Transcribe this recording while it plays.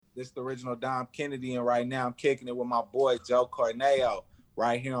This is the original Dom Kennedy, and right now I'm kicking it with my boy Joe Corneo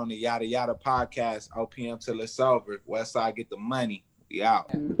right here on the Yada Yada podcast. OPM till it's over. Westside get the money. We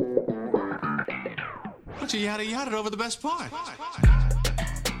out. But you yada yada over the best part.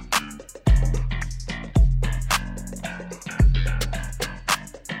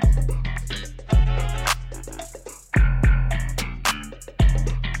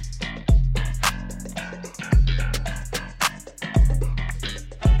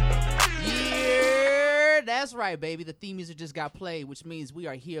 That's right, baby. The theme music just got played, which means we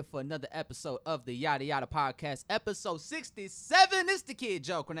are here for another episode of the Yada Yada Podcast, episode 67. It's the kid,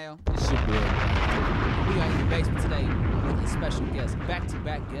 Joe Cornell. It's your boy. We are in the basement today with a special guest,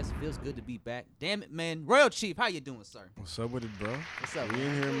 back-to-back guest. Feels good to be back. Damn it, man. Royal Chief, how you doing, sir? What's up with it, bro? What's up, We man?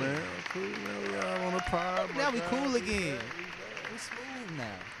 in here, man. Cool, man. We all on the pod. Now we my cool guy. again. We smooth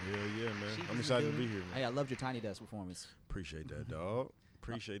now. Yeah, man. Chief I'm is excited to building. be here, man. Hey, I loved your Tiny Desk performance. Appreciate that, dog.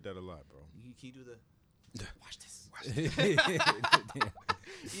 Appreciate that a lot, bro. Can you do the... Watch this.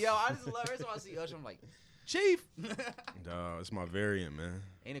 Yo, I just love every time I see Usher, I'm like, Chief. Dog, it's my variant, man.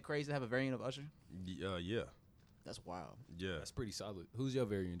 Ain't it crazy to have a variant of Usher? Yeah. That's wild. Yeah. That's pretty solid. Who's your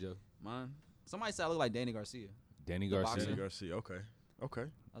variant, Joe? Mine. Somebody said I look like Danny Garcia. Danny The Garcia. boxer. Danny Garcia. Okay. I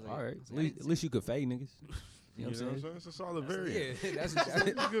was like, All right. I was like, At least you could fade niggas. You know what I'm saying? It's a solid variant. Yeah, that's It's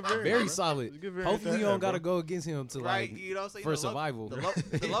a good variant. very bro. solid. It's a good variant Hopefully to you don't have, got to bro. go against him to right, like you know what I'm saying? for survival. The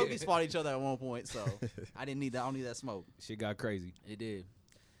Logies fought each other at one point, so I don't need that smoke. shit got crazy. It did.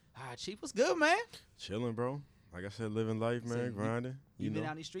 Chief was good, man. Chilling, bro. Like I said, living life, man, See, grinding. You've been know.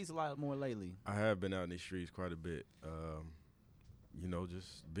 out in these streets a lot more lately. I have been out in these streets quite a bit.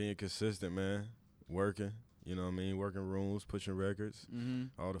 Just being consistent, man. Working, you know what I mean? Working rooms, pushing records,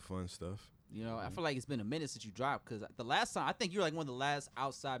 all the fun stuff. You know, I feel like it's been a minute since you dropped because the last time, I think you're like one of the last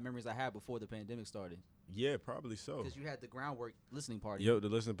outside memories I had before the pandemic started Yeah, probably so. because you had the Groundwork listening party. Yo, the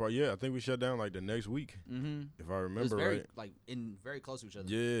listening part. Yeah, I think we shut down like the next week, Mm-hmm. if I It was remember very, right. like, very close to each other.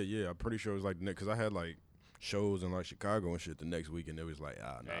 Yeah. I'm pretty sure it was like the next, because I had like shows in like Chicago and shit the next week, and it was like,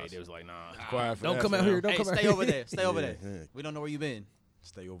 nah. They was like, nah. it's quiet for Don't that, come out fam. here. Don't Hey, come out stay here. over there. Stay over Yeah, there. yeah. We don't know where you been.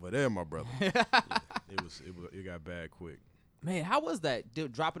 Stay over there, my brother. It got bad quick. Man, how was that?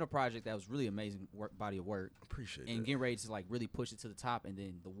 Dropping a project that was really amazing body of work Appreciate and that. getting ready to like really push it to the top, and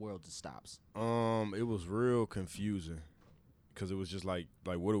then the world just stops. It was real confusing because it was just like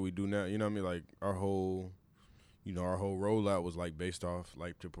what do we do now? You know what I mean? Like our whole rollout was like based off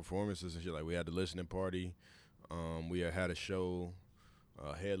like the performances and shit. Like we had the listening party. We had a show,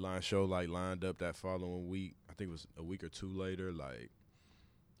 a headline show like lined up that following week. I think it was a week or two later. Like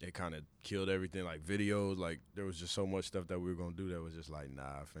it kind of killed everything. Like videos, like there was just so much stuff that we were gonna do that was just like,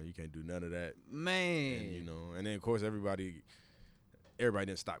 nah, fam, you can't do none of that. Man, And, and then of course everybody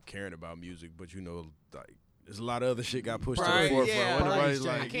didn't stop caring about music, but like there's a lot of other shit got pushed to Right, the forefront. yeah, When like, everybody's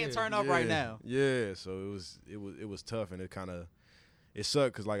I like, can't turn up right now. Yeah, so it was tough, and it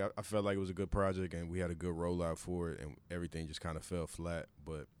sucked because like I felt like it was a good project and we had a good rollout for it, and everything just kind of fell flat.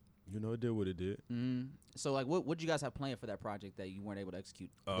 But it did what it did. So like, what did you guys have planned for that project that you weren't able to execute?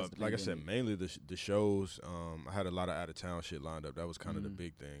 because of the Like I said, pandemic? mainly the shows. I had a lot of out of town shit lined up. That was kind of the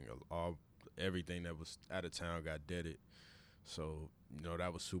big thing. Everything that was out of town got deaded. So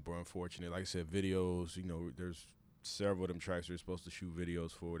that was super unfortunate. Like I said, videos. There's several of them tracks we were supposed to shoot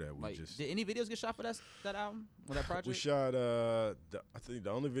videos for that we Like, just. did any videos get shot for that album or that project? We shot. I think the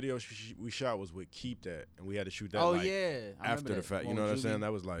only video we shot was with Keep That, and we had to shoot that. Oh like, yeah, I remember after the that. fact. You One know what with I'm saying? Juvie.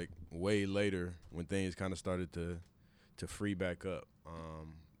 That was like way later when things kind of started to free back up.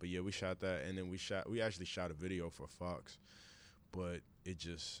 But yeah, we shot that, and then we actually shot a video for Fox, but it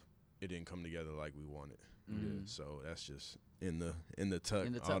didn't come together like we wanted. So that's just in the tuck.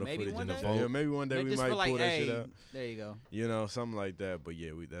 In the all tuck. the Maybe footage one in the day? vault. Yeah, maybe one day Maybe we just might for, like, pull that hey, shit out. There you go. Something like that. But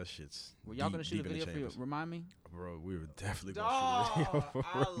yeah, that shit's. Were y'all gonna shoot a deep in the video for chambers. Remind Me? Bro, we were definitely gonna shoot a video for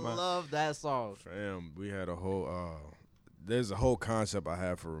I Remind Me. love that song. Fam, we had a whole. There's a whole concept I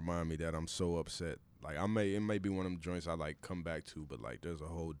have for Remind Me that I'm so upset. Like it may be one of them joints I like come back to, but like there's a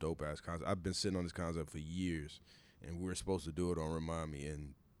whole dope ass concept. I've been sitting on this concept for years, and we were supposed to do it on Remind Me,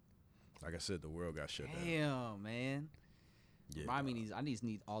 and like I said, the world got shut down. Damn, man. Yeah, Remind Me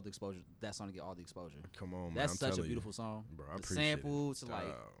need all the exposure. That song to get all the exposure. come on, man. That's I'm such a telling you. beautiful song. Bro, I the appreciate it. samples, like,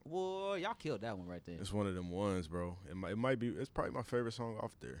 Dog. whoa, y'all killed that one right there. It's one of them ones, bro. It might be. It's probably my favorite song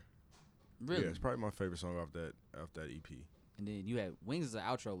off there. Really? Yeah, it's probably my favorite song off that EP. And then you had Wings as an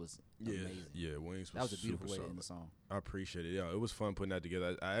outro was amazing. Yeah, Wings was That was a beautiful way super to end the solid. song. I appreciate it. Yeah, it was fun putting that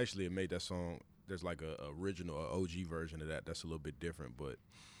together. I actually made that song. There's like a original, a OG version of that. That's a little bit different, but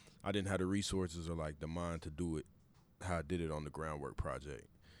I didn't have the resources or like the mind to do it how I did it on the Groundwork project.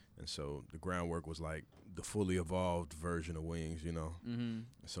 And so the Groundwork was like the fully evolved version of Wings, you know. Mm-hmm.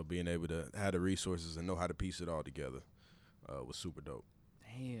 So being able to have the resources and know how to piece it all together was super dope.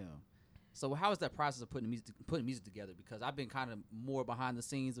 Damn. So how is that process of putting music together? Because I've been kind of more behind the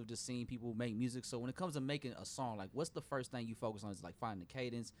scenes of just seeing people make music. So when it comes to making a song, like what's the first thing you focus on? Is it like finding the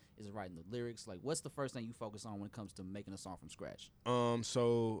cadence? Is it writing the lyrics? Like what's the first thing you focus on when it comes to making a song from scratch?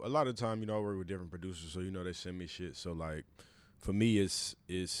 So a lot of the time, you know, I work with different producers, so you know they send me shit. So like for me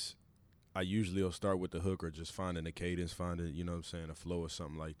it's I usually will start with the hook or just finding the cadence, finding, you know what I'm saying, a flow or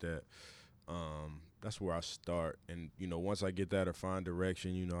something like that. That's where I start. And, you know, once I get that or find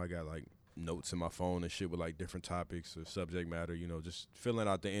direction, you know, I got like notes in my phone and shit with like different topics or subject matter, you know, just filling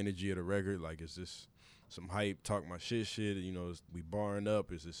out the energy of the record. Like, is this some hype, talk my shit, you know, is we barring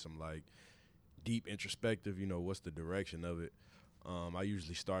up? Is this some like deep introspective, you know, what's the direction of it? I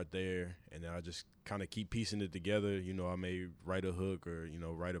usually start there and then I just kind of keep piecing it together. You know, I may write a hook or, you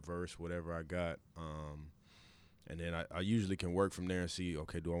know, write a verse, whatever I got. And then I usually can work from there and see,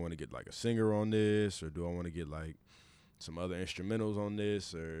 okay, do I want to get like a singer on this or do I want to get like some other instrumentals on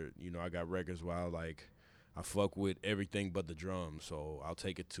this? Or, you know, I got records where I fuck with everything but the drums. So I'll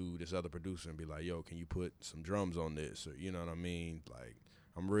take it to this other producer and be like, yo, can you put some drums on this? Or, you know what I mean? Like,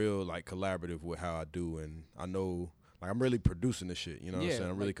 I'm real like collaborative with how I do, and I know like I'm really producing the shit, you know what I'm saying?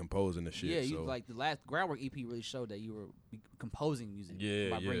 I'm really composing the shit. Yeah, you so. like the last Groundwork EP really showed that you were composing music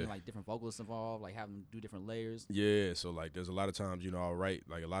by bringing like different vocalists involved, like having them do different layers. Yeah, so like there's a lot of times, you know, I'll write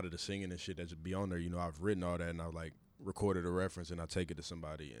like a lot of the singing and shit that should be on there, you know, I've written all that and I've like recorded a reference and I take it to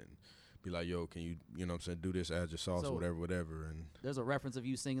somebody and be like, yo, can you know what I'm saying, do this, add your sauce, So, whatever. And there's a reference of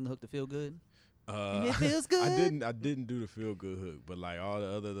you singing the hook to Feel Good? And it feels good. I didn't do the feel good hook, but like all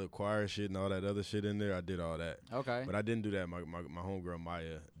the choir shit and all that other shit in there, I did all that. Okay. But I didn't do that. My homegirl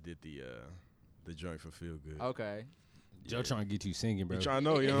Maya did the joint for Feel Good. Okay. Joe trying to get you singing, bro. You trying to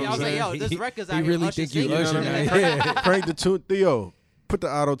know, you know Yeah, I what was I'm like, saying? yo, this record's out he here. really Usher think you singing. Usher, man. Yeah. Crank the tune, Theo. Put the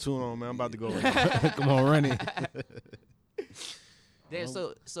auto tune on, man. I'm about to go. Come on, run it. Yeah,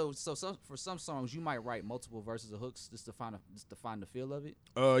 so for some songs you might write multiple verses of hooks just to find the feel of it.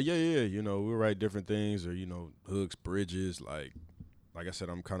 Yeah. You know, we write different things, or you know, hooks, bridges. Like I said,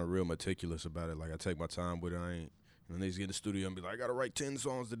 I'm kind of real meticulous about it. Like I take my time with it. I ain't. You know, niggas get in the studio and be like, I gotta write 10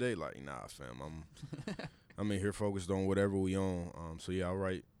 songs today. Like, nah, fam. I'm in here focused on whatever we on. So yeah, I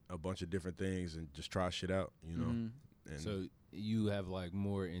write a bunch of different things and just try shit out. You know. Mm-hmm. And So you have like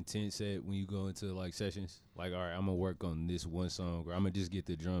more intent set when you go into like sessions? Like, all right, I'm gonna work on this one song, or I'm gonna just get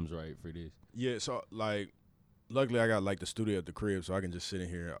the drums right for this. yeah, so like, luckily I got like the studio at the crib, so I can just sit in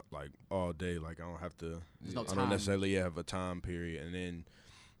here like all day. Like I don't have to. There's no I time. don't necessarily have a time period, and then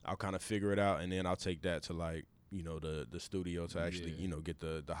I'll kind of figure it out, and then I'll take that to like, you know, the studio to actually, you know, get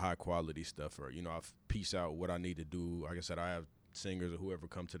the high quality stuff, or you know, I'll piece out what I need to do. Like I said, I have singers or whoever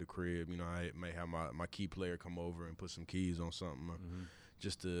come to the crib. You know, I may have my key player come over and put some keys on something, or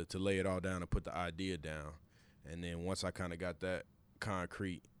just to lay it all down and put the idea down. And then once I kind of got that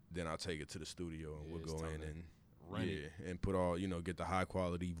concrete, then I'll take it to the studio and we'll go in and run it. and put all, you know, get the high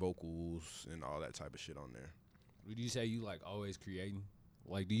quality vocals and all that type of shit on there. Would you say you like always creating?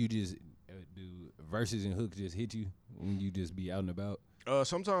 Like, do you just do verses and hooks just hit you when you just be out and about?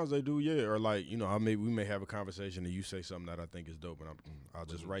 Sometimes they do, yeah. Or like, you know, we may have a conversation and you say something that I think is dope, and I'll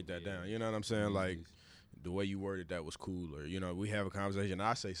just write that down. You know what I'm saying? Like, the way you worded that was cool. Or, you know, we have a conversation, and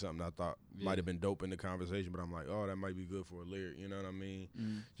I say something I thought might have been dope in the conversation, but I'm like, oh, that might be good for a lyric. You know what I mean?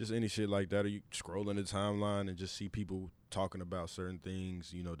 Just any shit like that. Or you scroll in the timeline and just see people talking about certain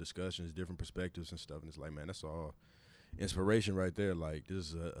things, you know, discussions, different perspectives and stuff. And it's like, man, that's all inspiration right there. Like,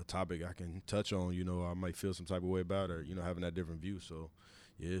 this is a topic I can touch on, you know, I might feel some type of way about, or, you know, having that different view. So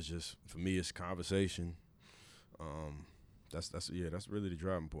yeah, it's just, for me, it's conversation. That's really the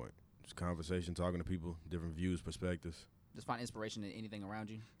driving point. It's conversation, talking to people, different views, perspectives. Just find inspiration in anything around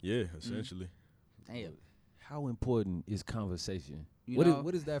you. Yeah, essentially. Damn. How important is conversation? You know,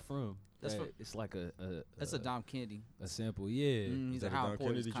 What is that from? That's it's like that's a Dom Kennedy. a sample, yeah. He's that like, a how Dom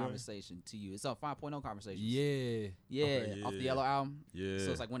important is Kennedy joint? conversation to you? It's on 5.0 Conversations. Yeah. Yeah, Okay, off the yeah. Yellow album. Yeah.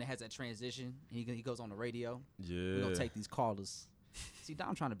 So it's like when it has that transition, he goes on the radio. Yeah. We're going to take these callers. See,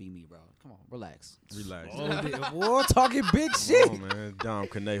 Dom trying to be me, bro. Come on, relax. Relax. Boy, talking big shit. Come on, man. Dom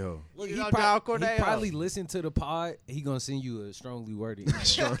Conejo. Look, You he, know, prob- Dom he Corneo. probably listened to the pod. He gonna send you a strongly worded.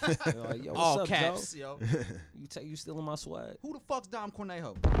 Like, yo, what's All up, caps, Joe? yo. You stealing my swag? Who the fuck's Dom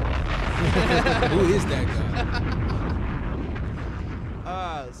Cornejo? Who is that guy?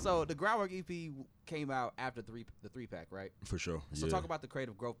 So the Groundwork EP came out after the 3-pack, right? For sure. So yeah. talk about the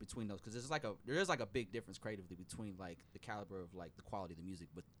creative growth between those, because there is like a big difference creatively between like the caliber of like the quality of the music,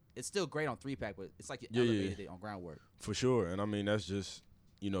 but it's still great on 3-pack, but it's like you elevated it on Groundwork. For sure. And I mean, that's just,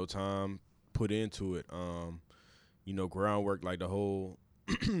 time put into it. Groundwork, like the whole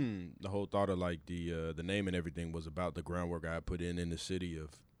the whole thought of like the name and everything was about the groundwork I put in the city of,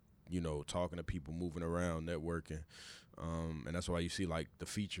 talking to people, moving around, networking. And that's why you see like the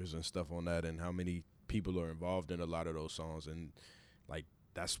features and stuff on that and how many people are involved in a lot of those songs. And like,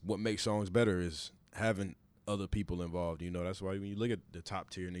 that's what makes songs better is having other people involved. That's why when you look at the top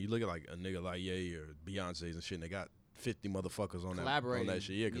tier and you look at like a nigga like Ye or Beyonce's and shit, and they got 50 motherfuckers on that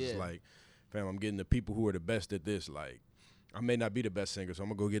shit. Yeah, because it's like, fam, I'm getting the people who are the best at this. Like, I may not be the best singer, so I'm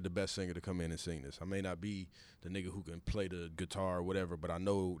going to go get the best singer to come in and sing this. I may not be the nigga who can play the guitar or whatever, but I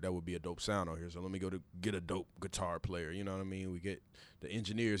know that would be a dope sound on here, so let me go to get a dope guitar player, you know what I mean? We get, the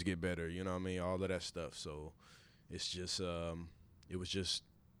engineers get better, you know what I mean? All of that stuff. So it's just, it was just,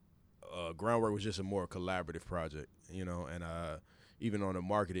 Groundwork was just a more collaborative project, and even on the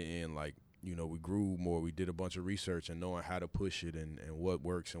marketing end, like, we grew more. We did a bunch of research and knowing how to push it and what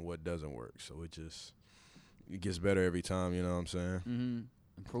works and what doesn't work. So it gets better every time, you know what I'm saying? Mm-hmm.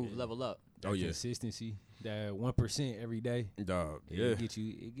 Improve, level up. That consistency, that 1% every day. Dog, It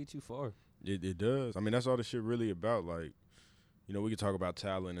get you far. It does. I mean, that's all this shit really about. Like, we can talk about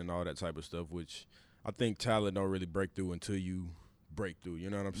talent and all that type of stuff, which I think talent don't really break through until you break through.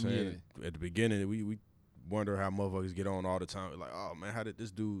 You know what I'm saying? Yeah. At the beginning, we wonder how motherfuckers get on all the time. Like, oh man, how did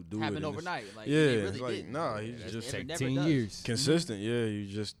this dude do it? Happened overnight. Like, yeah, really it's like, didn't. nah, he just take 10 years. Consistent. Mm-hmm. Yeah, you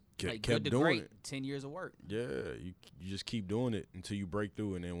just kept doing it. 10 years of work. Yeah, you just keep doing it until you break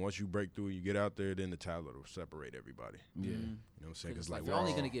through, and then once you break through, you get out there, then the talent will separate everybody. Yeah, you know what I'm saying? Because like you're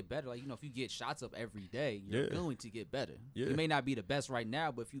only gonna get better. Like if you get shots up every day, you're going to get better. Yeah. You may not be the best right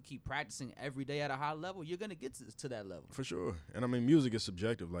now, but if you keep practicing every day at a high level, you're gonna get to that level. For sure. And I mean, music is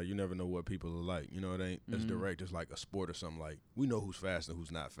subjective. Like, you never know what people are like. It ain't as direct as like a sport or something. Like, we know who's fast and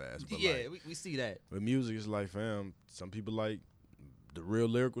who's not fast. But yeah, we see that. But music is like, fam, some people like the real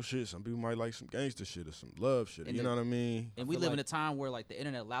lyrical shit. Some people might like some gangster shit or some love shit. You know what I mean? And we live in a time where like the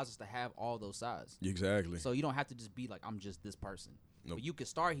internet allows us to have all those sides. Exactly. So you don't have to just be like, I'm just this person. Nope. But you can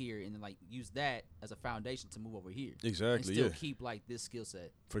start here and then like use that as a foundation to move over here. Exactly. And still keep like this skill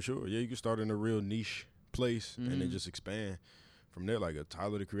set. For sure. Yeah, you can start in a real niche place and then just expand from there. Like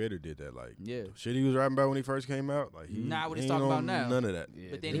Tyler the Creator did that. Like, shit he was rapping about when he first came out. Like, what he's talking about now. None of that. Yeah.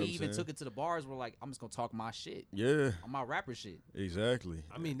 But then he even took it to the bars where like, I'm just gonna talk my shit. Yeah. On my rapper shit. Exactly.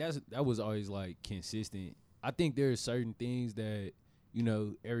 I mean, that was always like consistent. I think there are certain things that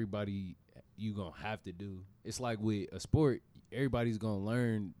everybody you gonna have to do. It's like with a sport, everybody's gonna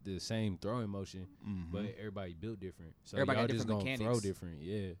learn the same throwing motion, but everybody built different. So everybody y'all got just different gonna mechanics. throw different.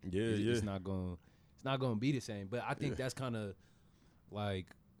 Yeah. It's not gonna be the same. But I think that's kind of like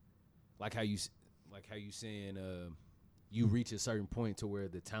how you saying you reach a certain point to where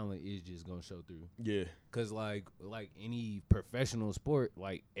the talent is just gonna show through. Yeah. Cause like any professional sport,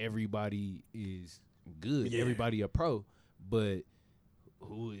 like everybody is good. Yeah. Everybody a pro, but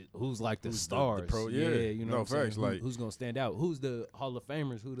who's like the stars? The pro, you know. Facts. Like, who's gonna stand out? Who's the Hall of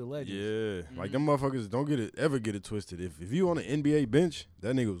Famers? Who the legends? Yeah, like them motherfuckers don't ever get it twisted. If you on an NBA bench,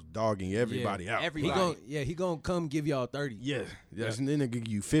 that nigga was dogging everybody out. Everybody. He gonna come give y'all 30. Yeah. And then they give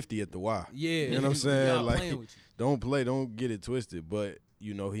you 50 at the Y. Yeah, you know what I'm saying? Like, playing with you. don't get it twisted. But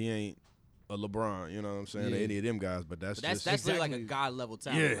he ain't a LeBron, you know what I'm saying? Any of them guys, but that's exactly like a god level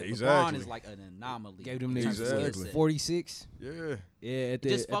talent. Yeah, like exactly. LeBron is like an anomaly. Gave them niggas 46. Yeah. Yeah,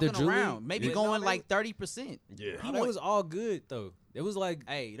 just fucking around. Maybe going like 30%. Yeah. That was all good though. It was like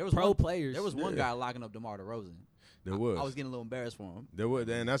there was pro players. There was one guy locking up DeMar DeRozan. There was. I was getting a little embarrassed for him. There was,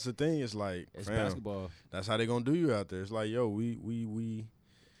 and that's the thing. It's like, it's basketball. That's how they gonna do you out there. It's like, yo, we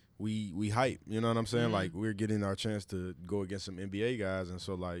hype, you know what I'm saying? Like, we're getting our chance to go against some NBA guys, and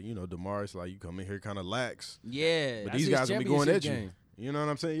so like, DeMar, it's like you come in here kind of lax. Yeah, but these guys gonna be going at you. You know what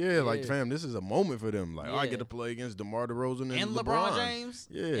I'm saying? Yeah, like, fam, this is a moment for them. Like, I get to play against DeMar DeRozan and LeBron James.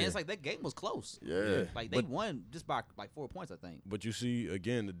 Yeah, and it's like that game was close. Yeah, like they won just by like 4 points, I think. But you see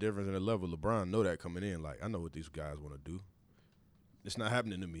again the difference in the level. LeBron know that coming in. Like, I know what these guys want to do. It's not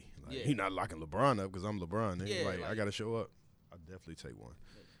happening to me. Like, he not locking LeBron up because I'm LeBron. Yeah, like, I got to show up. I definitely take one.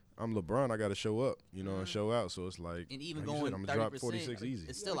 I'm LeBron. I got to show up, and show out. So it's like, and even like going I'm 30%, drop 46 easy.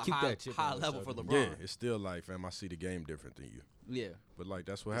 It's still a high level for LeBron. Yeah, it's still like, fam, I see the game different than you. Yeah, but like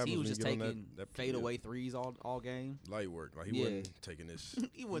that's what happens. He was just taking that fadeaway threes all game. Light work. Like, he wasn't taking this.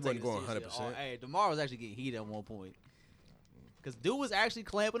 he wasn't going 100%. Hey, DeMar was actually getting heated at one point because dude was actually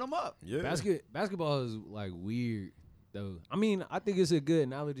clamping him up. Yeah, basketball is like weird though. I mean, I think it's a good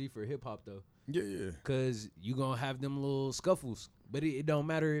analogy for hip hop though. Yeah. Because you gonna have them little scuffles, but it don't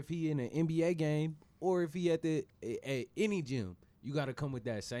matter if he in an NBA game or if he at any gym. You got to come with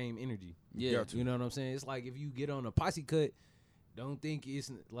that same energy. Yeah, you know what I'm saying? It's like if you get on a posse cut, Don't think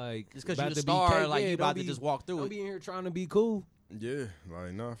it's like Just because about you're the to be star, cake. like Yeah, you don't about to be- just walk through Don't it. be in here trying to be cool. Yeah,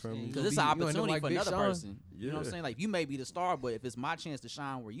 like nah, family. Because it's be- an you gonna end up opportunity like for Big another Sean. person. You know what I'm Yeah. saying? Like you may be the star, but if it's my chance to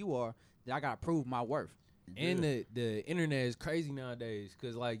shine where you are, then I gotta prove my worth. And the internet is crazy nowadays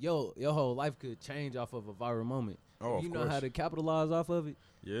because like your whole life could change off of a viral moment. Oh, If you of know how course. to capitalize off of it.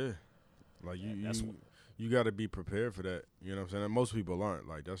 Yeah, like That's you got to be prepared for that. You know what I'm saying? And most people aren't.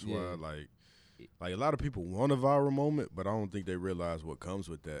 Like that's why like a lot of people want a viral moment, but I don't think they realize what comes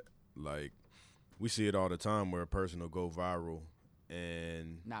with that. Like we see it all the time where a person will go viral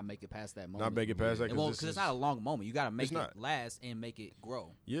and Not make it past that moment. not make it past that Because it's not a long moment. You gotta make It's it not. last and make it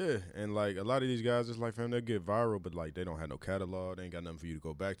grow. Yeah, and like a lot of these guys, it's like, fam, they get viral, but like they don't have no catalog. They ain't got nothing for you to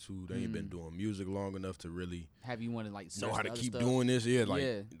go back to. They ain't been doing music long enough to really Have you want to like know search how the to other keep stuff? doing this. Yeah, like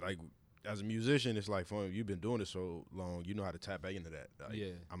Yeah. like as a musician, it's like, fam, you've been doing it so long, you know how to tap back into that. Like,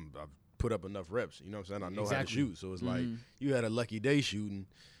 Yeah. I've put up enough reps. You know what I'm saying? I know how to Exactly. shoot. So it's like you had a lucky day shooting,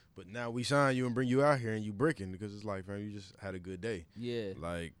 but now we sign you and bring you out here and you bricking because it's like, fam, you just had a good day. Yeah.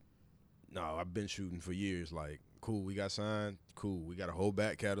 Like, no, I've been shooting for years. Like, cool, we got signed. Cool, we got a whole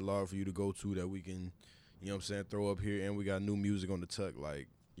back catalog for you to go to that we can, you know what I'm saying, throw up here. And we got new music on the tuck. Like,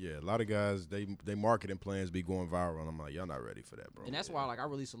 yeah, a lot of guys, they marketing plans be going viral. And I'm like, y'all not ready for that, bro. And that's why, like, I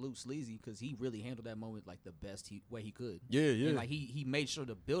really salute Sleazy because he really handled that moment like the best way he could. Yeah, yeah. And like he made sure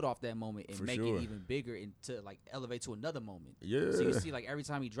to build off that moment and For make sure. it even bigger and to like elevate to another moment. Yeah. So you see, like every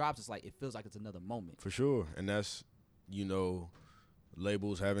time he drops, it's like it feels like it's another moment. For sure. And that's, you know,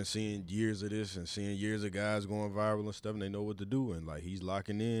 labels haven't seen years of this and seeing years of guys going viral and stuff, and they know what to do. And like he's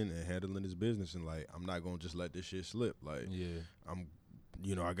locking in and handling his business, and like I'm not gonna just let this shit slip. Like I'm,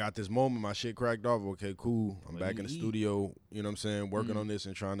 you know, I got this moment, my shit cracked off. Okay, cool. I'm back in the studio. You know what I'm saying, working on this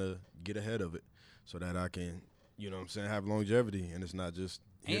and trying to get ahead of it, so that I can, you know what I'm saying, have longevity, and it's not just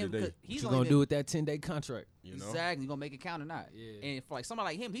here And today. he's What you only gonna been- do with that 10-day contract? You know, Exactly, you gonna make it count or not? Yeah. And for like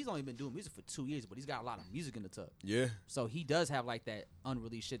somebody like him, he's only been doing music for 2 years, but he's got a lot of music in the tuck. yeah. So he does have like that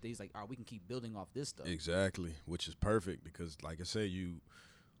unreleased shit that he's like, all right, we can keep building off this stuff. Exactly, which is perfect because, like I said, you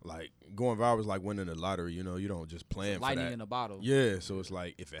like going viral is like winning the lottery. You know, you don't just plan for Lightning that. in a bottle. Yeah, so it's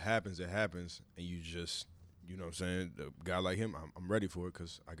like if it happens, it happens, and you just, you know what I'm saying, a guy like him, I'm ready for it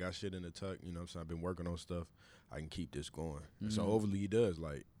because I got shit in the tuck. You know what I'm saying, I've been working on stuff. I can keep this going. And so hopefully he does.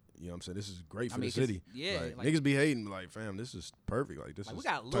 Like, you know what I'm saying, this is great for mean, the 'cause- city. yeah, like, like- niggas be hating, like, fam, this is perfect. Like, this Like is we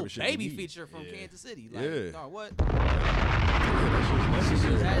got a the type little of shit we baby need. feature from Yeah. Kansas City. Like, Yeah. dog, what? That shit's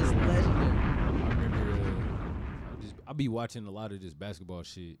necessary. That is legendary. I remember I be watching a lot of this basketball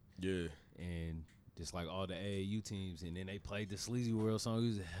shit Yeah. and just like all the AAU teams, and then they played the Sleazy World song. It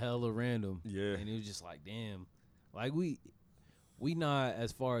was hella random. Yeah. And it was just like, damn, like we not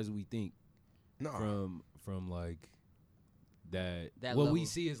as far as we think No. from like that. That what we level.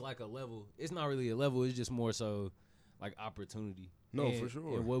 see is like a level. It's not really a level. It's just more so like opportunity. No, And- for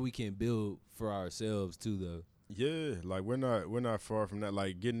sure. And what we can build for ourselves too, though. Yeah, like we're not far from that.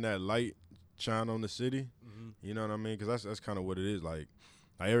 Like getting that light shine on the city. You know what I mean? Because that's kind of what it is. Like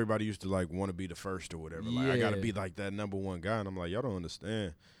everybody used to like want to be the first or whatever. Like I gotta Yeah. be like that number one guy, and I'm like, y'all don't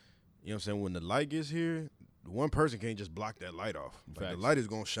understand. You know what I'm saying? When the light gets here, one person can't just block that light off. Like the Facts. light is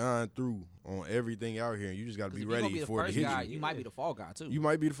gonna shine through on everything out here, and you just gotta 'Cause be if you're gonna ready be the for it to first hit guy, you. you might be the fall guy too. You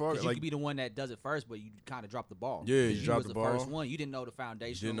might be the fall. Because you Like could be the one that does it first, but you kind of drop the ball. Yeah, you 'Cause drop was the the first ball. one. You didn't know the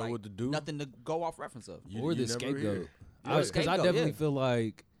foundation. Didn't know what to do. Nothing to go off reference of. you- Or you the never scapegoat. hear. Because I Scapegoat, definitely yeah. feel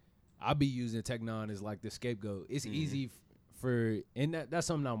like I be using Tech9 as like the scapegoat. It's easy for, and that's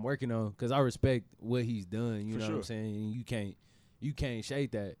something I'm working on because I respect what he's done. You For know what sure. I'm saying? And you can't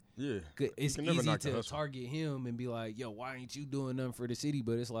shade that. Yeah. 'Cause it's can never easy knock the to hustle. target him and be like, "Yo, why ain't you doing nothing for the city?"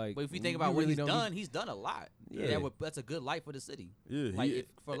 But it's like, But if you think about what really he's don't done, he's done a lot. Yeah. That's a good life for the city. Yeah, Like he- if,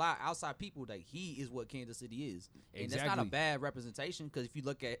 for a lot of outside people, like he is what Kansas City is, and that's not a Exactly. bad representation. Because if you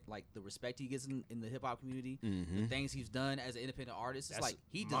look at like the respect he gets in the hip hop community, Mm-hmm. the things he's done as an independent artist, it's That's like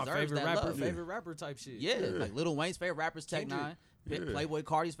he my deserves favorite that rapper, love. favorite rapper type shit. Yeah, Yeah. like Lil Wayne's favorite rappers, Tech Kendrick. Nine. Yeah. Playboy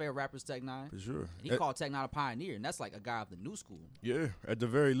Cardi's favorite rappers, Tech Nine. For sure. And he called Tech Nine a pioneer, and that's like a guy of the new school. Yeah. At the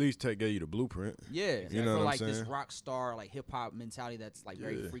very least, Tech gave you the blueprint. Yeah, You know for what I'm like this saying? rock star, like hip hop mentality that's like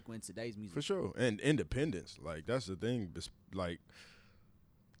very Yeah. frequent in today's music. For sure. And independence. Like, that's the thing. Like,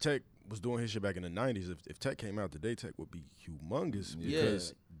 Tech was doing his shit back in the 90s. If Tech came out today, Tech would be humongous Yeah.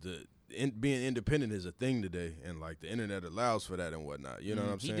 because being independent is a thing today, and like the internet allows for that and whatnot. You know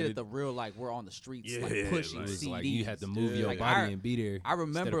what I'm saying? He did it the real like we're on the streets, Yeah, like pushing like- CDs. Like you had to move your Like, body and be there. I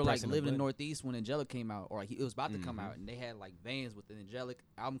remember like pressing a living in the button. Northeast when Angelic came out, or like it was about to come out, and they had like vans with the Angelic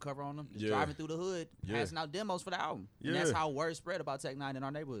album cover on them, just driving through the hood, passing out demos for the album. And that's how word spread about Tech Nine in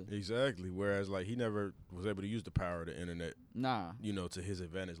our neighborhood. Exactly. Whereas like he never was able to use the power of the internet, Nah, you know, to his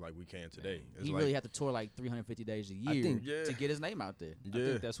advantage like we can today. It's he like, really had to tour like 350 days a I year think- to get his name out there. I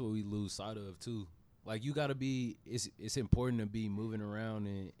think that's what we lose sight of too. Like you gotta be, it's important to be moving around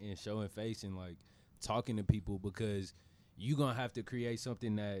and showing face and like talking to people, because you gonna have to create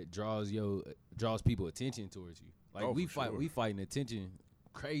something that draws people attention towards you. Like we fighting attention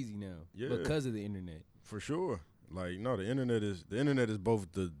crazy now because of the internet. For sure. Like no, the internet is both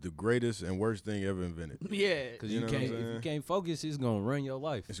the greatest and worst thing ever invented. Yeah, Because You know what I'm if saying? you can't focus, it's gonna run your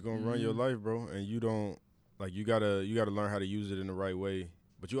life. It's gonna run your life, bro, and you don't like you gotta learn how to use it in the right way.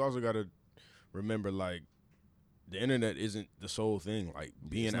 But you also gotta remember like the internet isn't the sole thing. Like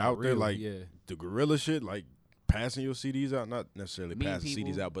being It's not out there, real, like the guerrilla shit, like passing your CDs out, not necessarily Meeting passing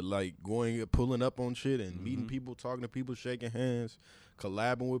people. CDs out, but like pulling up on shit and meeting people, talking to people, shaking hands,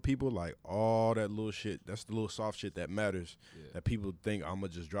 collabing with people, like all that little shit. That's the little soft shit that matters. That people think I'm gonna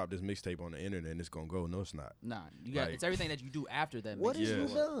just drop this mixtape on the internet and it's gonna go. No, it's not. nah, you got Like- it's everything that you do after that. What makes is you you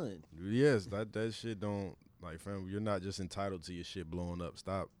go up. done? Yes, that shit don't like, fam. You're not just entitled to your shit blowing up.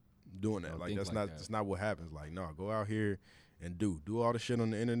 Stop doing that. Don't Like think that's like not that. that's not what happens. Like no, go out here and do all the shit on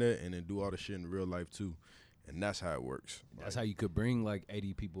the internet and then do all the shit in real life too, and that's how it works. That's how you could bring like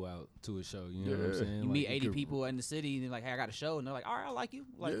 80 people out to a show. You know what I'm Yeah. saying? You Like, meet 80 could- people in the city, and they're like, "Hey, I got a show," and they're like, "All right, I like you.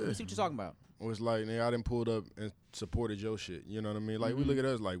 Like, let me see what you're talking about." Or it's like, nigga, I done pulled up and supported your shit. You know what I mean? Like we look at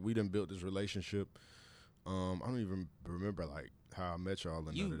us like we done built this relationship. I don't even remember like how I met y'all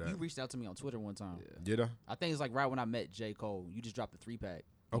and none of that. You reached out to me on Twitter one time. Did I? I think it's like right when I met J. Cole. You just dropped the 3-pack.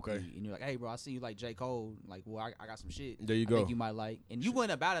 Okay. And you're like, "Hey, bro, I see you like J. Cole. Like, well, I got some shit. There you I go. think you might like." And you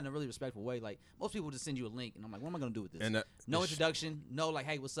went about it in a really respectful way. Like most people just send you a link, and I'm like, "What am I gonna do with this?" And that, No introduction. No, like,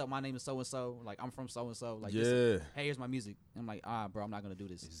 "Hey, what's up? My name is so and so. Like, I'm from so and so. Like, Yeah. this, hey, here's my music." I'm like, bro, I'm not gonna do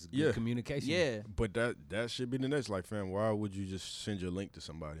this. It's good Yeah. communication. Yeah. But that should be the next. Like, fam, why would you just send your link to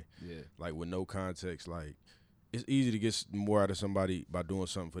somebody? Yeah. Like with no context. Like it's easy to get more out of somebody by doing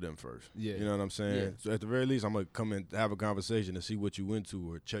something for them first. Yeah. You know what I'm saying? Yeah. So at the very least, I'm gonna come and have a conversation and see what you went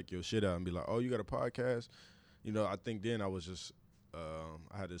to or check your shit out and be like, oh, you got a podcast? You know, I think then I was just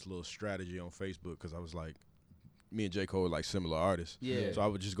I had this little strategy on Facebook because I was like, me and J. Cole are like similar artists. Yeah. So I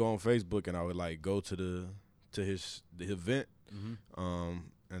would just go on Facebook and I would like go to the event.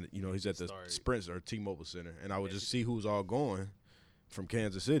 And you know he's at the Start. Sprint or T-Mobile Center, and I would just see who's all going from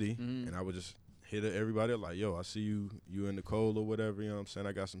Kansas City, and I would just hit everybody up like, yo, I see you and Nicole or whatever, you know what I'm saying?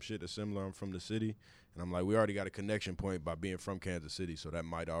 I got some shit that's similar. I'm from the city. And I'm like, we already got a connection point by being from Kansas City, so that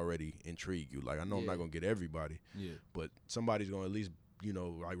might already intrigue you. Like, I know I'm not going to get everybody, but somebody's going to at least, you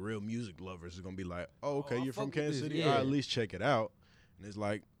know, like real music lovers is going to be like, oh, okay, I you're from fuck with Kansas this. City? Yeah. I'll at least check it out. And it's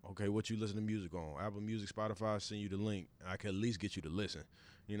like, okay, what you listen to music on? Apple Music, Spotify, send you the link. I can at least get you to listen.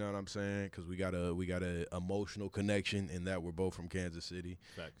 You know what I'm saying? Because we got a emotional connection in that we're both from Kansas City.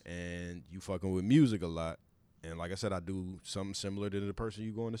 Facts. And you fucking with music a lot. And like I said, I do something similar to the person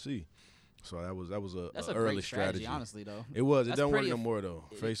you going to see. So that was That's a a early great strategy, honestly, though. It was. It That's doesn't work pretty no more though.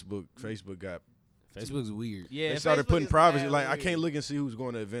 Facebook got. Facebook's weird. Yeah, They started Facebook putting is privacy. mad Like I weird. can't look and see who's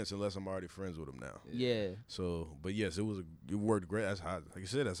going to events unless I'm already friends with them now. Yeah. So, but yes, it worked great. That's how, like I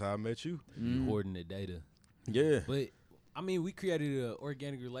said, that's how I met you. You hoarding the data. Yeah. But I mean, we created an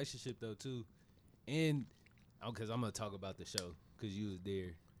organic relationship though too, and because I'm gonna talk about the show because you was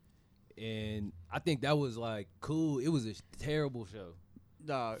there, and I think that was like cool. It was a terrible show,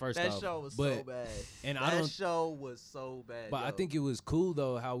 Dog, First that off, show was so but- bad. and that I don't. show was so bad. But I yo. think it was cool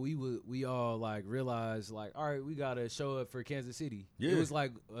though how we all like realized like, all right, we gotta show up for Kansas City. Yeah. It was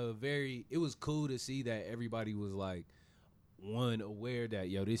like it was cool to see that everybody was like, one, aware that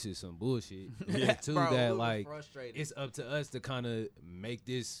yo, this is some bullshit. Yeah. Two, Bro, we that were like frustrated. it's up to us to kind of make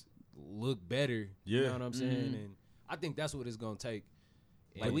this look better. You Yeah. know what I'm saying? And I think that's what it's gonna take.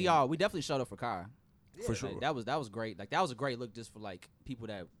 like And- we definitely showed up for Kai. For Like, sure. that was great. Like that was a great look just for like people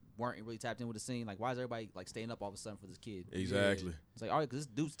that weren't really tapped in with the scene. Like why is everybody like staying up all of a sudden for this kid? Exactly. It's like all right, because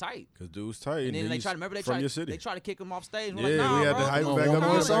this dude's tight. Because dude's tight. And then they he's try to remember from your city. they try to kick him off stage. We're Yeah, like, nah, we had bro, to hype come back on, up Bill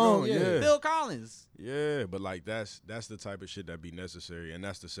on the Collins. song. Yeah. Bill Collins. Yeah, but like that's the type of shit that be necessary, and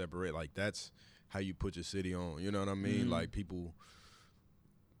that's to separate. Like that's how you put your city on. You know what I mean? Like people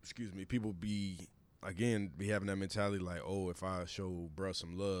be having that mentality like, oh, if I show bruh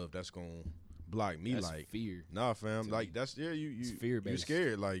some love, that's gonna block me. That's like fear. Nah, fam. Like that's you It's you fear-based.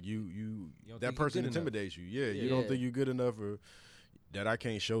 scared. Like you don't that think you're person good enough. intimidates you. Yeah, you Yeah. don't think you're good enough, or that I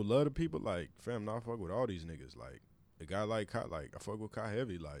can't show love to people. Like, fam, I fuck with all these niggas. Like, a guy like Kai, like, I fuck with Kai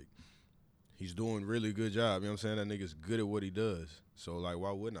heavy. Like, he's doing really good job. You know what I'm saying? That nigga's good at what he does. So, like,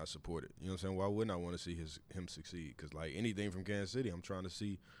 why wouldn't I support it? You know what I'm saying? Why wouldn't I want to see him succeed? Because, like, anything from Kansas City, I'm trying to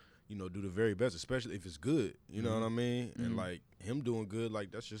see, you know, do the very best, especially if it's good. You know what I mean? And, like, him doing good,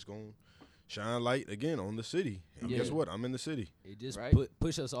 like, that's just going to shine light again on the city. And guess what? I'm in the city. It just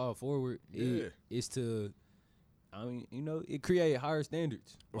push us all forward. It's to, I mean, you know, it create higher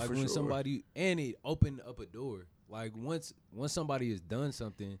standards. Like when somebody, and it opened up a door. Like once somebody has done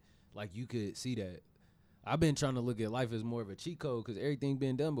something, like you could see that. I've been trying to look at life as more of a cheat code because everything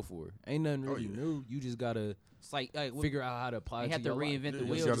been done before. Ain't nothing really new. You just gotta figure out how to apply it to your life. You have to reinvent the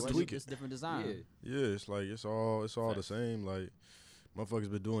wheel. You gotta tweak it. It's different design. Yeah, it's like it's all the same. Like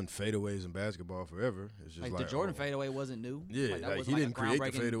motherfuckers been doing fadeaways in basketball forever. It's just like the Jordan fadeaway wasn't new. Yeah, like he didn't create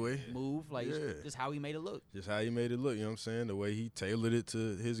the fadeaway move. Like just how he made it look. Just how he made it look. You know what I'm saying? The way he tailored it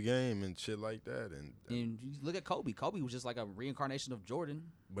to his game and shit like that. And you look at Kobe. Kobe was just like a reincarnation of Jordan.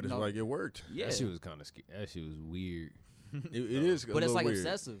 But it's like it worked. Yeah, that shit was kind of scary. That shit was weird. It is, but it's like weird.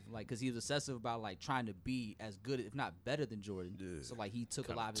 obsessive, like because he was obsessive about like trying to be as good, if not better than Jordan. Yeah. So like he took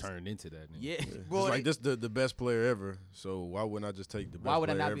kinda a lot of turned into that. Yeah, bro, it's like this the best player ever. So why wouldn't I just take the best? Why would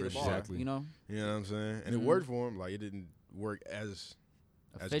player I not ever? be the bar? Exactly. You know what I'm saying? And it worked for him. Like it didn't work as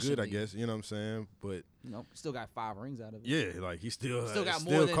good, I guess. You know what I'm saying? But still got 5 rings out of it. Yeah, like he still got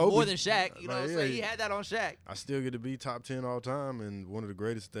more than Shaq. You know what I'm saying? He had that on Shaq. I still get to be top 10 all time and one of the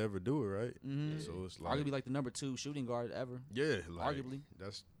greatest to ever do it, right? So it's like arguably like the number 2 shooting guard ever. Yeah, like, arguably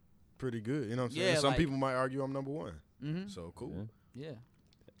that's pretty good. You know what I'm saying? Yeah, some people might argue I'm number 1. So cool. Yeah.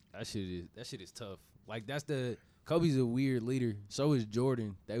 That shit is tough. Like Kobe's a weird leader. So is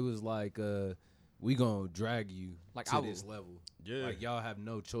Jordan. They was like, we gonna drag you to this level. Yeah. Like y'all have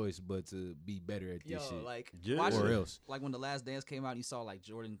no choice but to be better at this shit. Like or else. Like when The Last Dance came out, you saw like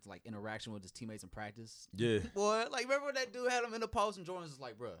Jordan's like interaction with his teammates in practice. Yeah. Boy, like remember when that dude had him in the post and Jordan was just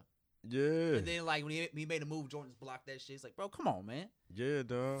like, bruh. Yeah. And then like when he made a move, Jordan just blocked that shit. It's like, bro, come on, man. Yeah, dog.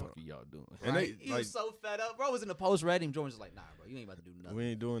 What the fuck are y'all doing? And right? He was so fed up. Bro was in the post ready and Jordan's just like, nah, bro, you ain't about to do nothing. We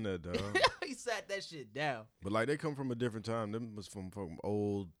ain't doing that, dog. He sat that shit down. But like they come from a different time. Them was from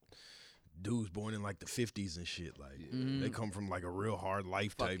old dudes born in like the 50s and shit. Like they come from like a real hard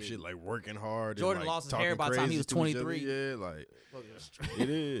life type shit, like working hard. Jordan and, like, lost his hair by the time he was 23. Yeah, like it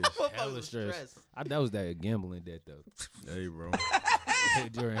is. Hella stress. That was that gambling debt though. Hey, bro.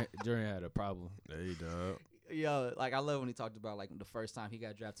 Jordan had a problem. Hey, dog. Yo, like I love when he talked about like the first time he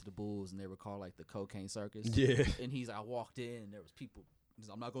got drafted to the Bulls and they were called like the cocaine circus. Yeah. And he's like, I walked in and there was people.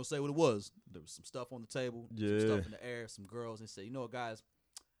 I'm not gonna say what it was. There was some stuff on the table, yeah, some stuff in the air, some girls, and said, you know what, guys,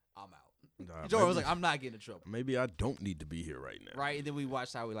 I'm out. Nah, Jordan was like, I'm not getting in trouble. Maybe I don't need to be here right now. Right, and then we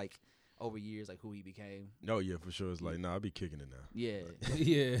watched how we like over years, like who he became. Oh yeah, for sure. It's like, nah, I'll be kicking it now. Yeah,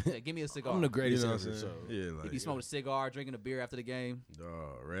 yeah. Give me a cigar. I'm the greatest ever. So yeah, like he'd be smoking a cigar, drinking a beer after the game.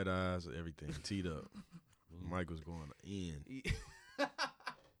 Red eyes, everything teed up. Mike was going in.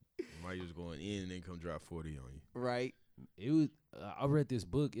 Mike was going in and then come drop 40 on you. Right. It was. I read this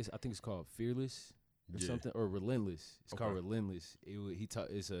book. I think it's called Fearless or something, or Relentless. It's called Relentless.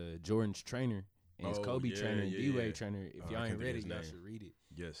 It's a Jordan's trainer and it's Kobe trainer and D-Wade trainer. If y'all ain't read it, y'all should read it.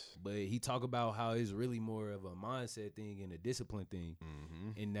 Yes. But he talk about how it's really more of a mindset thing and a discipline thing.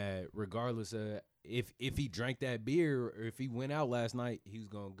 In that, regardless of if he drank that beer or if he went out last night, he was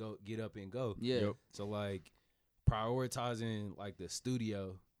gonna get up and go. Yeah. Yep. So like prioritizing like the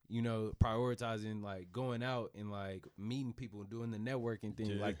studio. You know, prioritizing like going out and like meeting people and doing the networking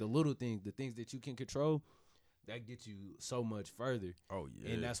thing, like the little things, the things that you can control, that gets you so much further. Oh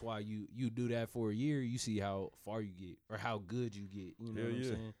yeah. And that's why you do that for a year, you see how far you get or how good you get. You know what I'm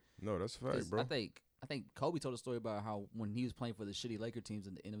saying? No, that's a fact, bro. I think Kobe told a story about how when he was playing for the shitty Laker teams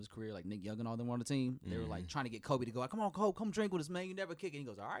at the end of his career, like Nick Young and all them were on the team, they were like trying to get Kobe to go, come on, Kobe, come drink with us, man. You never kick it. And he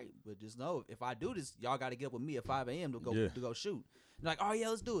goes, all right, but just know if I do this, y'all got to get up with me at 5 a.m. to go shoot. And like, oh yeah,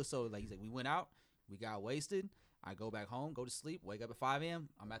 let's do it. So like he's like, we went out, we got wasted. I go back home, go to sleep, wake up at 5 a.m.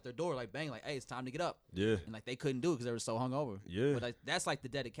 I'm at their door, like bang, like, hey, it's time to get up. Yeah. And like they couldn't do it because they were so hungover. Yeah. But like, that's like the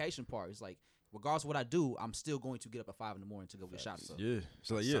dedication part. It's like, regardless of what I do, I'm still going to get up at 5 in the morning to go get shots. So. Yeah.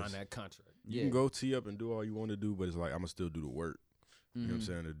 So like, yes. Sign that contract. You can go tee up and do all you want to do, but it's like I'm gonna still do the work. You know what I'm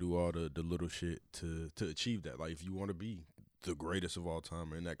saying? To do all the little shit to achieve that. Like if you want to be the greatest of all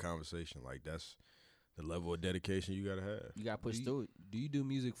time or in that conversation, like that's the level of dedication you gotta have. You gotta push through it. Do you do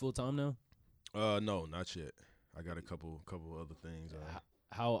music full time now? No, not yet. I got a couple other things.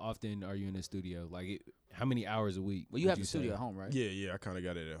 How often are you in the studio? Like, how many hours a week? Well, you have the studio at home, right? Yeah. I kind of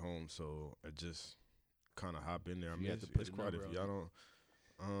got it at home, so I just kind of hop in there. I mean, it's quite a few. I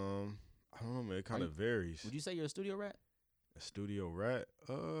don't know, man. It kind of varies. Would you say you're a studio rat? A studio rat?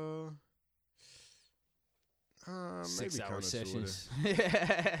 Maybe 6 hour kind of sessions.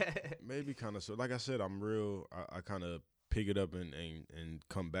 Maybe kind of so. Like I said, I'm real. I kind of pick it up and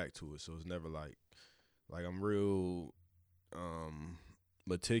come back to it. So it's never like I'm real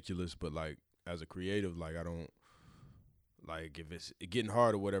meticulous, but like as a creative, like I don't like if it's getting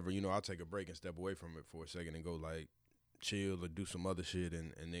hard or whatever. I'll take a break and step away from it for a second and go like chill or do some other shit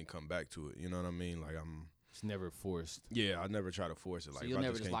and then come back to it. You know what I mean? Like It's never forced. Yeah, I never try to force it. Like So you'll if I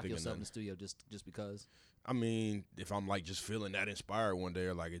never just just can't lock think of yourself in nothing. the studio just because. I mean, if I'm like just feeling that inspired one day,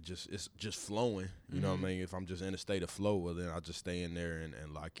 or like it's just flowing, you know what I mean? If I'm just in a state of flow, well then I'll just stay in there and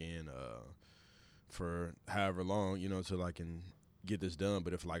lock in for however long, until I can get this done.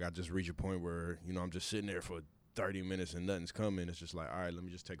 But if like I just reach a point where, I'm just sitting there for 30 minutes and nothing's coming, it's just like, all right, let me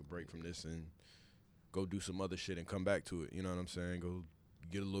just take a break from this and go do some other shit and come back to it. You know what I'm saying? Go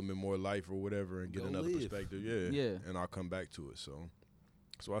get a little bit more life or whatever and get Go another live. perspective. Yeah. And I'll come back to it. So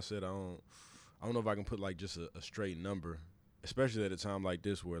I said I don't know if I can put like just a straight number, especially at a time like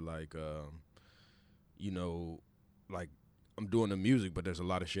this where like, like I'm doing the music, but there's a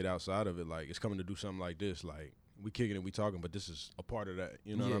lot of shit outside of it. Like it's coming to do something like this. Like we kicking it, we talking, but this is a part of that.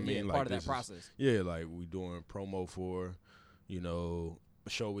 You know what I mean? Yeah, Like part of that this is- process. yeah, like we doing promo for, a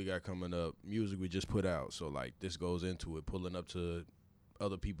show we got coming up, music we just put out. So like this goes into it, pulling up to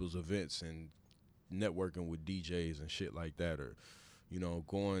other people's events and networking with DJs and shit like that, or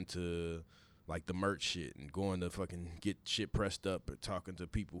going to like the merch shit and going to fucking get shit pressed up or talking to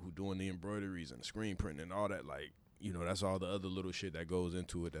people who doing the embroideries and the screen printing and all that. Like that's all the other little shit that goes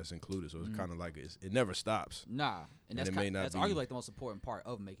into it that's included. So it's kind of like it never stops. Nah, and that's it may not that's be- arguably like the most important part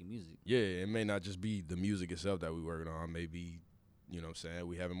of making music. Yeah, it may not just be the music itself that we working on. Maybe, what I'm saying,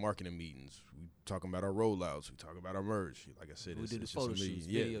 we having marketing meetings. We talking about our rollouts. We talking about our merch. Like I said, We it's, do the it's just photo a million- shoots,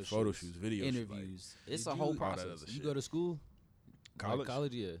 yeah, video photo shoots, shoots, video shoots, interviews. It's Did a whole you- all that process. other You shit. go to school? College? Like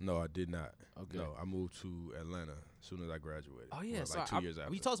college, yeah. No, I did not. Okay. No, I moved to Atlanta as soon as I graduated. Oh yeah, Well, so like 2 years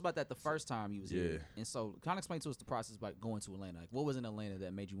after. we talked about that the first time you was Yeah. here, and so kind of explain to us the process about going to Atlanta. Like, what was in Atlanta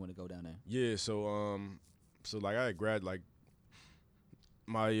that made you want to go down there? Yeah, so like I had like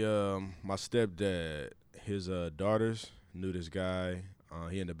my my stepdad, his daughters knew this guy.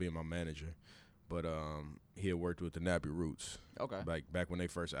 He ended up being my manager, but he had worked with the Nappy Roots Okay. back when their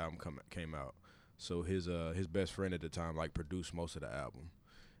first album came out. So his best friend at the time like produced most of the album,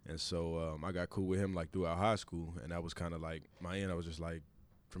 and so I got cool with him like throughout high school, and that was kind of like my end. I was just like,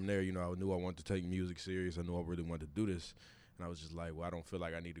 from there, I knew I wanted to take music serious. I knew I really wanted to do this, and I was just like, well, I don't feel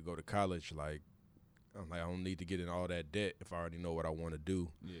like I need to go to college. Like, I'm like, I don't need to get in all that debt if I already know what I want to do.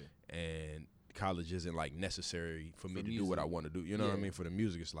 Yeah. And college isn't like necessary for me For to do what I music. want to do. You know what I Yeah. mean? For the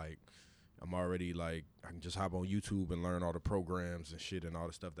music, it's like I'm already like I can just hop on YouTube and learn all the programs and shit and all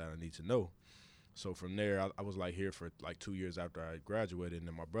the stuff that I need to know. So from there, I was like here for like 2 years after I graduated, and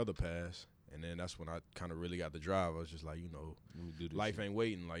then my brother passed, and then that's when I kind of really got the drive. I was just like, Let me do this life shit. ain't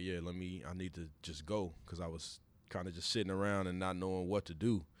waiting. Like, yeah, I need to just go, because I was kind of just sitting around and not knowing what to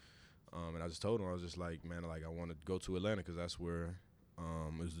do. And I just told him, I was just like, man, like I want to go to Atlanta because that's where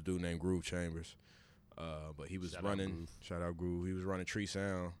it was a dude named Groove Chambers. But he was Shout out running, Groove. shout out Groove. He was running Tree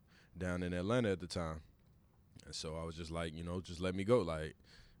Sound down in Atlanta at the time. And so I was just like, just let me go. Like,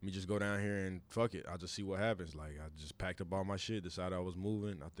 let me just go down here and fuck it. I'll just see what happens. Like, I just packed up all my shit, decided I was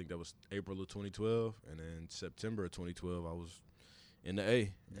moving. I think that was April of 2012. And then September of 2012, I was in the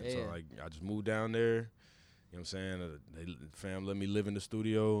A. And so, Yeah. like, I just moved down there. You know what I'm saying? Fam let me live in the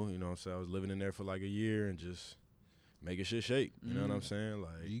studio. You know what I'm saying? I was living in there for like a year and just making shit shake. You know what I'm saying?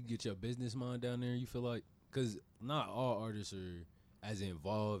 Like, You get your business mind down there, you feel like? Because not all artists are as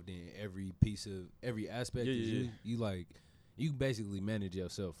involved in every aspect Yeah, as yeah, you. yeah. You like, you basically manage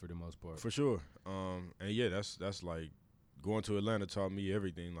yourself for the most part. for sure. And yeah, that's like going to Atlanta taught me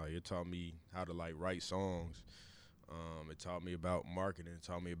everything. Like, it taught me how to like write songs. It taught me about marketing. It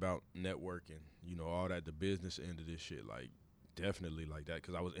taught me about networking. All that, the business end of this shit. Like, definitely like that,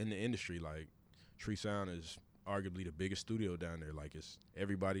 because I was in the industry. Like, Tree Sound is arguably the biggest studio down there. Like, it's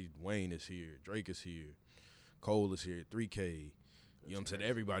everybody. Wayne is here. Drake is here. Cole is here. 3K. You know what I'm saying?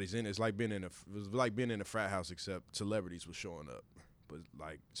 Everybody's in it. It's like it was like being in a frat house, except celebrities was showing up. But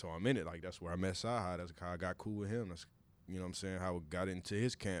like, so I'm in it. Like, that's where I met Saha. That's how I got cool with him. That's, you know what I'm saying, how I got into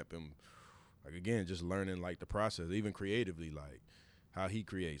his camp. And like, again, just learning like the process, even creatively, like how he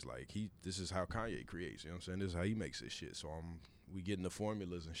creates. Like, this is how Kanye creates. You know what I'm saying? This is how he makes his shit. So we getting the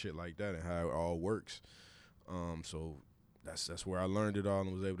formulas and shit like that and how it all works. So that's where I learned it all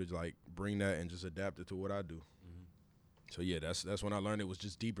and was able to like bring that and just adapt it to what I do. So yeah, that's when I learned it was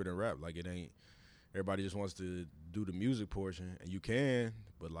just deeper than rap. Like, it everybody just wants to do the music portion, and you can,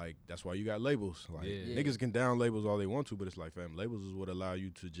 but like that's why you got labels. Like Yeah. niggas can down labels all they want to, but it's like, fam, labels is what allow you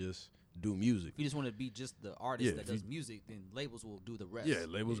to just do music. If you just want to be just the artist Yeah, that if does you- music, then labels will do the rest. Yeah,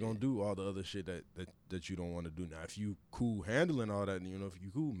 labels gonna do all the other shit that you don't want to do. Now, if you cool handling all that, you know, if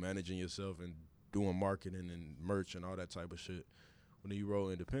you cool managing yourself and doing marketing and merch and all that type of shit, when you roll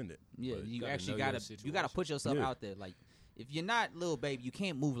independent. Yeah, But- you gotta actually know your you gotta put yourself Yeah. out there. Like, if you're not Lil Baby, you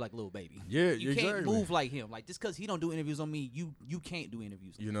can't move like Lil Baby. Yeah, you exactly. can't move like him. Like, just because he don't do interviews on me, you can't do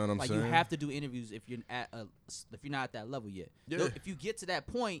interviews. You know what I'm like, saying? you have to do interviews if you're not at that level yet. Yeah. Though, if you get to that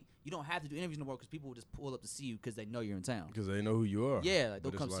point, you don't have to do interviews no more because people will just pull up to see you because they know you're in town. Because they know who you are. Yeah, like,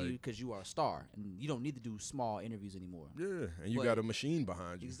 they'll But come it's see you like- because you are a star, and you don't need to do small interviews anymore. Yeah, and you But- got a machine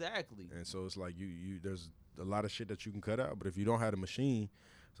behind you. Exactly. And so it's like you there's a lot of shit that you can cut out, but if you don't have a machine,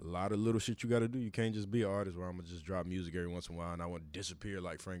 there's a lot of little shit you got to do. You can't just be an artist where I'm gonna just drop music every once in a while and I want to disappear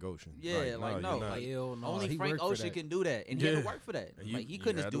like Frank Ocean. Yeah, like, you're no, not. like, Hell no, Only he Frank worked for Ocean that. can do that, and he had Yeah. to work for that. And Like, he you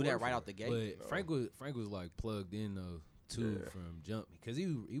couldn't just had do to that work right for out the it. gate. But Frank was like plugged in though too Yeah. from jump because he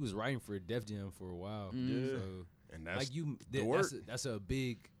was writing for Def Jam for a while. Mhm. Yeah. So And that's like you, the work. that's a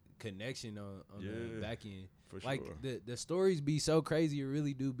big connection on the Yeah. back end. for Like sure. the stories be so crazy, it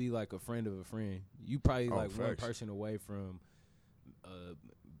really do be like a friend of a friend. You probably Oh, like one facts. person away from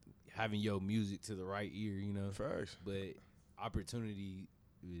having your music to the right ear, you know. Facts. But opportunity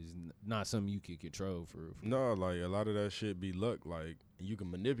is not something you can control for No, like a lot of that shit be luck. Like you can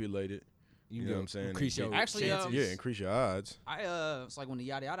manipulate it. You know can what I'm saying? Increase And your get- Actually, chances. yeah, increase your odds. It's like when the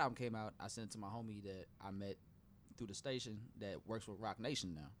Yada Yada album came out, I sent it to my homie that I met through the station that works with Rock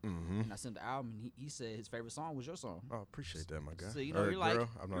Nation now. Mm-hmm. And I sent the album, and he said his favorite song was your song. I appreciate that, my guy. So, you know, Or you're like, girl,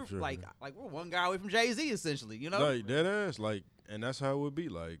 I'm not you're sure. like we're one guy away from Jay-Z, essentially, you know? Like dead ass, like, and that's how it would be.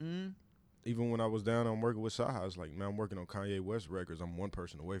 Like, Mhm. even when I was down, I'm working with Saha. It's like, man, I'm working on Kanye West records. I'm one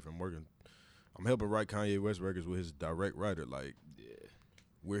person away from working. I'm helping write Kanye West records with his direct writer. Like,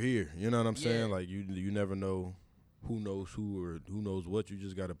 we're here. You know what I'm saying? Yeah. Like, you never know who knows who or who knows what. You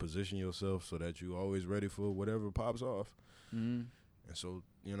just got to position yourself so that you always ready for whatever pops off. Mhm. And so,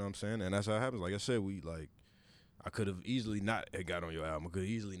 you know what I'm saying? And that's how it happens. Like I said, I could have easily not had got on your album. I could have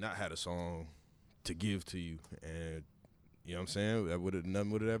easily not had a song to give to you. And, you know what I'm saying?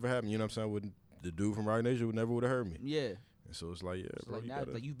 Nothing would have ever happened. You know what I'm saying? The dude from Rock Nation would have heard me. Yeah. And so it's like, yeah, It's bro, like you now,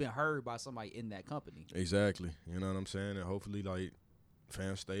 gotta. like you've been heard by somebody in that company. Exactly. You know what I'm saying? And hopefully, like,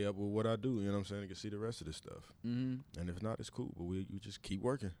 fans stay up with what I do. You know what I'm saying? They can see the rest of this stuff. Mm-hmm. And if not, it's cool. But we just keep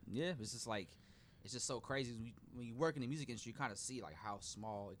working. Yeah, it's just like, it's just so crazy. When you work in the music industry, you kind of see like how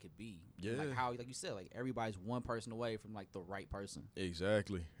small it could be. And, like Yeah. how, like you said, like everybody's one person away from like the right person.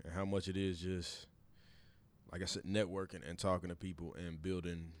 Exactly. And how much it is just, like I said, networking and talking to people and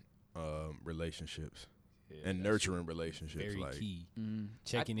building relationships and nurturing relationships. Very like, key. Mm.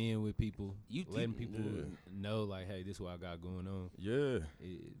 Checking in with people, You- letting people Yeah. know like, hey, this is what I got going on. yeah.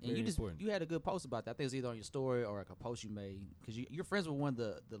 It's And very important. you had a good post about that. I think it was either on your story or like a post you made because you're friends with one of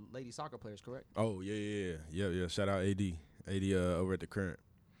the lady soccer players, correct? Oh, yeah. Shout out AD. AD over at the Current.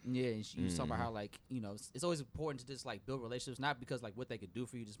 Yeah, and she was talking about Mhm. how like it's always important to just like build relationships, not because like what they could do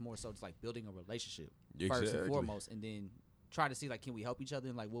for you, just more so just like building a relationship first Exactly. and foremost, and then trying to see like can we help each other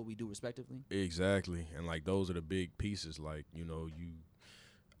and like what we do respectively. Exactly. And like those are the big pieces. Like, you know,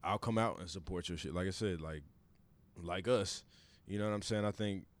 I'll come out and support your shit. Like I said, like us. You know what I'm saying? I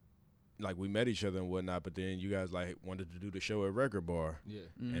think like we met each other and whatnot, but then you guys like wanted to do the show at Record Bar. Yeah.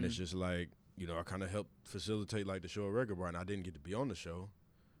 And it's Mhm. just like, you know, I kind of helped facilitate like the show at Record Bar, and I didn't get to be on the show,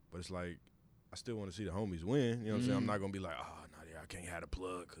 but it's like I still want to see the homies win. You know what I'm saying? I'm not gonna be like, oh, no, yeah, I can't have a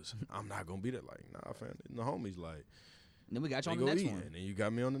plug because I'm not gonna be there. Like, nah, fam, the homies like. And then we got you They on the go next eat, one. and then you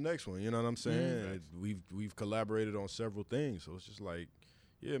got me on the next one. You know what I'm saying? Mhm. And we've collaborated on several things, so it's just like,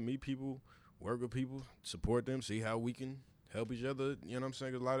 yeah, meet people, work with people, support them, see how we can help each other. You know what I'm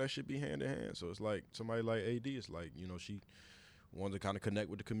saying? 'Cause a lot of that shit be hand in hand. So it's like somebody like AD. It's like, you know, she wanted to kind of connect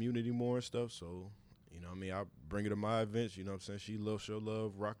with the community more and stuff. So, you know what I mean? I bring her to my events. You know what I'm saying? She loves show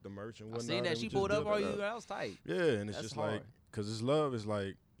love, rock the merch and I whatnot. seen that and she we just pulled up built on that you. That was tight. Yeah, and it's That's just hard. like, because it's love. It's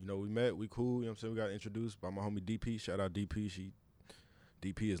like, you know, we met, we cool. You know what I'm saying? We got introduced by my homie DP. Shout out DP.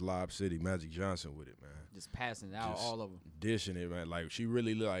 DP is Lob City, Magic Johnson with it, man. Just passing it out Just all of them. Dishing it, man. Like, she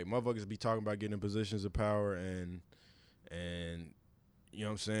really, like, motherfuckers be talking about getting in positions of power and you know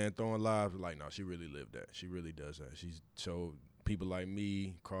what I'm saying, throwing lives. Like, no, she really lived that. She really does that. She's showed people like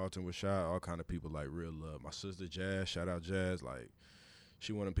me, Carlton Rashad, all kind of people, like, real love. My sister Jazz, shout out Jazz. Like,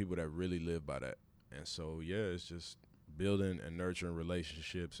 she one of the people that really live by that. And so, yeah, it's just building and nurturing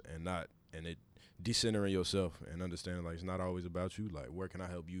relationships and it decentering yourself and understanding, like, it's not always about you. Like, where can I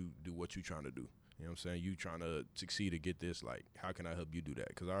help you do what you're trying to do? You know what I'm saying? You trying to succeed to get this, like, how can I help you do that?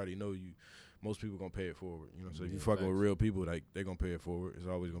 Because I already know you. Most people gonna pay it forward. You know what I'm saying? If you fucking with real people, like, they gonna pay it forward. It's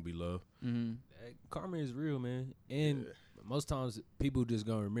always gonna be love. Mm-hmm. Karma is real, man. And most times people just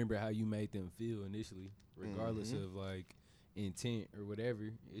gonna remember how you made them feel initially, regardless of like intent or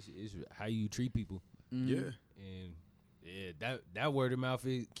whatever. It's how you treat people. Yeah. And that word of mouth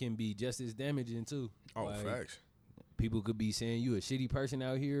can be just as damaging too. Oh, like, facts. People could be saying you a shitty person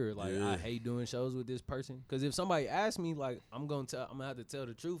out here, or like I hate doing shows with this person. Because if somebody asks me, like, I'm gonna have to tell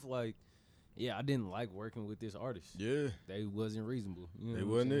the truth. Like, yeah, I didn't like working with this artist. Yeah, they wasn't reasonable. You know they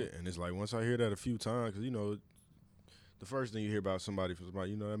wasn't it, and it's like once I hear that a few times, because you know, the first thing you hear about somebody from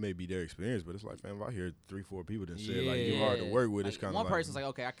somebody, you know, that may be their experience, but it's like, fam, if I hear 3-4 people that say like you hard to work with, like, it's kind of one like person's like,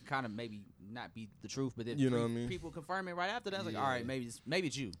 okay, I can kind of maybe not be the truth, but then you know what I mean? People confirm it right after that. It's like, all right, maybe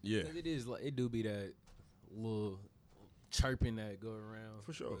it's you. Yeah, it is. Like, it do be that little chirping that go around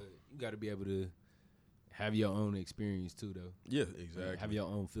for sure. But you got to be able to have your own experience too, though. Yeah, exactly. Have your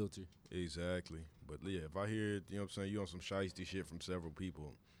own filter. Exactly. But yeah, if I hear, you know what I'm saying, you on some shiesty shit from several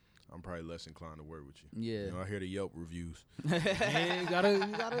people, I'm probably less inclined to work with you. Yeah. You know, I hear the Yelp reviews. Man, you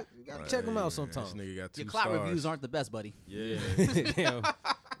gotta check them out sometimes. This nigga got 2 Your clout stars. reviews aren't the best, buddy. Yeah. Damn. You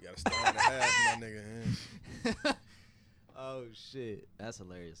got a star and a half, my nigga. Oh shit, that's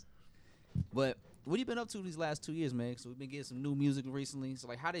hilarious. But what have you been up to these last 2 years, man? So we've been getting some new music recently. So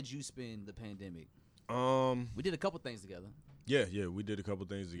like, how did you spend the pandemic? We did a couple things together. Yeah, we did a couple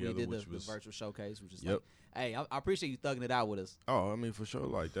things together. We did which the was virtual showcase, which is like, hey, I appreciate you thugging it out with us. Oh, I mean, for sure,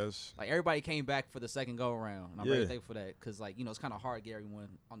 like that's like everybody came back for the second go around, and I'm very thankful for that because like you know it's kind of hard to get everyone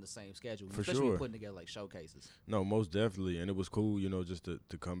on the same schedule, especially when you're putting together like showcases. No, most definitely, and it was cool, you know, just to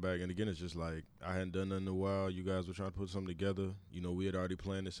come back. And again, it's just like I hadn't done nothing in a while. You guys were trying to put something together. You know, we had already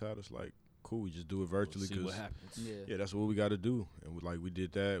planned this out. It's like, cool, we just do it virtually see what happens. Yeah, that's what we got to do. And we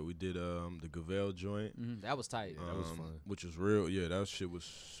did that. We did the Gavel joint. That was tight. That was fun. Which was real. Yeah, that shit was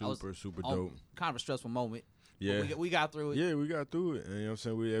super dope. Kind of a stressful moment. Yeah, we got through it. Yeah, we got through it, and you know what I'm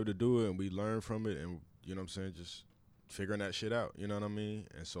saying, we were able to do it, and we learned from it, and you know what I'm saying, just figuring that shit out. You know what I mean?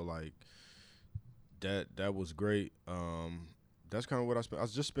 And so like that was great. That's kind of what I spent. I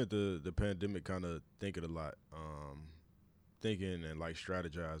just spent the pandemic kind of thinking a lot. Thinking and like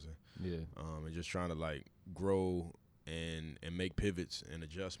strategizing, and just trying to like grow and make pivots and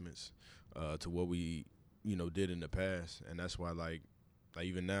adjustments to what we did in the past, and that's why like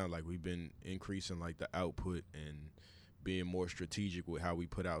even now like we've been increasing like the output and being more strategic with how we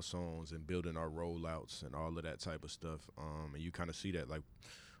put out songs and building our rollouts and all of that type of stuff. And you kind of see that like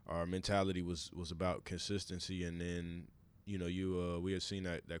our mentality was about consistency, and then we had seen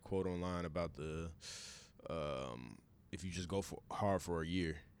that quote online about the if you just go hard for a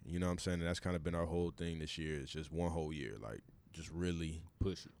year, you know what I'm saying? And that's kind of been our whole thing this year. It's just one whole year, like just really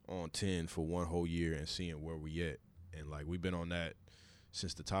push it on 10 for one whole year and seeing where we at. And like we've been on that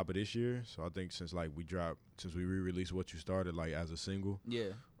since the top of this year. So I think since we re-released What You Started like as a single.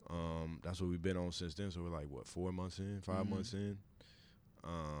 Yeah. That's what we've been on since then. So we're like 4 months in, 5 months in.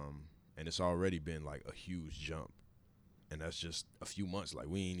 And it's already been like a huge jump. And that's just a few months. Like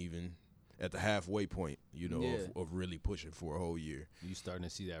we ain't even at the halfway point, of really pushing for a whole year. You starting to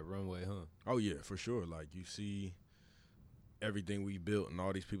see that runway, huh? Oh yeah, for sure. Like you see everything we built and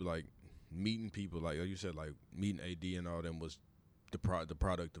all these people, like meeting people, like you said, like meeting AD and all them was the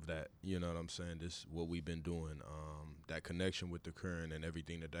product of that. You know what I'm saying? This what we've been doing. That connection with the current and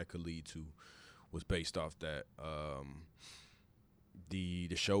everything that could lead to was based off that.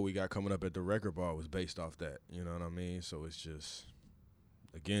 The show we got coming up at the Record Bar was based off that. You know what I mean? So it's just,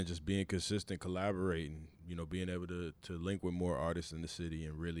 again, just being consistent, collaborating, being able to link with more artists in the city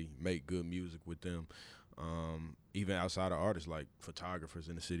and really make good music with them. Even outside of artists, like photographers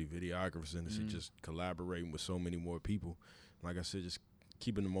in the city, videographers in the city, just collaborating with so many more people. Like I said, just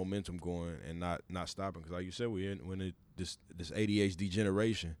keeping the momentum going and not stopping. Because like you said, we're in this ADHD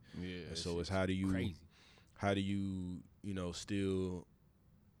generation. Yeah. And so it's how do you still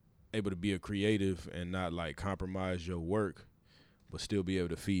able to be a creative and not like compromise your work, but still be able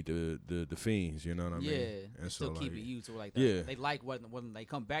to feed the fiends, you know what I mean? Yeah, and still so keep like, it you to like that. Yeah. They like when they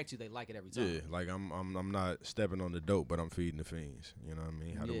come back to you, they like it every time. Yeah, like I'm not stepping on the dope, but I'm feeding the fiends. You know what I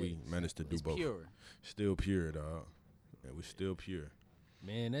mean? How do we manage to do both? Pure. Still pure, dog. Yeah, we're still pure.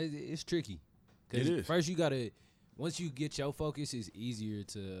 Man, it's tricky. It is. First you gotta, once you get your focus, it's easier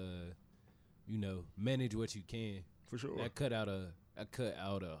to, manage what you can. For sure. That cut out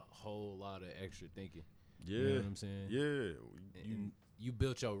a whole lot of extra thinking. Yeah. You know what I'm saying? Yeah. And you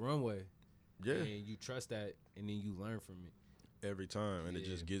built your runway. Yeah. And you trust that, and then you learn from it. Every time, and it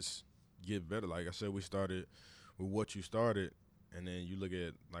just get better. Like I said, we started with What You Started, and then you look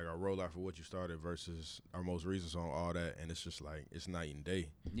at like our rollout for what you started versus our most recent song, all that, and it's just like it's night and day.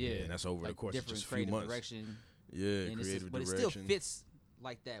 Yeah, and that's over like the course of just a few creative months. Direction. Yeah, And creative but direction. it still fits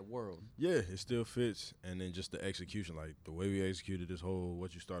like that world. Yeah, it still fits, and then just the execution, like the way we executed this whole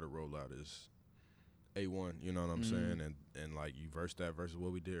what you started rollout is A1. You know what I'm saying? And like you verse that versus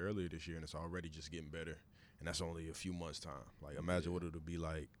what we did earlier this year, and it's already just getting better. And that's only a few months time. Like imagine what it'll be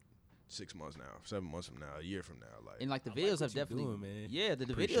like 6 months now, 7 months from now, a year from now. Like And like the videos have definitely, doing, man. yeah, the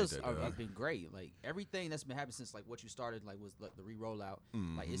Appreciate videos that, have been great. Like everything that's been happening since like what you started, like was like, the re-rollout.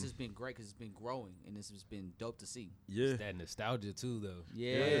 Like it's just been great because it's been growing and this has been dope to see. yeah, It's that nostalgia too, though.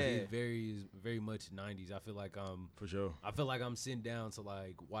 Yeah. Like, it very much 90s. I feel like for sure. I'm sitting down to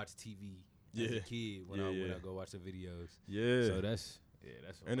like watch TV as Yeah. a kid when I go watch the videos. Yeah, So that's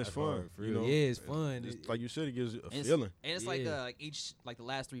and it's that's fun. hard, for You real. know? Yeah, it's fun. It's, like you said, it gives you a And feeling. it's Yeah. like each like the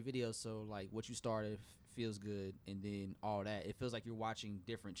last 3 videos. So like what you started feels good, and then all that it feels like you're watching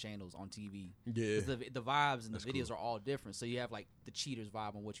different channels on TV. Yeah, 'Cause the vibes and That's the videos cool. are all different. So you have like the cheaters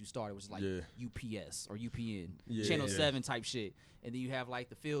vibe on what you started, which is like Yeah. UPS or UPN, Yeah, Channel yeah. 7 type shit, and then you have like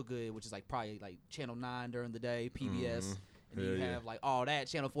the feel good, which is like probably like Channel 9 during the day, PBS. And then you Hell yeah. have like all that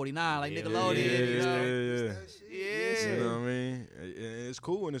Channel 49, like Yeah, Nickelodeon. You know? You know what I mean? And it's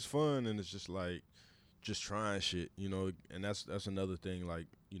cool and it's fun and it's just like just trying shit, you know. And that's another thing. Like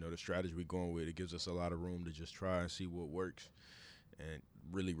you know, the strategy we going with, it gives us a lot of room to just try and see what works and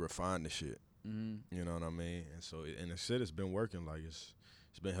really refine the shit. Mm-hmm. You know what I mean? And so and the shit has been working. Like it's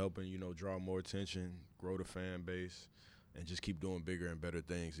been helping, you know, draw more attention, grow the fan base, and just keep doing bigger and better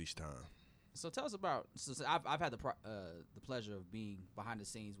things each time. So tell us about. So I've had the pleasure of being behind the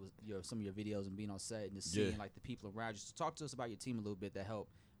scenes with some of your videos and being on set and just seeing like the people around you. So talk to us about your team a little bit that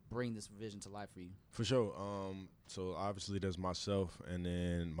helped bring this vision to life for you. For sure. So obviously there's myself, and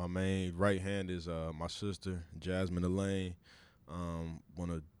then my main right hand is my sister Jasmine Elaine, one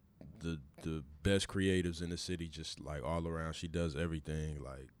of the best creatives in the city. Just like all around, she does everything.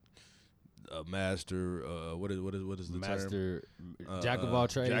 Like a master. What is the term? Master, jack of all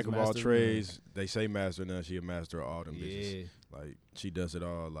trades. Jack of all master of trades. They say master now. She a master of all them none. bitches. Yeah. Like she does it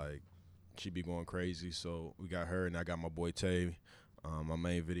all. Like she be going crazy. So we got her, and I got my boy Tay, my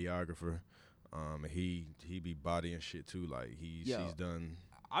main videographer. And he be bodying shit too. Like he's done.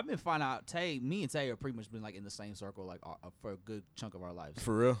 I've been finding out me and Tay are pretty much been like in the same circle like for a good chunk of our lives.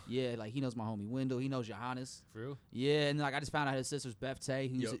 For real. Yeah, like he knows my homie Wendell. He knows Johannes. For real? Yeah, and like I just found out his sister's Beth Tay,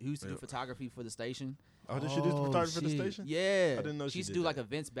 who used to do Yep. photography for the station. Oh, did she do the photography for the shit. station? Yeah, I didn't know she used to did do like that.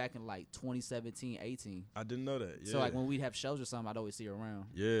 events back in like 2017, 18. I didn't know that. Yeah. So like when we'd have shows or something, I'd always see her around.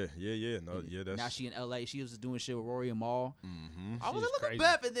 Yeah. No, yeah, that's. Now she in LA. She was just doing shit with Rory and Maul. Mm-hmm. I was She's like, look crazy.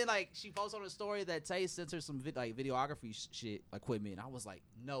 at Beth, and then like she posted on a story that Tay sent her some videography shit equipment. I was like,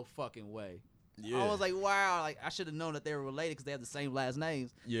 no fucking way. Yeah. I was like, wow, like I should have known that they were related because they have the same last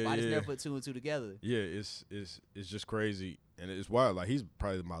names. Yeah, But I just yeah. never put 2 and 2 together. Yeah, it's just crazy, and it's wild. Like he's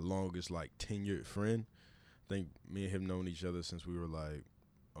probably my longest like tenured friend. I think me and him known each other since we were like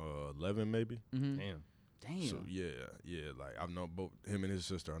 11 maybe. Mm-hmm. Damn. Damn. So yeah. Like I've known both him and his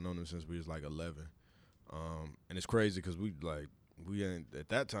sister. I've known them since we was like 11. And it's crazy because we ain't at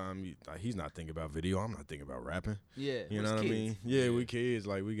that time. He's not thinking about video. I'm not thinking about rapping. Yeah. You we're know what I kids. mean? Yeah, we kids.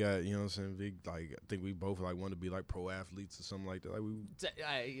 Like we got, you know what I'm saying? Big, like I think we both like want to be like pro athletes or something like that. Like we.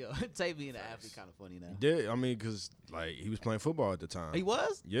 Tay being an athlete kind of funny now. Yeah, I mean, cause like he was playing football at the time. He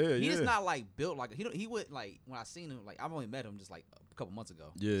was. Yeah, He yeah. just not like built like he went like when I seen him like I've only met him just like a couple months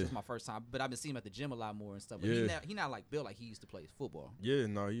ago. Yeah. This is my first time, but I've been seeing him at the gym a lot more and stuff. But Yeah. he not like built like he used to play football. Yeah,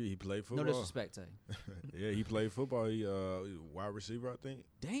 no, he played football. No disrespect, Tay. Yeah, he played football. He wide receiver, I think.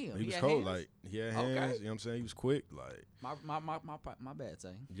 Damn, He was had cold. hands? Like he had Okay. hands. You know what I'm saying? He was quick. Like my bad,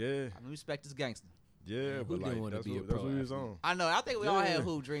 Tay. yeah, I respect this gangster. yeah. Who But didn't like wanna that's be a what, that's pro what he was athlete? on. I know. I think we all had Yeah.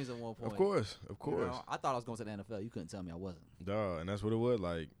 hoop dreams at one point. Of course. You know, I thought I was going to the NFL. You couldn't tell me I wasn't. Duh, and that's what it was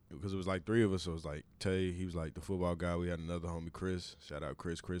like because it was like 3 of us. So it was like Tay, he was like the football guy. We had another homie, Chris. Shout out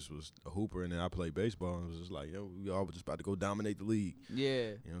Chris. Chris was a hooper, and then I played baseball. And it was just like, yo, we all were just about to go dominate the league. Yeah. You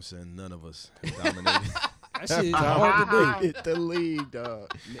know what I'm saying? None of us dominated. That shit is hard to do. Dominate the league,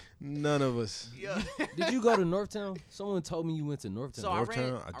 dog. None of us. Yeah. Did you go to Northtown? Someone told me you went to Northtown. So I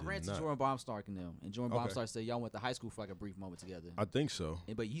Northtown? I ran did to not. Jordan Baumstark and them, and Jordan Okay. Baumstark said y'all went to high school for like a brief moment together. I think so.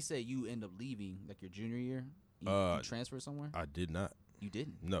 But he said you end up leaving like your junior year. You transferred somewhere. I did not. You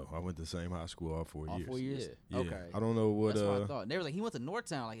didn't. No, I went to the same high school all 4 All years. 4 years. Yeah. Okay. I don't know what. That's what I thought. And they were like, he went to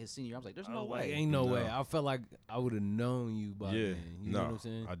Northtown like his senior year. I was like, there's no way. Ain't no No. way. I felt like I would have known you by Yeah. then. You no, know what I'm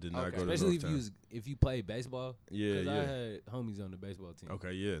saying? I did not Okay. go to Especially Northtown. if you played baseball. Yeah, 'Cause yeah. I had homies on the baseball team.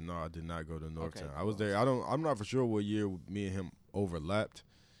 Okay, yeah, no, I did not go to Northtown. Okay, I was cool. there. I'm not for sure what year me and him overlapped.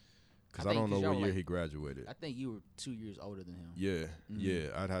 Because I don't know what year he graduated. I think you were 2 years older than him. Yeah, yeah.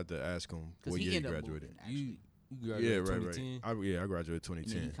 I'd have to ask him what year he graduated. You graduated 2010? I graduated 2010. And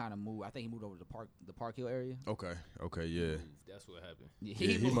then he kind of moved. I think he moved over to the Park Hill area. Okay, yeah. That's what happened. Yeah,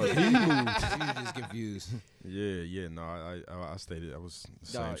 He moved. moved. He was just confused. Yeah. No, I stayed. I was in the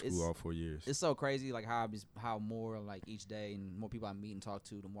same school all 4 years. It's so crazy, like how more like each day and more people I meet and talk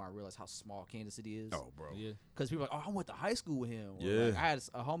to, the more I realize how small Kansas City is. Oh, bro. Yeah. Because people are like, oh, I went to high school with him. Or Yeah. Like, I had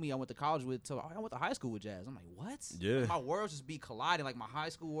a homie I went to college with. I went to high school with Jazz. I'm like, what? Yeah. Like, my worlds just be colliding, like my high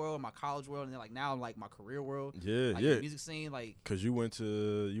school world, my college world, and then like now like my career world. Yeah, like, yeah. The music scene, like. Cause you went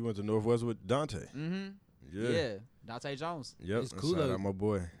to Northwest with Dante. Mm-hmm. Yeah. Dante Jones. Yep. It's cool Shout though, out my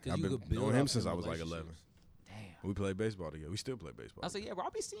boy. I've you been could build knowing him off since them I was like 11. relationships. Damn. We played baseball together. We still play baseball. I said, yeah, bro, I'll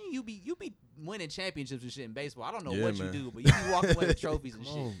be seeing you be winning championships and shit in baseball. I don't know Yeah, what man. you do, but you be walking away with trophies and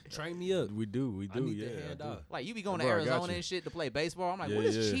Come shit. on, train me up. We do. I need Yeah. the hand I do. out. Like you be going Bro, to I got Arizona you. and shit to play baseball. I'm like, Yeah, what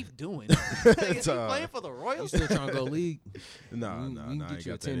is yeah. Chief doing? Like, is he Time. playing for the You Royals? still trying to go league? Nah, We can I get ain't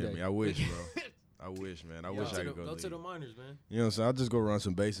you a got that in 10-day. me. I wish, bro. I wish, man. I wish I could go. Go to league. the minors, man. You know what I'm saying? I'll just go run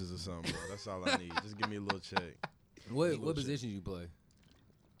some bases or something, bro. That's all I need. Just give me a little check. What position you play?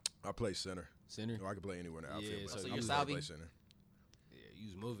 I play center. Center? Or I can play anywhere in the outfield. Yeah, but so I you're usually Salvi? play center. Yeah, you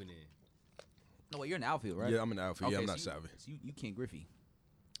was moving in. No, wait, you're in the outfield, right? Yeah, I'm in the outfield. Yeah, I'm not so savvy. you Ken Griffey.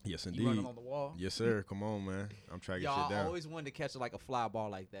 Yes, You running indeed. on the wall. Yes, sir. Come on, man. I'm trying to get Y'all shit down. always wanted to catch like a fly ball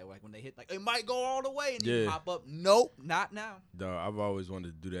like that. Like when they hit, like it might go all the way and then Yeah. you pop up. Nope, not now. Dog, I've always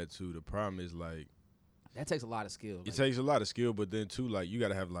wanted to do that too. The problem is like That takes a lot of skill. it takes a lot of skill, but then too like you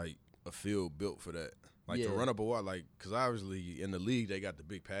gotta have like a field built for that. Like to Yeah. run up a wall, like because obviously in the league they got the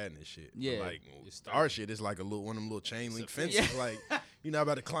big pad and shit. But, Yeah. like It's our shit is like a little one of them little chain link fences. Yeah. Like you're not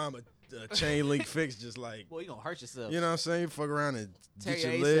about to climb a chain link fence just like Boy, you gonna hurt yourself. you know what I'm saying. Fuck around and Tear get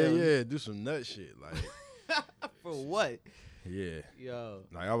your your leg, ACL. yeah, do some nut shit. Like For what? yeah, Yo.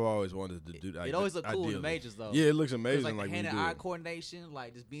 like I've always wanted to do that. It always look cool in the majors though. Yeah, it looks There's amazing. like, Like when you hand-eye do it. coordination,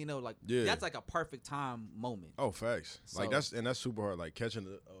 like just being able, like Yeah. that's like a perfect time moment. Oh, facts. Like So- that's super hard. Like catching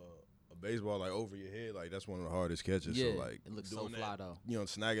a baseball like over your head, like that's one of the hardest catches. Yeah, So like it looks so doing fly that, though. you know,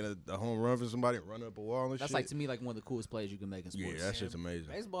 snagging a home run for somebody, and running up a wall and That's shit. like to me like one of the coolest plays you can make in sports. yeah, that shit's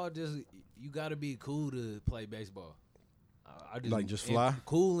amazing. Baseball just you got to be cool to play baseball. I just Like, just and fly?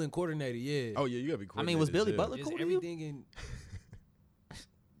 cool and coordinated. Yeah. Oh yeah, you gotta be. I mean, was Billy coordinated Butler Just cool to you? everything in.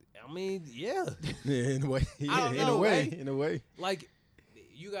 I mean, yeah. as hell. Yeah, in a way. Yeah, don't in know, a way. man. In a way. Like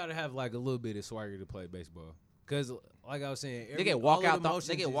you got to have like a little bit of swagger to play baseball. Cause like I was saying, They get all of walkout. the motions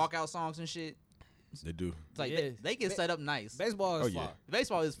They get is- walkout songs and shit. They do. It's like Yeah. they get set up nice. Baseball is Oh, fly. yeah.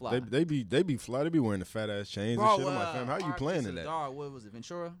 Baseball is fly. They be fly. They be wearing the fat ass chains and shit. I'm like, fam, how you playing in that? What was it,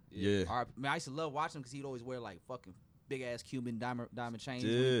 Ventura? Yeah. Man, I used to love watching him because he'd always wear like fucking big ass Cuban diamond chains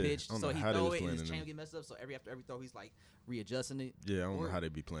Yeah. when he pitched. I don't So know he how they throw was it and playing his in chain them. would get messed up. So after every throw, he's like readjusting it. Yeah, I don't know Or how they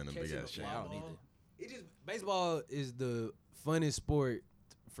be playing them big catching ass a chains. fly I don't ball. either. It just baseball is the funnest sport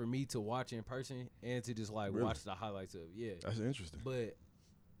for me to watch in person and to just like Really? watch the highlights of. Yeah, That's interesting. but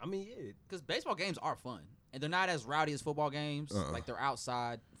I mean, yeah, Because baseball games are fun. And they're not as rowdy as football games. Like they're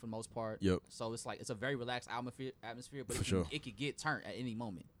outside for the most part. Yep. So it's like it's a very relaxed atmosphere, but For sure. it could get turned at any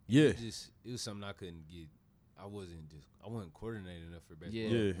moment. Yeah. it was something I couldn't get. I wasn't coordinated enough for baseball. Yeah.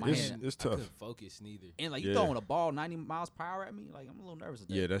 Yeah. My hand- It's I tough. couldn't focus neither. And like you Yeah. throwing a ball 90 miles per hour at me, like I'm a little nervous. At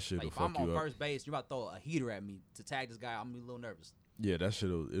that. Yeah, that shit Like will if I'm fuck on you up. first base, you're about to throw a heater at me to tag this guy. I'm gonna be a little nervous. Yeah, that shit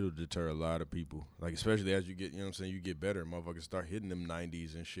it'll deter a lot of people. Like especially as you get, you know what I'm saying, you get better, motherfuckers start hitting them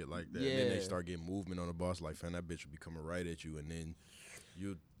 90s and shit like that. And then they Yeah. start getting movement on the ball. It's like, fam, that bitch will be coming right at you, and then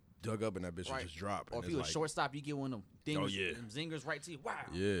you dug up and that bitch will Right. just drop. Or and if it's you a like, shortstop, you get one of them dingers, yeah. them zingers right to you. Wow.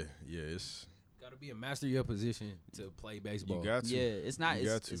 Yeah, it's Got to be a master of your position to play baseball. you got to. Yeah, it's not. You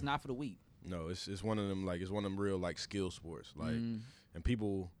got It's, to. it's not for the weak. No, it's one of them like it's one of them real like skill sports. Like and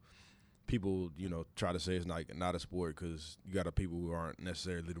people you know try to say it's not a sport because you got people who aren't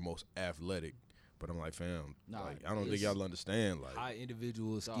necessarily the most athletic. But I'm like, fam, Nah, like I don't think it's- y'all understand. Like, High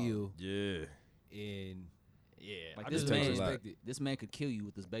individual skill yeah, and yeah, Like I this just takes don't a lot. respect it. This man could kill you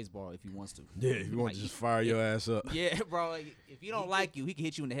with this baseball if he wants to. yeah. If you want Like, to just fire your ass up, Yeah, bro. Like, if you don't like you, he can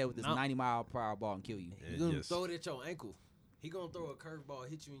hit you in the head with this No. 90-mile-per-hour ball and kill you. He gonna yes. throw it at your ankle. He gonna throw a curveball,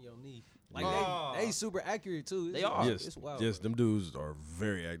 hit you in your knee. Like Yeah. they super accurate too. They are. yes, It's wild. yes. Them dudes are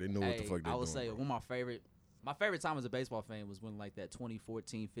very active. They know what the Hey, fuck they're I would doing. say bro. one of my favorite time as a baseball fan was when like that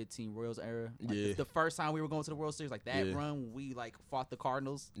 2014-15 Royals era. Like, Yeah. the first time we were going to the World Series, like that Yeah. run when we like fought the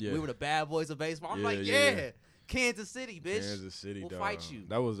Cardinals. Yeah. We were the bad boys of baseball. I'm Yeah, like, yeah, yeah, yeah. Kansas City, bitch. Kansas City, we'll dog. fight you.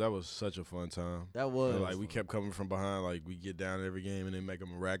 That was such a fun time. That was And, like we kept coming from behind. Like we get down every game and then make a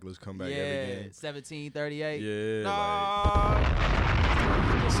miraculous comeback yeah, every game. 17-38. Yeah, No. like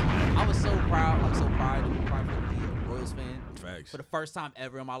I was so proud, like so proud of the Royals fan. facts. Facts. for the first time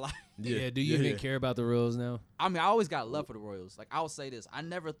ever in my life. Yeah, do you even care about the Royals now? I mean, I always got love for the Royals. Like, I would say this. I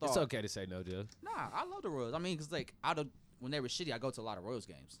never thought. It's okay to say no, Joe. Nah, I love the Royals. I mean, because, like, when they were shitty, I go to a lot of Royals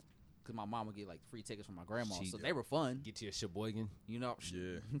games. Because my mom would get, like, free tickets from my grandma. So they were fun. Get to your Sheboygan. You know?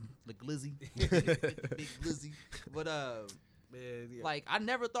 Yeah. The glizzy. Big glizzy. But, Man, yeah. like, I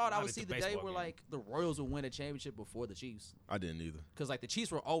never thought I Not would at see the the day baseball where, game. like, the Royals would win a championship before the Chiefs. I didn't either. Because, like, the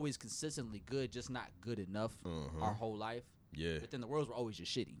Chiefs were always consistently good, just not good enough our whole life. Yeah. But then the Royals were always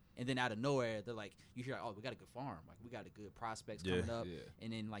just shitty. And then out of nowhere, they're like, you hear, oh, we got a good farm. Like, we got a good prospects coming up. Yeah.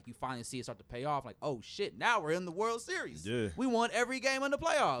 And then, like, you finally see it start to pay off. Like, oh, shit, now we're in the World Series. Yeah. We won every game in the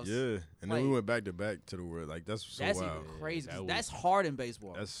playoffs. Yeah. And Like, then we went back to back to the world. Like, that's so That's wild. even crazy. that was- That's hard in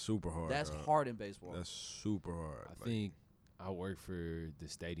baseball. That's super hard. That's dog. hard in baseball. That's super hard. I think I worked for the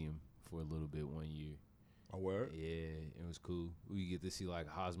stadium for a little bit one year. A word? Yeah, it was cool. We get to see like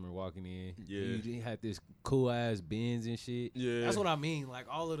Hosmer walking in. Yeah. You had this cool ass Benz and shit. Yeah. That's what I mean. Like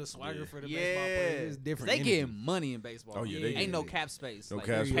all of the swagger Yeah. for the baseball players is different. They energy. getting money in baseball. Oh, yeah, they Ain't no get- cap space. No like,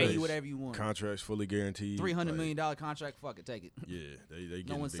 cap they pay space. you whatever you want. Contracts fully guaranteed. $300 like, million contract. Fuck it, take it. Yeah, they No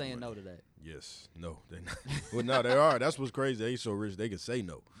getting one's big saying money. no to that. Yes, no, they not. Well, no, they are. That's what's crazy. They so rich they can say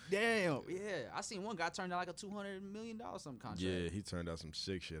no. Damn. Yeah, I seen one guy turn down like a $200 million some contract. Yeah, he turned out some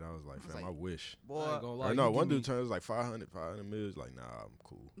sick shit. I was like, fam, like, I wish. I Boy, ain't gonna lie, I you know give one me- dude turned like 500 million. Like, nah, I'm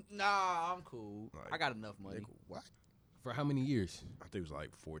cool. nah, I'm cool. Like, I got enough money. They cool. What? For how many years? I think it was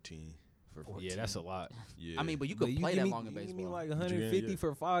like 14. Yeah, that's a lot. Yeah. I mean, but you could play that long in You give me baseball. like you 150 yeah.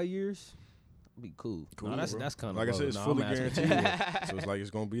 for 5 years? That'd be cool. Cool, no, bro. that's kind of like I said, it's no, fully I'm asking guaranteed. you. So it's like it's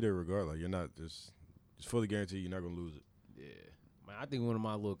gonna be there regardless. Like, you're not just it's fully guaranteed. You're not gonna lose it. Yeah, man. I think one of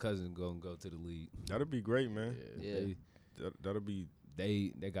my little cousins gonna go to the league. That'll be great, man. Yeah. That'll be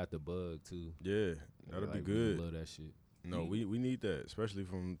They got the bug too. yeah. That'll be Like, good. Love that shit. No, we need that, especially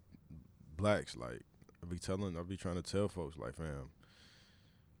from blacks. Like I'll be trying to tell folks, like, fam,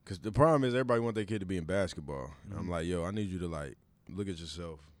 because the problem is everybody want their kid to be in basketball. And I'm like, yo, I need you to like look at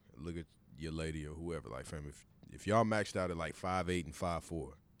yourself, look at your lady or whoever. Like, fam, if y'all maxed out at like 5'8" and 5'4",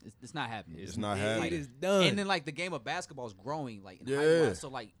 It's not happening. it's not happening. It is done. And then like the game of basketball is growing like in Yeah. height-wise. So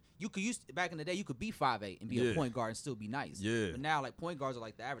like you could use back in the day you could be 5'8" and be a Yeah. point guard and still be nice. Yeah. But now like point guards are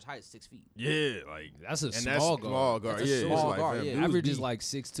like the average height is 6 feet. Yeah, like That's a and small that's guard. small guard. That's a Yeah, small it's like, guard, fam, yeah. dudes Average is be- like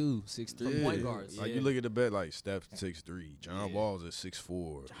 6'2", 6'3". From point guards. Like, you look at the bet, like Steph 6'3", John Yeah. Wall's at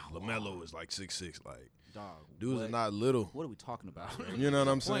 6'4", LaMelo is like 6'6". Like, Dog. dudes what, are not little. What are we talking about? You know what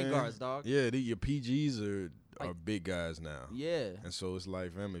I'm saying? Point guards, dog. Yeah, your PGs are Like- big guys now. Yeah. And so it's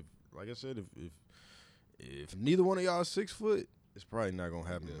like, fam, like I said, if neither one of y'all is 6 foot, it's probably not gonna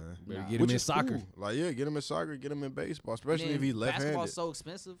happen, man. Better Nah. get him Which in is soccer. cool. Like, yeah, get him in soccer, get him in baseball, And especially then if he's left-handed. basketball's so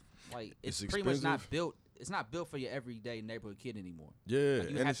expensive. Like it's It's pretty much not expensive. built. It's not built for your everyday neighborhood kid anymore. Yeah, Like, you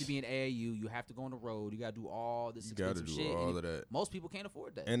and have it's- to be in AAU. You have to go on the road. You got to do all this you got to expensive do shit. all and of that, Most people can't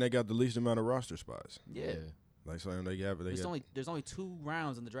afford that. and they got the least amount of roster spots. yeah. Like, so they have they There's got only 2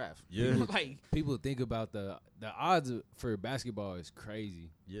 rounds in the draft. Yeah. like People think about the odds for basketball is crazy.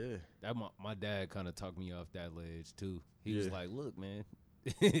 yeah. That my dad kind of talked me off that ledge too. He was Yeah. like, "Look, man,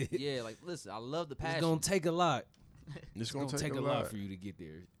 yeah, like listen, I love the passion. it's gonna take a lot. It's It's gonna take a lot for you to get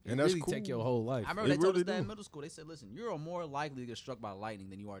there. And It that's really take cool. your whole life." I remember They they told really us that in do. middle school. They said, "Listen, you're more likely to get struck by lightning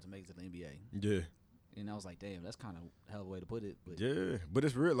than you are to make it to the NBA." Yeah, And I was like, "Damn, that's kind of a hell of a way to put it." But yeah. But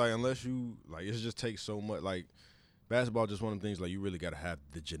it's real. Like, unless you like, it just takes so much. Like, basketball just one of the things. Like, you really got to have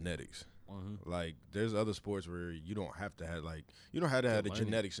the genetics. Like, there's other sports where you don't have to have you don't have to have the learn it.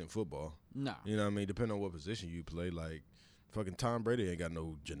 genetics in football. nah, You know what I mean? Depending on what position you play. Like, fucking Tom Brady ain't got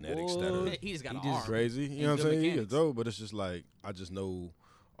no genetics that are he just got He an just arm. crazy. You and know what I'm good saying? He is mechanics. dope, but it's just like I just know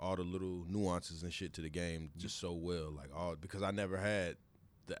all the little nuances and shit to the game just so well. Like, all because I never had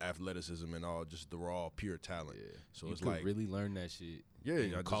the athleticism and all, just the raw pure talent. So you it's could like really learn that shit. Yeah,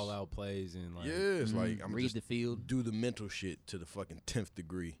 and I call just- out plays and like yeah, it's like I'm Read just the field. do the mental shit to the fucking 10th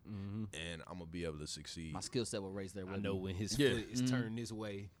degree, Mhm. and I'm gonna be able to succeed. My skill set will raise there. I with know me. when his Yeah. foot is turned this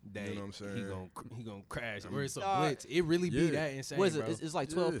way, that You know what I'm saying? he gonna crash. Or it's a Dog. blitz. It really be Yeah. that insane. What is it? bro. It's like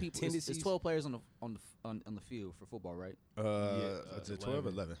 12 Yeah. people. It's Tendencies. 12 players on the field for football, right? Is it 12 or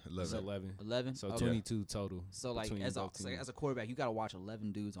 11? It's 11. 11. So Okay. 22 total. So like between as both teams. a quarterback, you gotta watch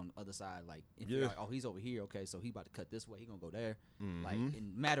 11 dudes on the other side. Like, if you're Yeah. like, oh, he's over here. Okay, so he about to cut this way. He gonna go there. Mhm. Like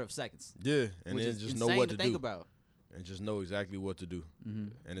in a matter of seconds. Yeah, and which then is just insane know what to to think do, about. and just know exactly what to do. Mm-hmm.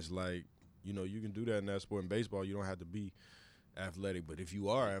 And it's like, you know, you can do that in that sport. In baseball, you don't have to be athletic, but if you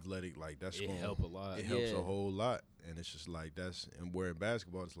are athletic, like that's It gonna help a lot. It helps Yeah. a whole lot, and it's just like and where in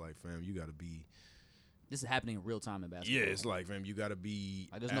basketball, it's like, fam, you got to be. This is happening in real time in basketball. Yeah, it's like, fam, you got to be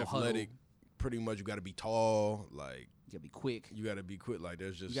Like, there's no athletic, pretty much you got to be tall. Like You gotta be quick. you got to be quick. Like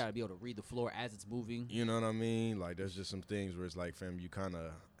there's just You gotta be able to read the floor as it's moving. you know what I mean. Like there's just some things where it's like, fam, you kind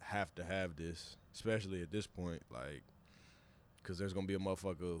of have to have this, especially at this point, like, because there's gonna be a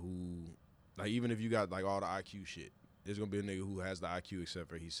motherfucker who, like, even if you got like all the IQ shit, there's gonna be a nigga who has the IQ except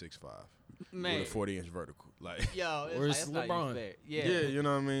for he's 6'5" Man, with a 40-inch vertical. Like, yo, Or it's it's like, that's not even LeBron. fair. yeah, Yeah. you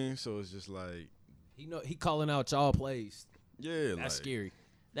know what I mean. So it's just like, He calling out y'all plays. yeah, That's like, scary.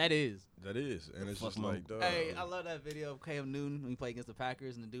 That is. That is, and it's Fuck just no. like, dog. Hey, I love that video of Cam Newton when he played against the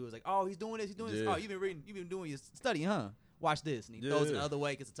Packers, and the dude was like, "Oh, he's doing this, he's doing this. Yeah. Oh, you've been doing your study, huh? Watch this." And he throws it the Yeah. other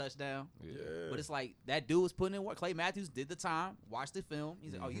way, gets a touchdown. Yeah. But it's like that dude was putting in work. Clay Matthews did the time, watched the film.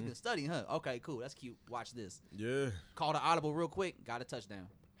 He's like, "Oh, you've been studying, huh? Okay, cool, that's cute. Watch this." Yeah. Called an audible real quick, got a touchdown.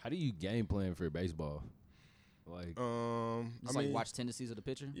 How do you game plan for baseball? Like, Just I like mean, watch tendencies of the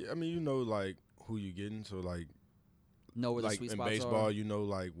pitcher, yeah, I mean, you know, like who you getting. So like know where the like sweet in spots baseball, are. you know,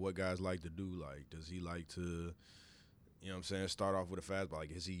 like what guys like to do. Like, does he like to, you know what I'm saying, start off with a fastball?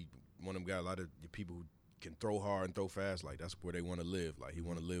 Like, is he one of them guys, a lot of people who can throw hard and throw fast? Like, that's where they want to live. Like, he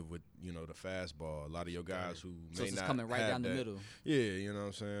want to live with, you know, the fastball. A lot of your guys who So may it's not coming right have down the that. middle. Yeah, you know what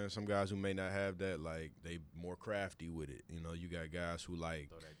I'm saying? Some guys who may not have that, like, they more crafty with it. You know, you got guys who, like,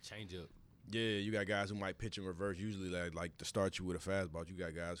 throw that change up. yeah, you got guys who might pitch in reverse. Usually, like to start you with a fastball, you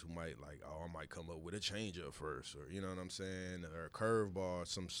got guys who might like, oh, I might come up with a changeup first, or you know what I'm saying, or a curveball,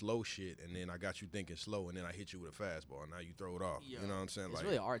 some slow shit, and then I got you thinking slow, and then I hit you with a fastball, and now you throw it off. Yo, You know what I'm saying? It's Like,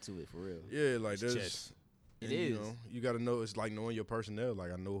 really an art to it, for real. yeah, like It's there's, chess. It and, is. You know, you got to know. It's like knowing your personnel.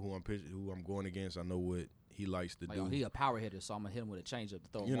 Like I know who I'm going against. I know what he likes to Like, do. oh, he a power hitter, so I'm gonna hit him with a changeup to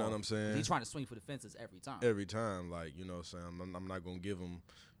throw him You know off. what I'm saying? He's trying to swing for the fences every time. Every time, like, you know what I'm saying, I'm not gonna give him,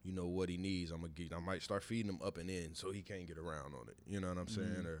 you know, what he needs. I might start feeding him up and in so he can't get around on it. You know what I'm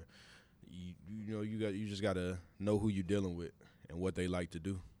saying? Or you know, you just gotta know who you're dealing with and what they like to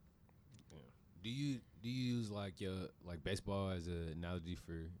do. Do you use like your baseball as an analogy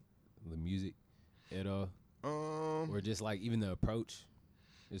for the music at all, or just like even the approach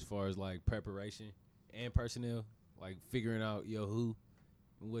as far as like preparation and personnel, like figuring out who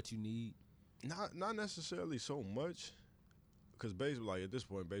and what you need? Not necessarily so much, because baseball, like at this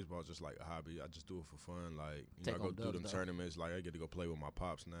point, baseball is just like a hobby. I just do it for fun. Like, you know, Take I go on do dubs, them though. tournaments. Like I get to go play with my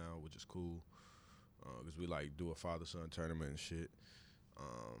pops now, which is cool, because we like do a father-son tournament and shit.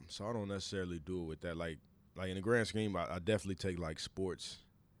 So I don't necessarily do it with that. Like in the grand scheme, I definitely take like sports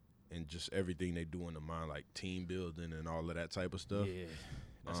and just everything they do in the mind, like team building and all of that type of stuff. Yeah,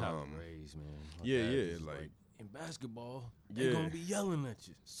 that's how I'm raised, man. My yeah, dad yeah, was like- in basketball, Yeah. they're gonna be yelling at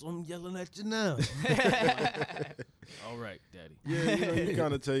you, so I'm yelling at you now. All right, daddy. Yeah, you know, you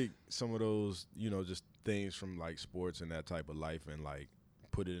kind of take some of those, you know, just things from like sports and that type of life and like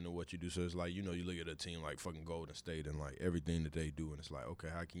put it into what you do. So it's like, you know, you look at a team like fucking Golden State and like everything that they do, and it's like, okay,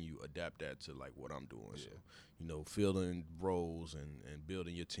 how can you adapt that to like what I'm doing? So, you know, filling roles and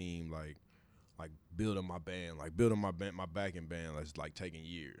building your team, like building my band, my backing band. That's like taking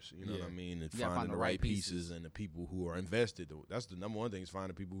years. You know what I mean? And You gotta finding find the the right right pieces pieces. and the people who are invested. That's the number one thing, is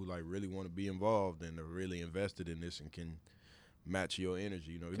finding people who like really want to be involved and are really invested in this and can match your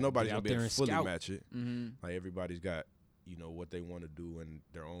energy. You know, 'cause nobody's get gonna out be there able to and fully scout. match it. Like everybody's got, you know, what they want to do and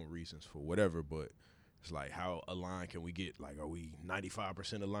their own reasons for whatever. But it's like, how aligned can we get? Like, are we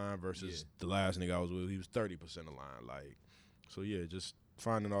 95% aligned versus the last nigga I was with? He was 30% aligned. Like, so yeah, just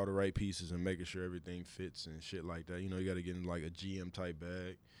finding all the right pieces and making sure everything fits and shit like that. You know, you got to get in like a GM type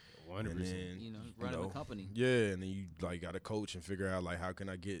bag. 100%. And then, You know, running the company. Yeah, and then you like got to coach and figure out like, how can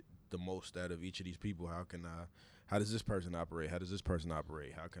I get the most out of each of these people? How does this person operate? How does this person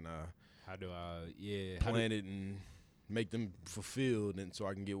operate? How can I How do I? plan it and make them fulfilled, and so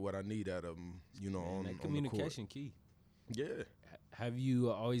I can get what I need out of them? You know, on that on communication key. the court. Have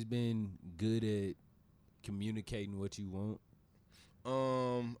you always been good at communicating what you want?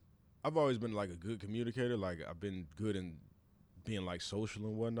 I've always been like a good communicator. Like I've been good in being like social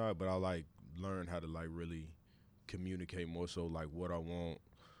and whatnot, but I like learned how to like really communicate more so like what I want,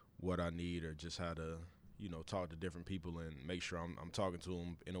 what I need, or just how to, you know, talk to different people and make sure I'm talking to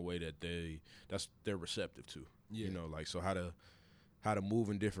them in a way that they're receptive to. Yeah. You know, like, so how to move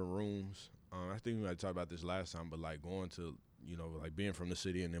in different rooms. I think we might talk about this last time, but like going to, you know, like being from the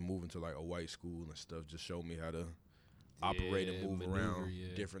city and then moving to like a white school and stuff just showed me how to operate and move maneuver, around yeah.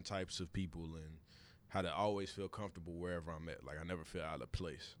 different types of people and how to always feel comfortable wherever I'm at. Like I never feel out of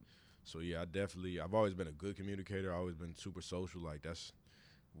place. So yeah, I've always been a good communicator. I've always been super social. Like that's,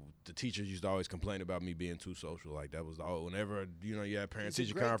 the teachers used to always complain about me being too social. Like that was whenever, you know, you had parent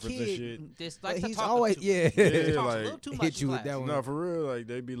teacher conference and shit. Just like to he's talk always to, yeah. he Yeah, talks like, a little too much hit in you with class. that one. No, for real. Like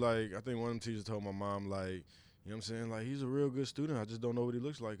they'd be like, I think one of them teachers told my mom like, You know what I'm saying? Like, he's a real good student. I just don't know what he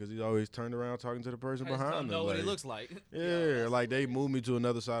looks like because he's always turned around talking to the person I just behind don't him. know what he Like, looks like. yeah, like they moved me to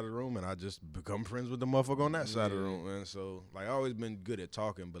another side of the room, and I just become friends with the motherfucker on that side of the room. And so, like, I always been good at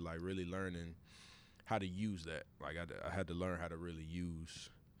talking, but like really learning how to use that. Like, I had to learn how to really use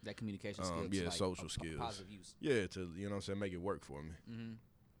That communication skills. yeah, like social skills. Positive use. Yeah, to you know what I'm saying, make it work for me. Mm-hmm.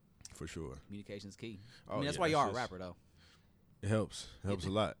 For sure. Communication is key. Oh, I mean, that's yeah, why you are a just- rapper, though. It helps. Helps a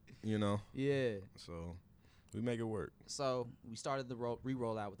lot. You know. Yeah. So we make it work. So we started the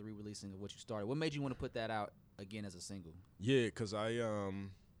re-roll out with the re-releasing of what you started. What made you want to put that out again as a single? Yeah, cause I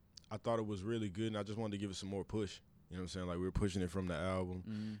thought it was really good, and I just wanted to give it some more push. You know what I'm saying? Like, we were pushing it from the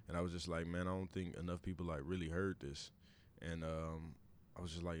album, and I was just like, man, I don't think enough people like really heard this, and I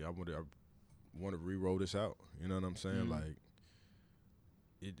was just like, I want to re-roll this out. You know what I'm saying? Like,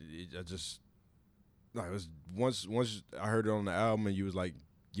 I just like it was once I heard it on the album, and you was like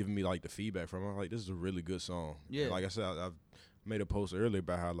giving me like the feedback from it, I'm like, this is a really good song. Yeah. And like I said, I've made a post earlier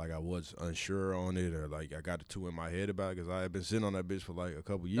about how like I was unsure on it, or like I got the two in my head about it because I had been sitting on that bitch for like a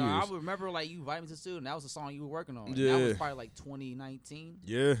couple years. No, I remember like you invited me to the studio, and that was the song you were working on. Yeah. That was probably like 2019.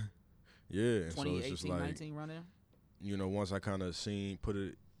 Yeah. And so 2018, it's just like, 19 run there. you know, once I kind of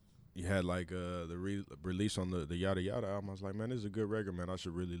you had like the release on the Yada Yada album, I was like, man, this is a good record, man. I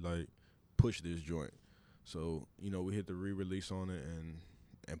should really like push this joint. So, you know, we hit the re-release on it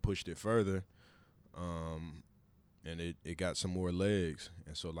and pushed it further. And it got some more legs.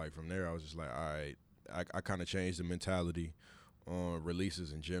 And so, like, from there, I was just like, all right, I kind of changed the mentality on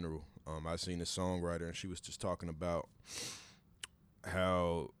releases in general. I seen this songwriter, and she was just talking about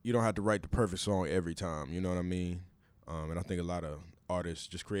how you don't have to write the perfect song every time, you know what I mean? And I think a lot of artists,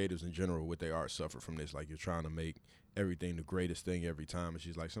 just creatives in general, with their art suffer from this. Like, you're trying to make everything the greatest thing every time. And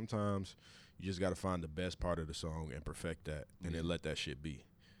she's like, sometimes you just got to find the best part of the song and perfect that, and then let that shit be.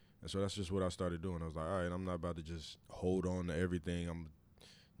 And so that's just what I started doing. I was like, all right, I'm not about to just hold on to everything. I'm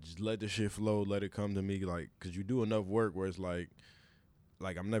just let the shit flow, let it come to me. Like, because you do enough work where it's like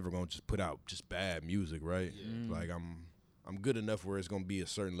I'm never going to just put out just bad music, right? Yeah. Like, I'm good enough where it's going to be a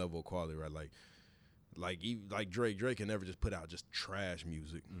certain level of quality, right? Like Drake can never just put out just trash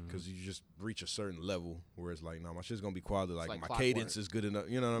music because you just reach a certain level where it's like, no, my shit's gonna be quality. Like my cadence is good enough.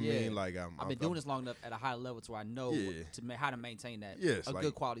 You know what I mean? Like I've been doing this long enough at a high level to where I know how to maintain that a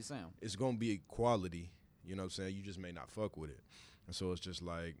good quality sound. It's gonna be a quality. You know what I'm saying? You just may not fuck with it, and so it's just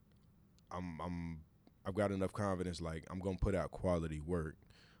like I've got enough confidence. Like, I'm gonna put out quality work.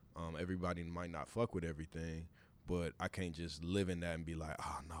 Everybody might not fuck with everything, but I can't just live in that and be like,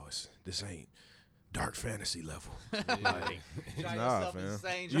 oh no, this ain't dark fantasy level. Like, nah,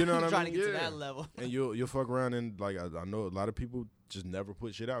 fam. You know what I mean? Trying to get to that level. And you'll fuck around, and like I know a lot of people just never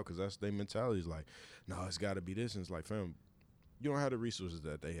put shit out because that's their mentality. Is like, no, it's got to be this. And it's like, fam, you don't have the resources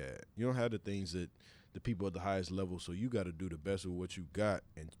that they had. You don't have the things that the people at the highest level. So you got to do the best with what you got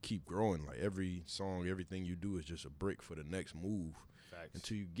and keep growing. Like, every song, everything you do is just a brick for the next move. Facts.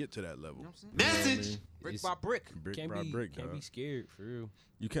 Until you get to that level. You know what I'm saying? Message. Brick by brick. Brick by brick. Can't be scared, for real.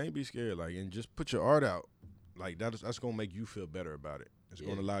 You can't be scared, like, and just put your art out. Like, that's gonna make you feel better about it. It's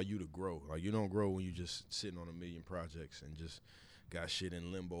gonna allow you to grow. Like, you don't grow when you just sitting on a million projects and just got shit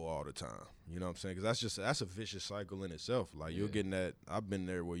in limbo all the time. You know what I'm saying? Because that's a vicious cycle in itself. Like, you're getting that. I've been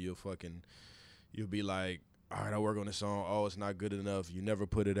there where you'll be like, all right, I work on this song. Oh, it's not good enough. You never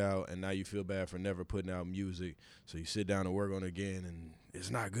put it out, and now you feel bad for never putting out music. So you sit down and work on it again, and it's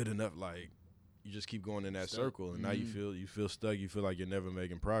not good enough. Like, you just keep going in that circle, and now you feel stuck. You feel like you're never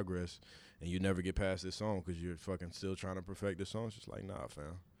making progress, and you never get past this song because you're fucking still trying to perfect this song. It's just like, nah,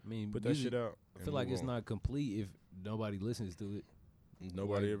 fam. I mean, put that shit out. I feel like it's not complete if nobody listens to it.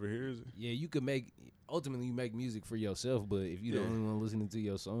 Nobody ever hears it. Yeah, you could ultimately you make music for yourself, but if you the only one listening to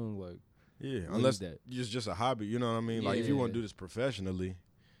your song, like, unless it's just a hobby, you know what I mean? Like, if you want to do this professionally,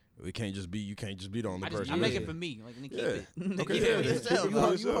 you can't just be the only person. I make it for me. Like, keep it.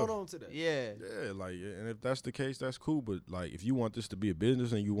 Okay, you hold on to that. Yeah. Yeah, like, and if that's the case, that's cool. But like, if you want this to be a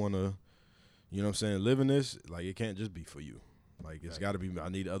business and you want to, you know what I'm saying, live in this, like, it can't just be for you. Like, it's got to be. I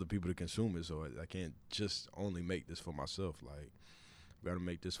need other people to consume it, so I can't just only make this for myself. Like, I got to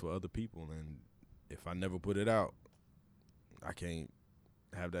make this for other people, and if I never put it out, I can't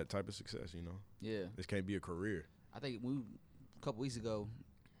have that type of success, you know? Yeah. This can't be a career. I think a couple weeks ago,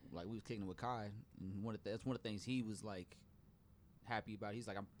 like, we was kicking it with Kai, and that's one of the things he was, like, happy about. He's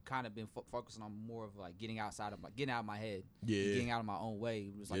like, I'm kind of been focusing on more of, like, getting out of my head. Yeah. Getting out of my own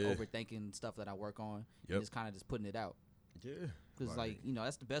way. It was, like, overthinking stuff that I work on. And just kind of just putting it out. Yeah. Because, like, you know,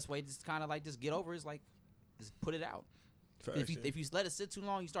 that's the best way to just kind of, like, just get over it is, like, just put it out. Facts, if you let it sit too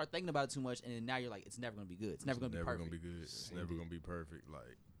long, you start thinking about it too much, and then now you're like, it's never gonna be good. It's never gonna be perfect. It's never gonna be good. It's never gonna be perfect.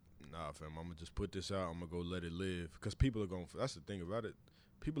 Like, nah, fam, I'm gonna just put this out. I'm gonna go let it live, cause people are gonna. That's the thing about it.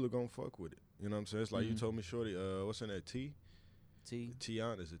 People are gonna fuck with it. You know what I'm saying? It's like you told me, shorty. What's in that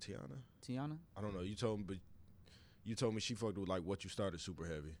Tiana? Is it Tiana? Tiana? I don't know. You told me, but you told me she fucked with like what you started super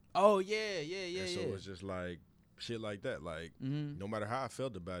heavy. Oh yeah. And so it's just like shit like that. Like no matter how I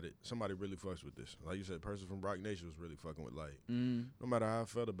felt about it, somebody really fucks with this. Like you said, person from Rock Nation was really fucking with like. No matter how I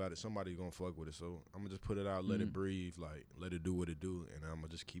felt about it, somebody gonna fuck with it. So I'm gonna just put it out, let it breathe, like let it do what it do, and I'm gonna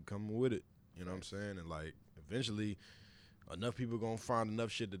just keep coming with it. You know what I'm saying? And like eventually, enough people gonna find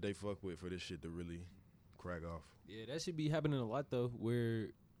enough shit that they fuck with for this shit to really crack off. Yeah, that should be happening a lot though, where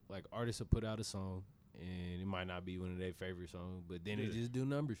like artists will put out a song and it might not be one of their favorite songs, but then it just do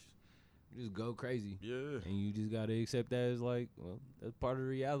numbers. Just go crazy. Yeah. And you just gotta accept that as like, well, that's part of the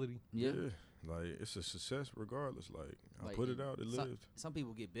reality. Yeah. Like it's a success regardless. Like I put it out, it lived. Some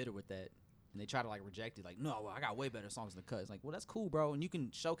people get bitter with that and they try to like reject it. Like, no, well, I got way better songs in the cut. It's like, well, that's cool, bro, and you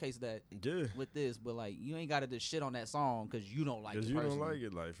can showcase that with this, but like you ain't gotta just shit on that song because you don't like it. Because you personally. don't like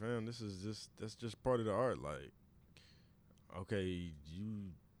it, like fam. That's just part of the art. Like, okay,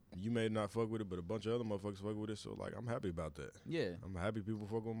 you may not fuck with it, but a bunch of other motherfuckers fuck with it. So like, I'm happy about that. Yeah, I'm happy people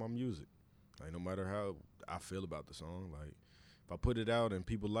fuck with my music. Like no matter how I feel about the song, like if I put it out and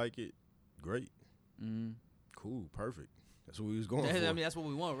people like it, great, cool, perfect. That's what we was going for. I mean, that's what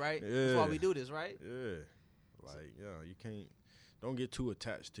we want, right? Yeah. That's why we do this, right? Yeah, like you don't get too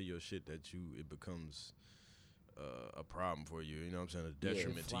attached to your shit that it becomes a problem for you. You know what I'm saying? A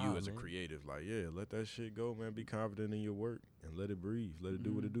detriment to you as a creative. Like let that shit go, man. Be confident in your work and let it breathe. Let it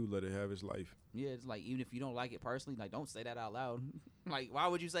do what it do. Let it have its life. Yeah, it's like even if you don't like it personally, like don't say that out loud. Like why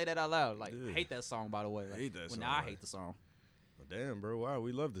would you say that out loud? Like I hate that song, by the way. Like, hate that song. Now I hate the song. Well, damn, bro. Wow,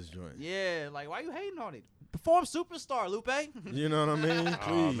 we love this joint. Yeah, like why you hating on it? Perform Superstar, Lupe. You know what I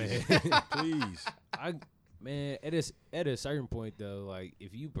mean? Please, please. Man, at a certain point though, like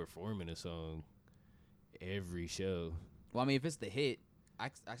if you performing a song every show. Well, I mean, if it's the hit, I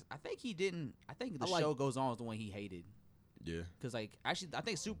think he didn't. I think the show goes on is the one he hated. Yeah. Because like actually, I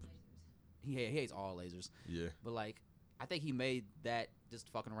think he hates all lasers. Yeah. But like, I think he made that just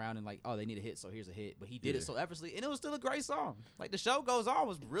fucking around and like, oh, they need a hit, so here's a hit. But he did it so effortlessly, and it was still a great song. Like the show goes on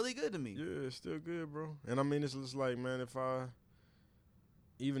was really good to me. Yeah, it's still good, bro. And I mean, it's just like, man,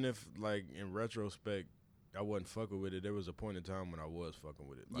 even if like in retrospect, I wasn't fucking with it, there was a point in time when I was fucking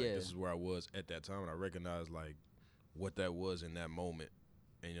with it. Like this is where I was at that time, and I recognized like what that was in that moment.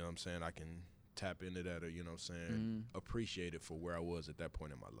 And you know what I'm saying? I can tap into that, or you know what I'm saying, appreciate it for where I was at that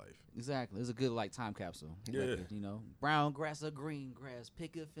point in my life. Exactly. It's a good like time capsule. Yeah. Record, you know, brown grass or green grass,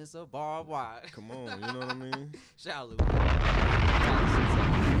 picket fence or barbed wire. Come on, you know what I mean? Shout out, Luke.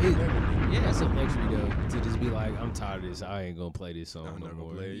 Yeah, it's a luxury though to just be like, I'm tired of this. I ain't gonna play this song no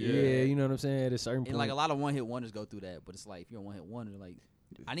more. Play it. Yeah, you know what I'm saying. At a certain point, And like a lot of one hit wonders go through that, but it's like if you're a one hit wonder, like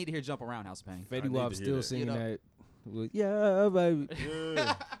I need to hear "Jump Around" House of Pain. Fetty Wap still that. singing You know? that. With, yeah, baby.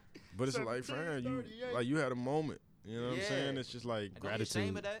 Yeah. But it's like, fam, you had a moment. You know what I'm saying? It's just like gratitude. Don't be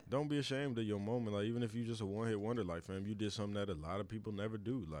ashamed of that. Don't be ashamed of your moment. Like even if you just a one hit wonder, like fam, you did something that a lot of people never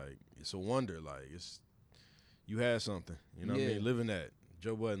do. Like it's a wonder. Like you had something. You know what I mean? Living that.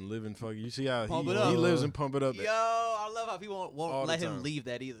 Joe Budden living fucking. You see how he lives and pump it up. Yo, I love how people won't let him leave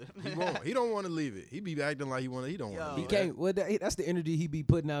that either. He won't. He don't want to leave it. He be acting like he want. He don't want to. He can't. Well, that's the energy he be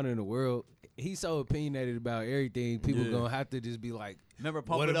putting out in the world. He's so opinionated about everything. People gonna have to just be like, remember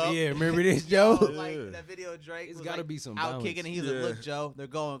Pump It Up? Yeah, remember this, Joe? Like that video of Drake. It's gotta be some out balance. kicking. And he's like, look, Joe, they're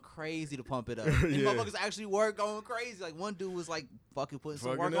going crazy to pump it up. And motherfuckers actually were going crazy. Like one dude was like fucking putting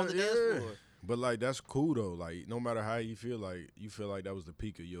some work on the dance floor. But like that's cool though. Like no matter how you feel like that was the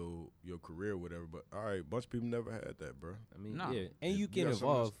peak of your career or whatever. But all right, bunch of people never had that, bro. I mean, yeah, and you can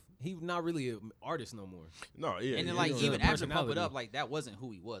evolve. He's not really an artist no more. No, yeah. And then like even after Pump It Up, like that wasn't who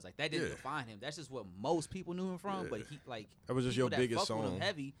he was. Like that didn't define him. That's just what most people knew him from. But he like that was just your biggest song.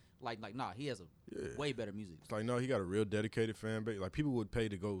 Heavy, like nah, he has a way better music. It's like no, he got a real dedicated fan base. Like people would pay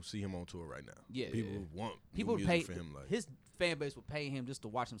to go see him on tour right now. Yeah, people would want would pay for him. Like his fan base would pay him just to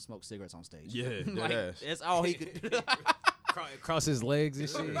watch him smoke cigarettes on stage. Yeah, like, that's all he could do. Cross his legs and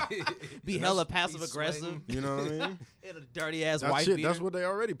shit. Be hella passive aggressive. You know what I mean? In a dirty ass white beater. That's what they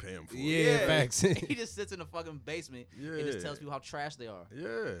already pay him for. Yeah, facts. He just sits in the fucking basement and just tells people how trash they are.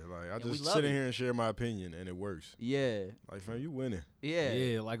 Yeah, like I just sit in here and share my opinion and it works. Yeah. Like fam, you winning. Yeah.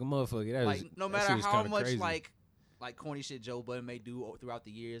 Yeah, like a motherfucker. That like was, no matter how much crazy. like corny shit Joe Budden may do throughout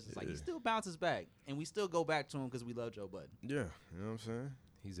the years, it's like he still bounces back, and we still go back to him because we love Joe Budden. Yeah, you know what I'm saying?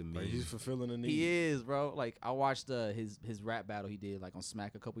 He's amazing. Like, he's fulfilling a need. He is, bro. Like I watched his rap battle he did like on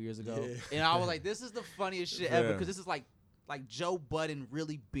Smack a couple years ago, and I was like, this is the funniest shit ever because this is like like Joe Budden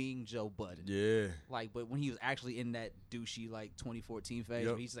really being Joe Budden. Yeah. Like, but when he was actually in that douchey like 2014 phase, Yep.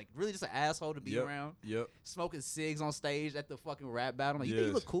 where he's like really just an asshole to be around. Yep. Smoking cigs on stage at the fucking rap battle. Like, you think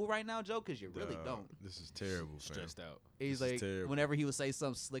you look cool right now, Joe? Because you really don't. This is terrible, Stressed fam. out. He's This is like, terrible. whenever he would say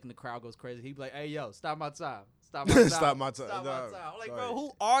something slick and the crowd goes crazy, he'd be like, "Hey, yo, stop my time. Stop my time. Stop my time. Stop my Nah, time." I'm like, like, bro,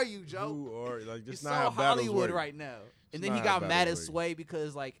 who are you, Joe? Who are like You're just so not how battles Hollywood work. right now. And It's then he not how got mad at battles work. Sway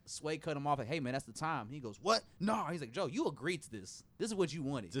because like Sway cut him off. Like, hey man, that's the time. He goes, what? No. He's like, Joe, you agreed to this. This is what you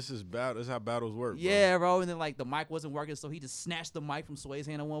wanted. This is This is how battles work. Yeah, bro. And then like the mic wasn't working, so he just snatched the mic from Sway's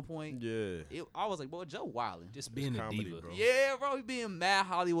hand at one point. Bro. Yeah. I was like, boy, Joe wildin'. Just being a comedy, diva. bro. Yeah, bro. He being mad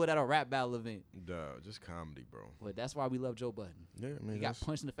Hollywood at a rap battle event. Dog, just comedy, bro. But that's why we love Joe Budden. Yeah, I mean, He got that's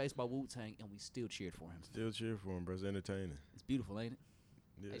punched in the face by Wu-Tang, and we still cheered for him. still cheer for him, bro. It's entertaining. It's beautiful, ain't it?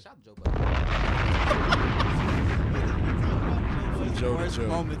 Yeah. Hey, shout out to Joe Budden. Joe to Worst Joe.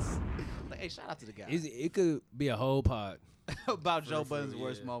 moments. Like, hey, shout out to the guy. It could be a whole pod. About Joe For real, Budden's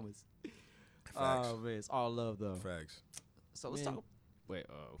worst yeah. moments. Facts. Oh man, it's all love though. Facts. So let's Man. talk. Wait,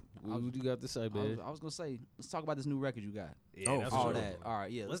 what you got to say, man? I was gonna say, let's talk about this new record you got. Yeah, Oh, that's for All what- sure. that. All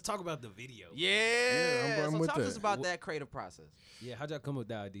right, yeah. Let's talk about the video. Yeah. I'm so with talk to us that. about that creative process. Yeah, how'd y'all come up with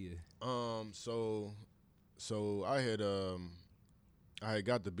that idea? So I had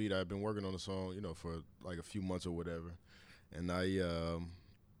got the beat. I had been working on the song, for like a few months or whatever, and I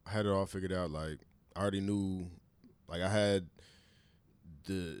had it all figured out. Like I already knew, like I had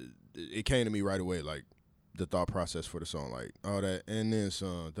it came to me right away, like the thought process for the song, like all that, and then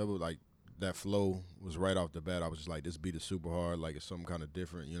some double like that flow was right off the bat. I was just like, this beat is super hard, like it's something kind of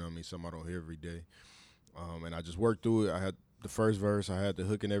different, you know what I mean? Something I don't hear every day. And I just worked through it. I had the first verse, I had the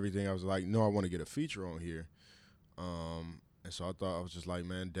hook and everything. I was like, no, I want to get a feature on here. And so I thought, I was just like,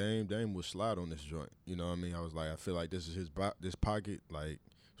 man, Dame will slide on this joint. You know what I mean? I was like, I feel like this is this pocket. Like,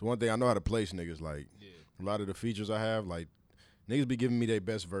 so one thing I know how to place niggas. Like, a lot of the features I have, like, niggas be giving me their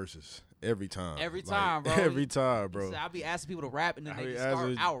best verses every time. Every Like, time, bro. Every time, bro. I'll be asking people to rap, and then I they be just start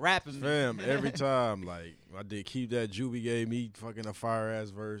asking- out rapping me. Fam, every time. Like, I did Keep That Juby gave me fucking a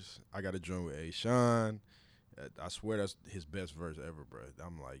fire-ass verse. I got a joint with A. Sean. I swear that's his best verse ever, bro.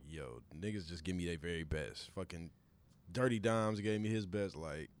 I'm like, yo, niggas just give me their very best. Fucking Dirty Dimes gave me his best,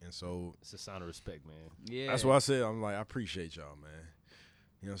 like, and so It's a sign of respect, man. Yeah. that's why I said, I'm like, I appreciate y'all, man.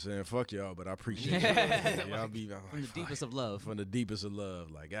 You know what I'm saying? Fuck y'all, but I appreciate y'all. Man. Y'all be I'm From the like, deepest fuck. of love. From the deepest of love.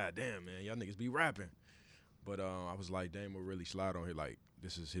 Like, god damn, man, y'all niggas be rapping. But I was like, Dame will really slide on here. Like,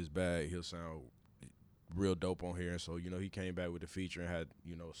 this is his bag. He'll sound real dope on here. And so, he came back with the feature and had,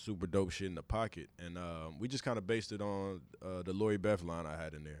 super dope shit in the pocket. And we just kind of based it on the Lori Beth line I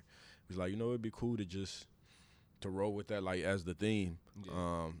had in there. It was like, it'd be cool to roll with that, like, as the theme,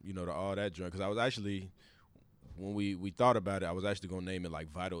 to all that joint. Because I was actually, when we thought about it, I was actually going to name it, like,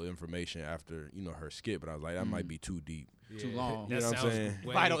 Vital Information after, her skit. But I was like, that might be too deep. Too long. You know what I'm saying?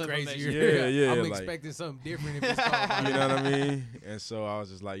 Vital crazier. information. Yeah, I'm like- expecting something different if it's called. You know what I mean? And so I was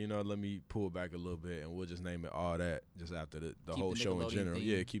just like, let me pull back a little bit, and we'll just name it All That, just after the Keep whole the show in Nickelodeon general. theme.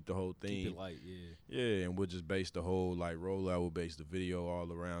 Yeah, keep the whole Keep theme. it light, yeah. Yeah, and we'll just base the whole, like, rollout. We'll base the video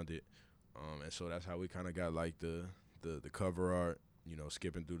all around it. And so that's how we kind of got, like, the cover art,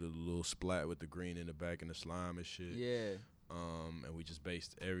 skipping through the little splat with the green in the back and the slime and shit. Yeah. And we just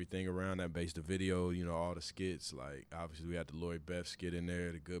based everything around that, based the video, all the skits. Like, obviously, we had the Lori Beth skit in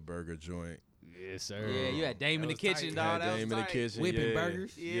there, the Good Burger joint. Yes, sir. Yeah, you had Dame in the That was kitchen, tight. dog. Had That was Dame in the tight. kitchen, Whipping yeah.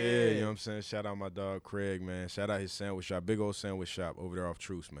 burgers? Yeah, Yeah. you know what I'm saying? Shout out my dog Craig, man. Shout out his sandwich shop, big old sandwich shop over there off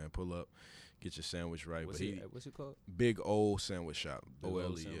Truce, man. Pull up, get your sandwich right. What's it called? Big old sandwich shop, Big old OLE,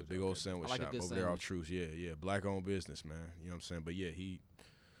 yeah, sandwich, big old okay. sandwich I like a shop good over there off sandwich. Truce, yeah, black owned business, man. You know what I'm saying? But yeah, he's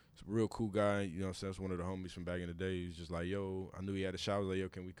a real cool guy. You know what I'm saying? That's one of the homies from back in the day. He was just like, yo, I knew he had a shop. I was like, yo,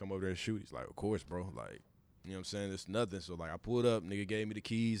 can we come over there and shoot? He's like, of course, bro. Like, you know what I'm saying? It's nothing. So like, I pulled up, nigga gave me the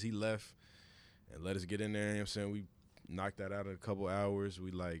keys, he left, and let us get in there. You know what I'm saying? We knocked that out in a couple hours. We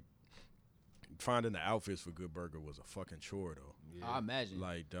like finding the outfits for Good Burger was a fucking chore though. I imagine.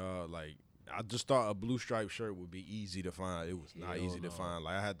 Like, dog, like I just thought a blue striped shirt would be easy to find. It was not Hell easy to no. find.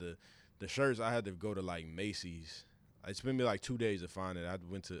 Like I had the shirts. I had to go to like Macy's. It spent me like 2 days to find it. I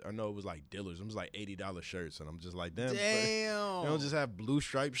went to, I know it was like Dillard's. It was like $80 shirts, and I'm just like, damn. They don't just have blue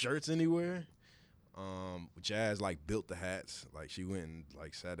striped shirts anywhere. Jazz like built the hats. Like she went and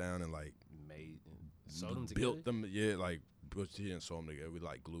like sat down and like Made sewed them together. built them. Yeah, like but she didn't sew them together. We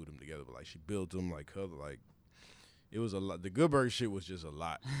like glued them together, but like she built them like color. Like it was a lot. The Good Burger shit was just a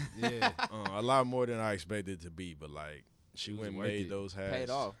lot. Yeah. A lot more than I expected it to be. But like She It was went and worth made it. those hats. Paid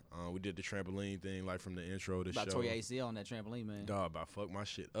off. We did the trampoline thing like from the intro to the About show. tore your ACL on that trampoline, man. Dog, about fuck my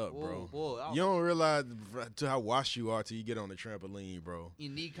shit up, Whoa, bro. whoa, You don't realize to how washed you are till you get on the trampoline, bro.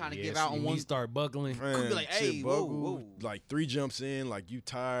 Your knee kind of Yeah, give out so on your one. knee start buckling. Man, be like, shit "Hey, whoa, buckle, whoa." like 3 jumps in, like you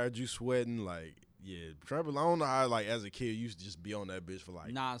tired, you sweating, like yeah. Trampoline. I don't know how like as a kid you used to just be on that bitch for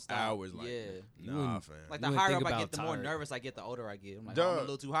like Non-stop. hours. Like, Yeah. You nah, wouldn't- fam. Like You the wouldn't higher think up I about get, the more tired. nervous I get. The older I get. I'm like, Duh. oh, I'm a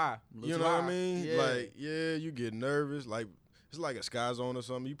little too high. I'm a little You too know what high. I mean? Yeah. Like, yeah, you get nervous. Like, it's like a Sky Zone or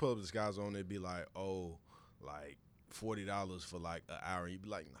something. You pull up the Sky Zone, it'd be like, oh, like $40 for like an hour. You'd be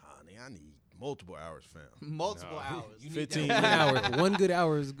like, nah, nigga, I need multiple hours, fam. multiple Nah. hours. You need 15 that 1 hour. 1 good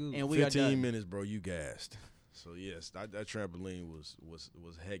hour is good. And we are 15 done. minutes, bro, you gassed. So yes, that trampoline was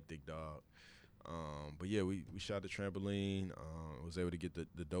hectic, dog. But yeah, we shot the trampoline. Was able to get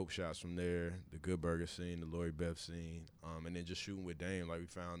the dope shots from there, the Good Burger scene, the Lori Beth scene, and then just shooting with Dame. Like we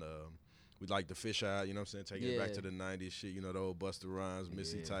found, we like the fish eye, you know what I'm saying? Taking it back Yeah. to the 90s shit, you know, the old Busta Rhymes,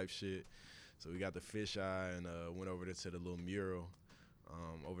 Missy Yeah. type shit. So we got the fish eye and went over there to the little mural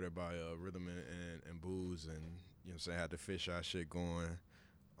over there by Rhythm and Booze, and you know what I'm saying, had the fish eye shit going.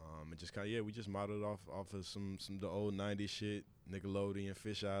 And just kind of, we just modeled off of some the old 90s shit, Nickelodeon,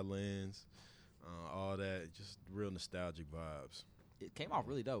 Fish Eye Lens, all that, just real nostalgic vibes. It came off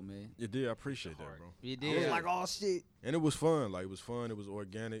really dope, man. It did. I appreciate that, bro. You I was did. like, oh shit. And it was fun. Like, it was fun. It was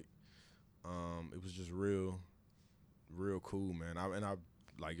organic. It was just real cool, man. I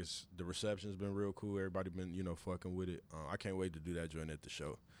like, it's the reception's been real cool. Everybody been, fucking with it. I can't wait to do that joint at the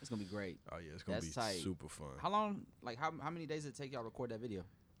show. It's gonna be great. Oh yeah, it's gonna That's be tight. super fun. How long? Like how many days did it take y'all to record that video?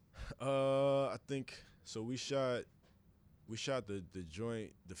 I think so. We shot the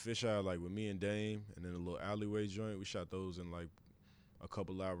joint, the fish eye, like with me and Dame, and then a little alleyway joint. We shot those in like a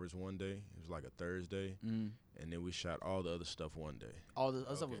couple hours one day. It was like a Thursday, and then we shot all the other stuff one day. All the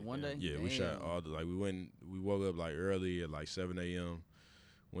other stuff was one day. Yeah, we shot all the we woke up like early at like 7 a.m.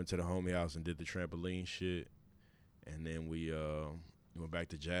 Went to the homie house and did the trampoline shit, and then we went back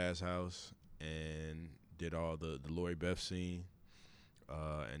to Jazz House and did all the Lori Beth scene,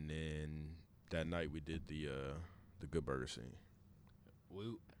 and then that night we did the Good Burger scene.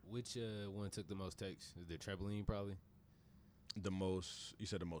 Which one took the most takes? Is the trampoline probably? You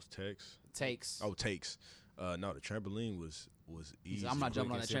said the most takes? Takes. Oh, takes. No, the trampoline was easy. I'm not quick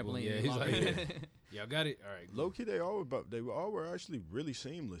jumping on and that simple. trampoline. Yeah, any he's longer. like, y'all got it. All right. Low key, they all were actually really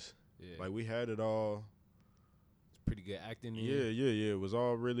seamless. Yeah. Like we had it all. It's pretty good acting. in Yeah, it. yeah. It was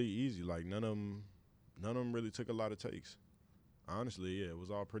all really easy. Like none of them really took a lot of takes. Honestly, yeah, it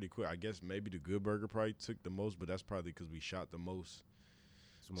was all pretty quick. I guess maybe the Good Burger probably took the most, but that's probably because we shot the most.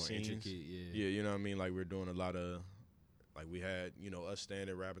 It's more scenes. intricate. Yeah. Yeah, you know what I mean? Like we're doing a lot of, like we had, us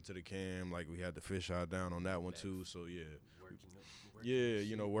standing rapping to the cam. Like we had the fish eye down on that one too. So yeah,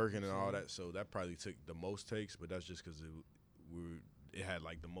 working and all that. So that probably took the most takes, but that's just because it had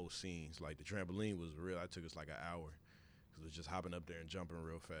like the most scenes. Like the trampoline was real. That took us like an hour because it was just hopping up there and jumping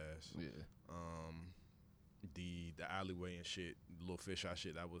real fast. Yeah. The alleyway and shit, the little fish eye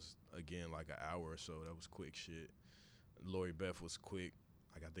shit, that was again like an hour or so. That was quick shit. Lori Beth was quick.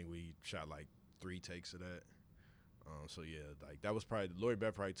 Like I think we shot like 3 takes of that. So yeah, like that was probably Lori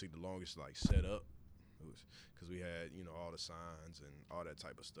Beth probably took the longest to like set up. It was because we had all the signs and all that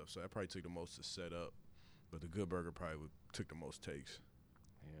type of stuff. So that probably took the most to set up. But the Good Burger probably took the most takes.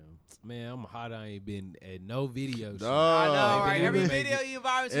 Yeah. Man, I'm hot. I ain't been at no video. Dog. I know, Oh, right? baby. Every video you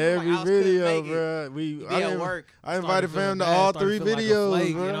invited to, Every like, I couldn't video, make it. bro. Be at work. I invited fam to all 3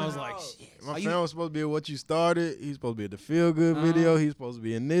 videos, bro. And I was like, shit. My Are fam you- was supposed to be at What You Started. He's supposed to be at the Feel Good video. He's supposed to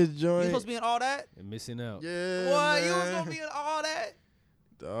be in this You joint. supposed to be in all that? And missing out. Yeah, What? man. You was supposed to be in all that?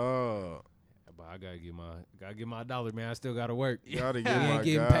 Dog. But I gotta get my dollar, man. I still gotta work. Gotta We get my ain't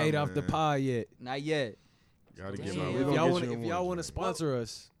getting guy, paid off the man. pie yet. Not yet. Gotta Damn. get my. If We If gonna y'all get want, you if in y'all one want to joint. sponsor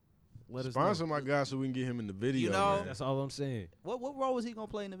us, let us Sponsor know. my guy so we can get him in the video. You know- man. That's all I'm saying. What role was he gonna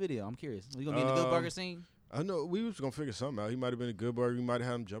play in the video? I'm curious. We gonna be in the Good Burger scene? I know we was gonna figure something out. He might have been a Good Burger. We might have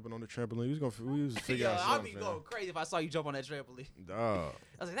had him jumping on the trampoline. We was figure Yo, out I'd be something. going crazy if I saw you jump on that trampoline. Dog.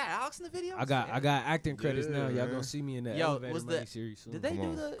 I was like, that Alex in the video? I got acting credits Yeah, now. Y'all man. gonna see me in that Yo, elevator was money the- series soon. Did they Come do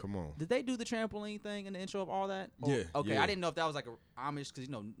on, the? come on. Did they do the trampoline thing in the intro of all that? Or- Yeah, Okay, yeah. I didn't know if that was like a homage because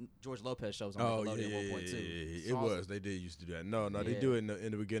George Lopez shows on Oh Nickelodeon yeah, at one point too. It was. They did used to do that. No, they Yeah. do it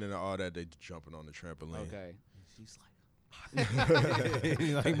in the beginning of all that. They jumping on the trampoline. Okay. She's like,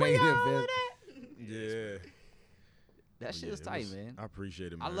 Like making it best. Yeah. that shit Yeah, was it tight, man. I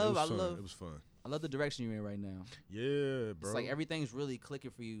appreciate it, man. I love- It was fun. I love the direction you're in right now. Yeah, bro. It's like everything's really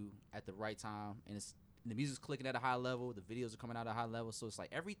clicking for you at the right time, and the music's clicking at a high level, the videos are coming out at a high level, so it's like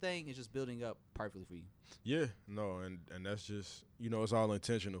everything is just building up perfectly for you. Yeah, no, and that's just, it's all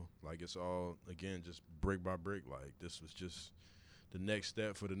intentional. Like, it's all, again, just brick by brick. Like, this was just the next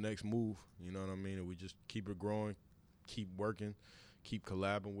step for the next move. You know what I mean? And we just keep it growing, keep working, keep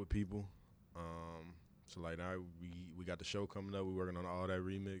collabing with people. So like now we got the show coming up. We working on all that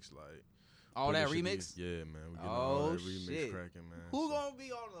remix, like all that remix. Yeah, man. We getting all that remix cracking, man. Who gonna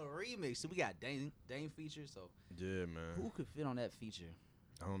be on the remix? So we got Dane feature. So yeah, man. Who could fit on that feature?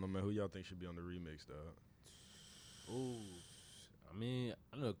 I don't know, man. Who y'all think should be on the remix, dog? Ooh, I mean,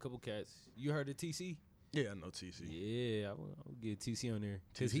 I know a couple cats. You heard of TC? Yeah, I know TC. Yeah, I would get TC on there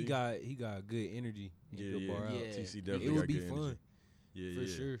because he got good energy. Yeah. TC TC definitely it would got be good fun. energy. Yeah, for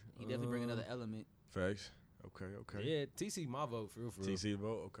sure. He definitely bring another element. Facts. Okay. Yeah, TC my vote for real. TC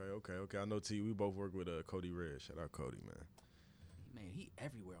vote. Okay. I know T. We both work with Cody Red. Shout out Cody, man. Man, he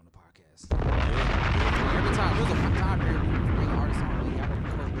everywhere on the podcast. Yeah. Every time there's a time here we bring an artist on.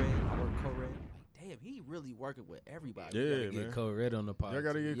 I work with Code Red. Like, damn, he really working with everybody. Yeah, man. Get Code Red on the podcast. Y'all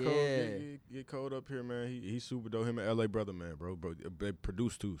gotta get get Code up here, man. He's super dope. Him and LA brother, man, bro. They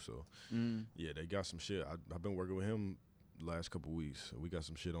produce too, so yeah, they got some shit. I've been working with him last couple weeks. So we got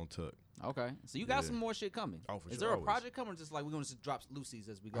some shit on tuck. Okay, so you got some more shit coming. Oh, for sure. Is there a always. project coming, or just like we're gonna just drop loosies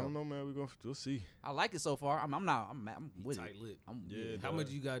as we go? I don't know, man. We'll see. I like it so far. I'm with it. Tight-lipped. Yeah. How much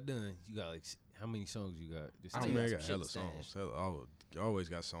you got done? You got like how many songs you got? Just I take mean, I some got shit. hella songs. Always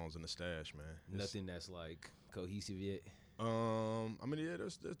got songs in the stash, man. Nothing that's like cohesive yet. I mean, yeah,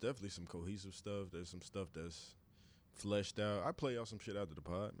 there's definitely some cohesive stuff. There's some stuff that's fleshed out. I play y'all some shit after the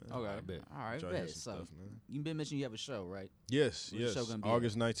pod, man. Okay, I bet. all right, Try to hear bet. some So stuff, man. you been mentioning you have a show, right? Yes. Where's the show gonna be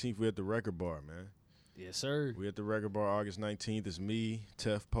August 19th, we at the Record Bar, man. Yes, sir. We at the Record Bar August 19th. It's me,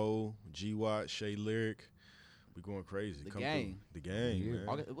 Tef Poe, G Watt, Shay Lyric. We going crazy. The Come gang. through. The gang,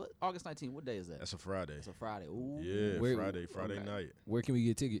 man. August 19th. What day is that? That's a Friday. It's a Friday. Ooh. Yeah, Where- Friday okay. night. Where can we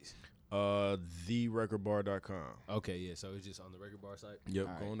get tickets? TheRecordBar.com. Okay, yeah. So it's just on the Record Bar site. Yep,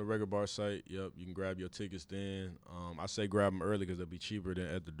 All go right. on the Record Bar site. Yep, you can grab your tickets then. I say grab them early because they'll be cheaper than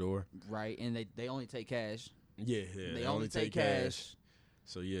at the door. Right, and they only take cash. Yeah. They only take cash.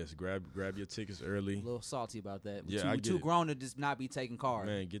 So yes, grab your tickets early. A little salty about that. Yeah, too, I we're get too it. grown to just not be taking cards.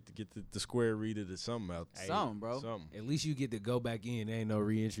 Man, get the square reader to something out. Something, bro. Something. At least you get to go back in. There ain't no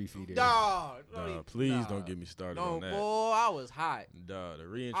re-entry fee there. Dog, Nah, please don't get me started no, on that. boy, I was hot. Dog, the I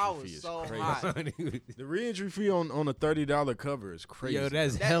reentry was fee is so crazy. hot. The reentry fee on a $30 cover is crazy. Yo,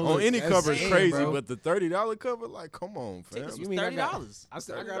 that's That- hella. on any that's cover is insane, crazy, bro. but the $30 cover, like, come on, fam. Tickets You was mean I got- $30. I got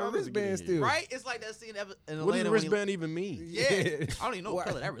a $30 to get in wristband here. still. Right? It's like that scene in What does Atlanta. the when he- wristband even mean? Yeah. I don't even know what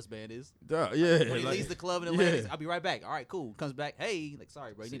color that wristband is. Duh, yeah. When he like- leaves the club in Atlanta, yeah. I'll be right back. All right, cool. Comes back. Hey, like,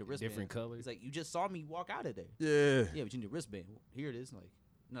 sorry, bro, you need a wristband. Different colors. He's like, you just saw me walk out of there. Yeah. Yeah, but you need a wristband. Here it is. Like,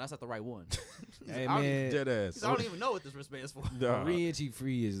 no, that's not the right one. He's Hey, like, I don't even- man. Dead ass. he's like, I don't even know what this wristband is for. Duh. Re-entry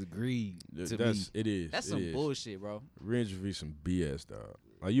free is greed to me. It is. That's it some is. bullshit, bro. Reentry fee some BS, dog.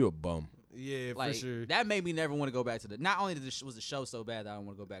 Like, you a bum. Yeah, Like for sure. that made me never want to go back to the. Not only was the show so bad that I don't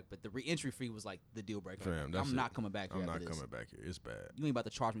want to go back, but the re-entry fee was like the deal breaker. Fam, that's I'm it. not coming back here. I'm after not this. coming back here. It's bad. You ain't about to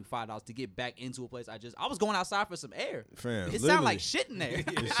charge me $5 to get back into a place I was going outside for some air. Fam, It sounded literally. like shit in there.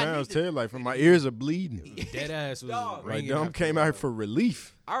 It sounds terrible. Like, from my ears are bleeding. Dead ass was Dog. Like, ringing them after came a out here while. for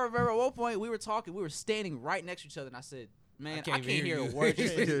relief. I remember at one point we were talking, we were standing right next to each other, and I said, "Man, I can't hear a you. word." You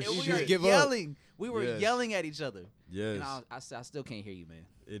can't hear And we shit. were Give up. yelling. We were Yes. yelling at each other. Yes. And I said, "I still can't hear you, man."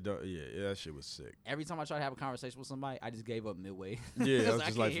 It don't. Yeah, that shit was sick. Every time I try to have a conversation with somebody, I just gave up midway. Yeah, I was I just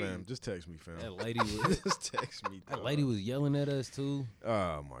can't like, hear fam, you. just text me, fam. That lady was. Just text me. That dog. lady was yelling at us too.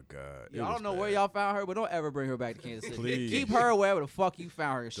 Oh my god. Yo, It I was don't know where bad. y'all found her, but don't ever bring her back to Kansas City. Please. Keep her wherever the fuck you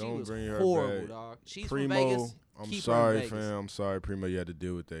found her. She Don't was bring her horrible, back. dog. She's Primo, from Vegas. I'm Keep her in sorry, Vegas. fam. I'm sorry, Primo. You had to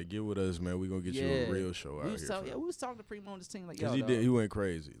deal with that. Get with us, man. We gonna get you a real show out we here. was fam. we was talking to Primo on this team like, yo, Cause he dog. did. He went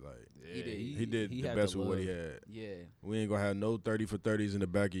crazy. Like He did. he did the had best the with what he love. had. Yeah, We ain't gonna have no 30 for 30s in the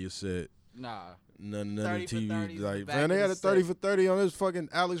back of your set. nah. None 30 of for the 30s TV. in the Like, back man, they of had the a 30 set. for 30 on this fucking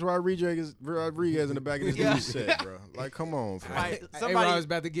Alex Rodriguez in the back of his Yeah. new set, bro. Like, come on, fam. Right, Somebody somebody was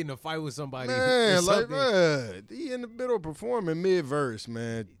about to get in a fight with somebody. or Man, like, something. man, he in the middle performing mid verse,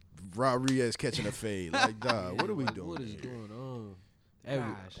 man. Rodriguez catching a fade. Like, dog, what are we Like, doing? What is here? going on?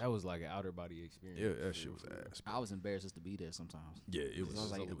 Gosh. That was like an outer body experience. Yeah, that shit was ass. I was embarrassed just to be there sometimes. Yeah, it was. I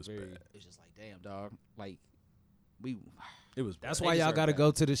was like, it was very- bad. It's just like, damn, dog. Like, we It was. That's bad. why They y'all deserve got to that.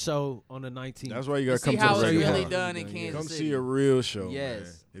 go to the show on the 19th. That's why you gotta see come how to the it's regular. really bar. done in Come Kansas Come City. see a real show, Yes. man.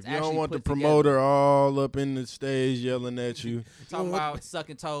 It's If you don't actually want the put together. promoter all up in the stage yelling at you, Talking about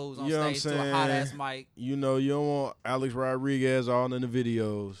sucking toes on You know what I'm stage to a hot ass saying? mic. you know you don't want Alex Rodriguez all in the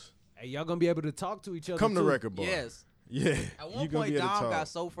videos. Hey, y'all gonna be able to talk to each other. Come to too. Record Bar. Yes. Yeah. At you one gonna point, be at the Dom top. got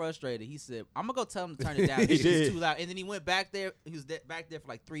so frustrated. He said, "I'm gonna go tell him to turn it down. He It's did. too loud." And then he went back there. He was back there for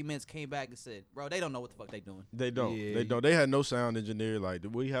like 3 minutes. Came back and said, "Bro, they don't know what the fuck they doing." They don't. Yeah, They don't. They had no sound engineer. Like,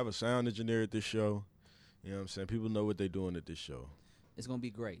 we have a sound engineer at this show. You know what I'm saying? People know what they're doing at this show. It's gonna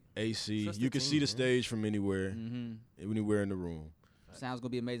be great. AC. Trust You the can see team, the man. stage from anywhere, Mm-hmm. anywhere in the room. Sounds gonna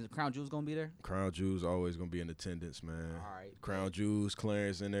be amazing. Crown Jewel's gonna be there. Crown Jewels always gonna be in attendance, man. All right. Crown Jewels,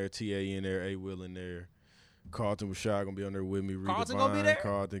 Clarence in there, TA in there, A Will in there. Carlton Rashad gonna be on there with me. Rita Carlton gonna be Vine, there?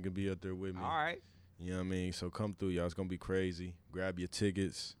 Carlton can be up there with me. All right. You know what I mean? So come through, y'all. It's gonna be crazy. Grab your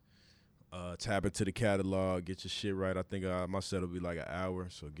tickets. Tap into the catalog. Get your shit right. I think my set will be like an hour.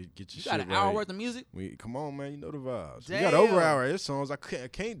 So get your You shit got an right. hour worth of music. Come on, man. You know the vibes. We got over an hour. There's songs I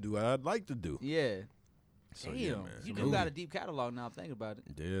can't do. I'd like to do. Yeah. So, Damn. yeah, man. You So do got a deep catalog now. I'm thinking about it.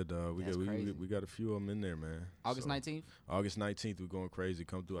 Yeah, dog. That's We crazy. got a few of them in there, man. August So, 19th. August 19th, we're going crazy.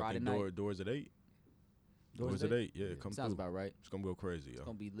 Come through. Friday I think night. doors at 8. Doors Doors at at 8. Yeah, come Sounds through. about right. It's gonna go crazy, It's yo.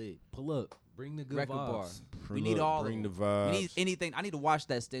 gonna be lit. Pull up. Bring the good Record bar. vibes. We need all Bring the of them. vibes. We need anything. I need to wash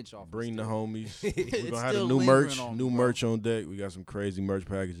that stench off. Bring the still. homies. We're It's gonna have the still new lingering merch. on me, New bro. merch on deck. We got some crazy merch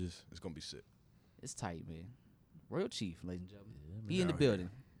packages. It's gonna be sick. It's tight, man. Royal Chief, ladies and gentlemen. man. He in the Out here. building.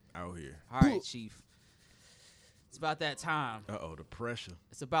 Out here. All right, Chief. It's about that time. The pressure.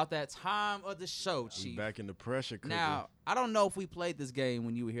 It's about that time of the show, We Chief. back in the pressure cooker. Now, I don't know if we played this game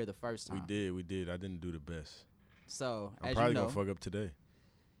when you were here the first time. We did. I didn't do the best. So, I'm as probably you know, gonna fuck up today.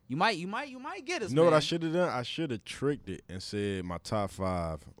 you might get us. You know what I man. should have done? I should have tricked it and said my top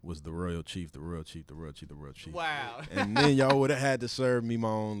 5 was the Royal Chief, the Royal Chief, the Royal Chief, the Royal Chief. Wow. And then y'all would have had to serve me my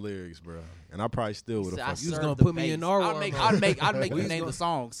own lyrics, bro. And I probably still would So I have fucked You was served gonna the put me bass. in our I'd war make mode. you We was name the gonna-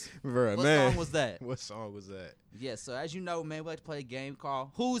 songs. Bruh, What man. song was that? What song was that? Yeah, so as you know, man, we like to play a game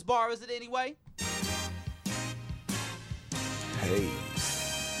called Whose Bar Is It Anyway? Hey.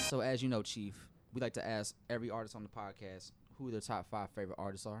 So as you know, Chief, we like to ask every artist on the podcast who their top 5 favorite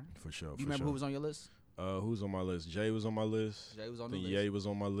artists are. For sure. You remember who was on your list? Who's on my list? Jay was on my list. Jay was on the Then list. Ye was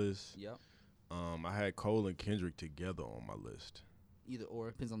on my list. Yep. I had Cole and Kendrick together on my list. Either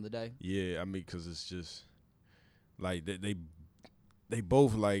or, depends on the day. Yeah, I mean, cause it's just like they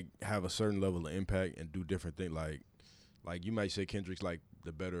both like have a certain level of impact and do different things. Like you might say Kendrick's like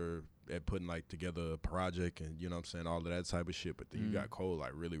the better at putting like together a project and you know what I'm saying, all of that type of shit. But then you got Cole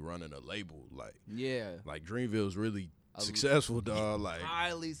like really running a label. Yeah. Like Dreamville's really successful, dog. Like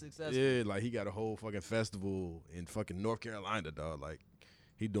Highly successful. yeah, like he got a whole fucking festival in fucking North Carolina, dog. Like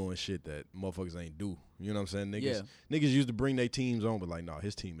he doing shit that motherfuckers ain't do. You know what I'm saying? Niggas used to bring their teams on, but like, no,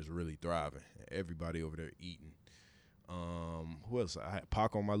 his team is really thriving. Everybody over there eating. Who else? I had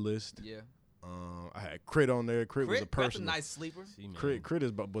Pac on my list. Yeah. I had Crit on there. Crit was a Crit's personal. a nice sleeper. See, man. Crit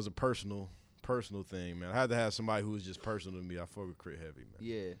was a personal thing, man. I had to have somebody who was just personal to me. I fuck with Crit heavy, man.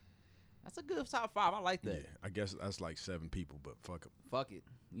 Yeah. That's a good top 5. I like that. Yeah, I guess that's like 7 people, but fuck it. Fuck it.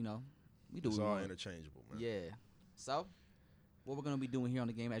 You know, we do It's what we all want. interchangeable, man. Yeah. So, what we're going to be doing here on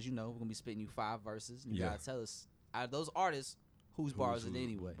the game, as you know, we're going to be spitting you 5 verses. And you Yeah. got to tell us, out of those artists, whose bar is it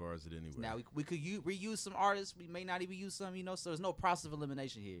anyway? Whose bar is it anyway? Now, we could reuse some artists. We may not even use some, you know, so there's no process of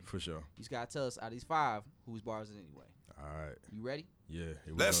elimination here. For sure. You just got to tell us, out of these 5, whose bar is it anyway? All right. You ready? Yeah. Here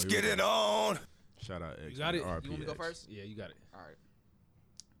we Let's go, here get we it go. on. Shout out X. You got man. it? RP You want me to go X. first? Yeah, you got it. All right.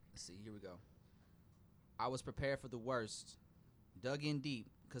 Let's see. Here we go. I was prepared for the worst. Dug in deep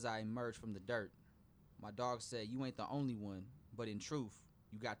because I emerged from the dirt. My dog said, you ain't the only one, but in truth,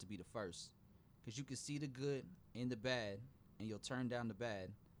 you got to be the first. Because you can see the good and the bad, and you'll turn down the bad.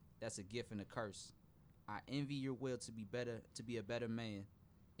 That's a gift and a curse. I envy your will to be better, to be a better man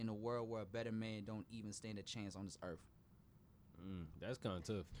in a world where a better man don't even stand a chance on this earth. That's kind of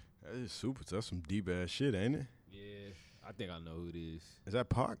tough. That is super. That's some deep ass shit, ain't it? Yeah, I think I know who it is. Is that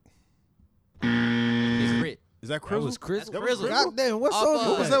Pac? It's Grit. Is that That Crizzle? was Chris. That's Crizzle. God damn, what Off, song uh,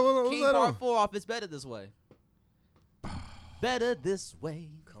 was was that? that? What was King that Part on? 4 off It's Better This Way. Better This Way.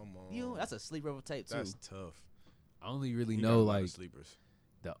 Come on. You, that's a sleeper of a tape too. That's tough. I only really He got know a lot of like sleepers.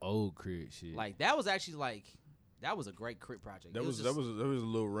 the old crit shit. Like that was actually like that was a great crit project. That It was just- a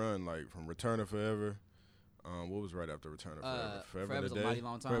little run like from Return of Forever. What was right after Return of Forever? Forever's in a Day? Mighty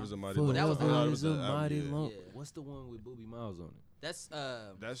Long Time. Forever's a mighty Forever long that was time. the- Oh, that is the a album, mighty yeah. long. Yeah. What's the one with Booby Miles on it?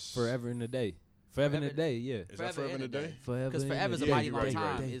 that's Forever in the Day. Forever in the Day, yeah. Is that Forever in a Day? Forever because in Forever's the a Yeah, Mighty you're Long right, you're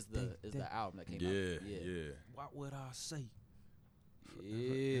Time right. is the album that came Yeah, out. yeah. What would I say?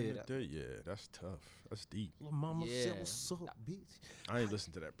 Yeah. Yeah, that's tough. That's deep. Little mama Yeah. said, "What's up, bitch?" I ain't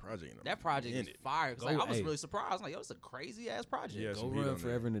listened to that project in a That project is minute. fire. 'Cause, Go- like, I was hey. really surprised. I was like, yo, it's a crazy ass project. Yeah. Go some heat run on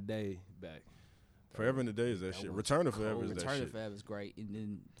Forever in the Day back. Forever in the Day is that shit. one's Return to Forever cold. is that Return to shit. Forever is great, and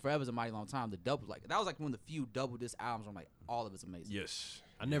then Forever's a mighty long time. The double that was like one of the few double disc albums. I'm like, all of it's amazing. Yes.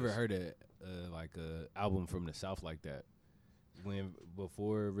 I never heard a album from the South like that.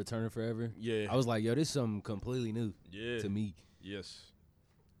 Before Return to Forever, Yeah. I was like, yo, this is something completely new Yeah. to me. Yes.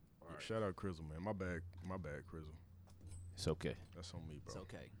 Shout out Crizzle, man. My bad, Crizzle. It's okay. That's on me, bro. It's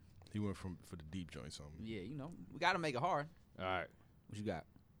okay. He went for the deep joints on me. Yeah, we got to make it hard. All right. What you got?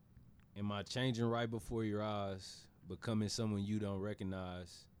 Am I changing right before your eyes, becoming someone you don't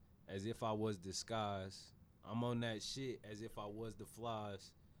recognize, as if I was disguised? I'm on that shit as if I was the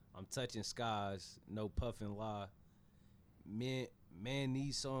flies. I'm touching skies, no puffin' lie. Man,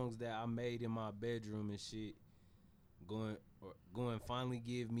 these songs that I made in my bedroom and shit, going finally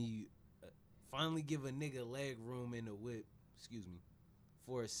give a nigga leg room in the whip. Excuse me.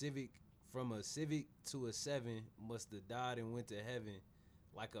 From a Civic to a 7, must have died and went to heaven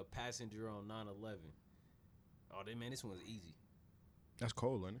like a passenger on 9/11. Oh, man, this one's easy. That's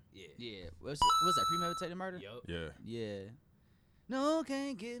cold, ain't it? Yeah. Yeah. What's that? Premeditated murder? Yup. Yeah. Yeah. No,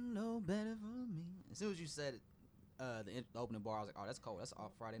 can't get no better for me. As soon as you said it, the opening bar, I was like, oh, that's cold. That's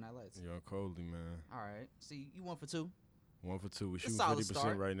off Friday Night Lights. Young Coldly, man. All right. See, you 1 for 2. 1 for 2. We It's shooting solid 50%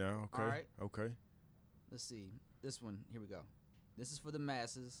 start. right now. Okay. All right. Okay. Let's see. This one, here we go. This is for the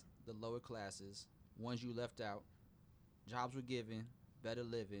masses, the lower classes, ones you left out. Jobs were given, better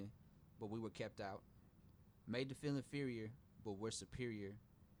living, but we were kept out. Made to feel inferior, but we're superior.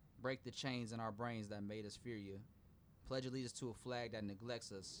 Break the chains in our brains that made us fear you. Pledge allegiance to a flag that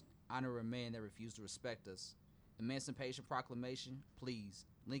neglects us. Honor a man that refused to respect us. Emancipation Proclamation, please.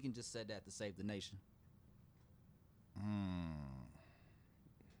 Lincoln just said that to save the nation.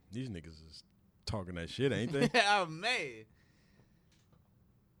 These niggas is talking that shit, ain't they? Oh, man.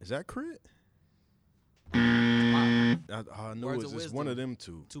 Is that Crit? Tupac. I knew Words it of was just one wisdom. of them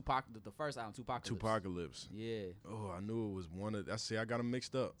two. Tupac, the first album, Tupac. Tupacalypse. Yeah. Oh, I knew it was one of. I see. I got them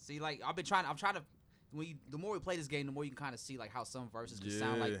mixed up. See, like I'm trying to. The more we play this game, the more you can kind of see like how some verses can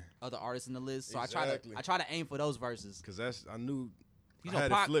sound like Yeah. other artists in the list. So Exactly. I try to aim for those verses. Cause I knew. You I know,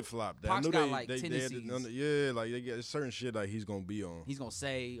 had Pac- it flip flop. I Pac's knew got, they like, they had it tendencies. yeah, like they get certain shit like he's gonna be on. He's gonna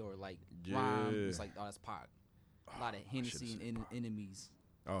say or like Yeah. rhyme. It's like, oh, that's Pac. A lot of I Hennessy should've and said Pac. enemies.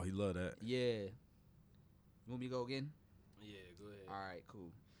 Oh, he love that. Yeah. You want me to go again? Yeah, go ahead. All right, cool.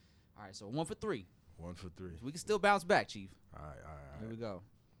 All right, so 1 for 3. 1 for 3. We can still bounce back, Chief. All right. Here we go.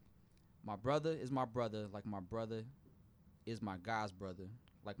 My brother is my brother, like my brother is my God's brother,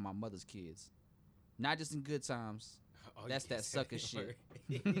 like my mother's kids. Not just in good times, Oh, that's you that can't say sucker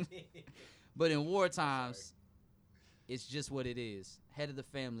that shit. word. But in war times, it's just what it is. Head of the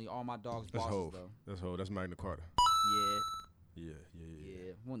family, all my dogs That's bosses Hov. though. That's Hov. That's Magna Carta. Yeah,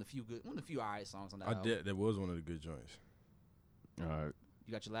 Yeah. one of the few alright songs on that I album. did. That was one of the good joints. All right.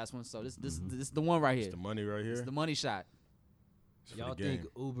 You got your last one. So this is the one right here. It's the money right here. It's the money shot. It's for Y'all the game. think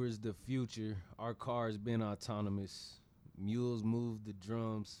Uber's the future? Our cars been autonomous. Mules move the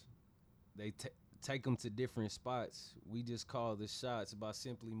drums. They take them to different spots. We just call the shots by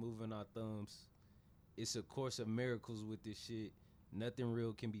simply moving our thumbs. It's a course of miracles with this shit. Nothing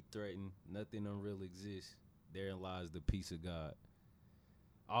real can be threatened. Nothing unreal exists. Therein lies the peace of God.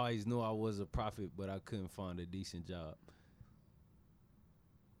 I always knew I was a prophet, but I couldn't find a decent job.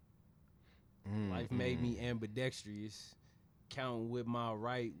 Life made me ambidextrous. Counting with my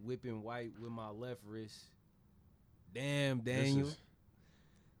right, whipping white with my left wrist. Damn, Daniel.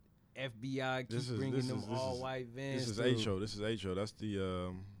 FBI keep bringing them all-white vans. This is through. H.O. This is H.O. That's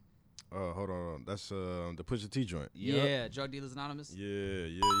the hold on. That's the Pusha T joint. Yep. Yeah, Drug Dealers Anonymous. Yeah.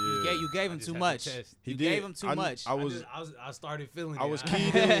 You gave him just too had to much. test. You did. gave him too much. I started feeling it. I was I-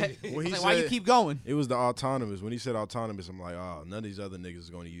 keyed in when he Like, said why you keep going? it was the autonomous. When he said autonomous, I'm like, oh, none of these other niggas is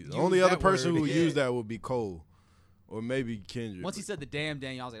going to use it. The Use only other that person word. who would Yeah. use that would be Cole, or maybe Kendrick. Once he said the damn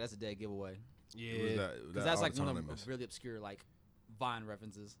Daniel, I was like, that's a dead giveaway. It was Yeah. Because that's like one of autonomous. the really obscure like Vine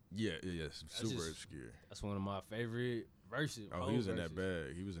references. Yeah, super just- obscure. That's one of my favorite verses. Oh, whole he was in that verses.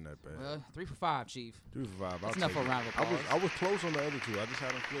 bag. He was in that bag. 3 for 5, Chief. 3 for 5. That's I'll enough take for a round of it. applause. I was close on the other two. I just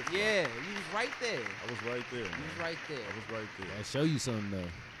had them flip. Yeah, you was right there. I was right there. You Man. was right there. I was right there. That show you something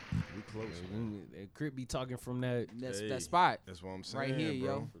though. We close. Man. That Crip be talking from that That's Hey. that spot. That's what I'm saying. Right here,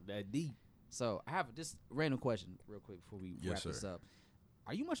 bro. yo. that deep. So I have just random question real quick before we Yes, wrap sir. this up.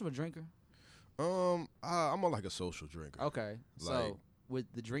 Are you much of a drinker? I'm like a social drinker. Okay. So Like- would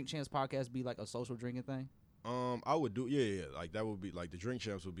the Drink Champs podcast be like a social drinking thing? I would do, yeah. Like that would be like the drink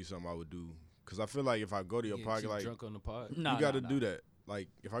champs would be something I would do, cause I feel like if I go to your Get party, too like drunk on the pod. No, you got to do that. Like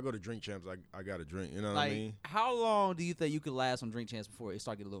if I go to drink champs, I got to drink. You know what Like, I mean? how long do you think you could last on Drink Champs before it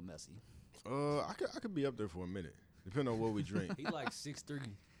start getting a little messy? I could be up there for a minute, depending on what we drink. He like 6'3",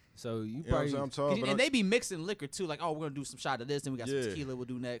 So you You know what I'm probably saying? I'm tall, but And they be mixing liquor too. Like, oh, we're gonna do some shot of this, and we got Yeah. some tequila. We'll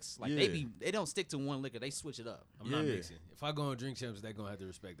do next. Like Yeah. they don't stick to one liquor. They switch it up. I'm not Yeah. mixing. If I go on drink champs, they gonna have to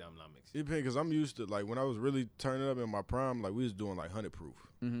respect that I'm not mixing. it depends, because I'm used to, like, when I was really turning up in my prime, like, we was doing, like, 100 proof.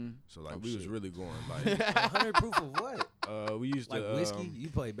 Mm-hmm. So, like, Oh, we was shit. really going, like, 100 proof of what? we used Like to. whiskey? You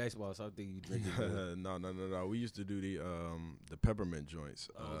play baseball, so I think you drink it. No. We used to do the peppermint joints.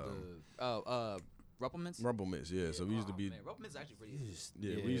 Rumplements. Rumple Mints, yeah. So we used to be, Man, Rumplements is actually pretty.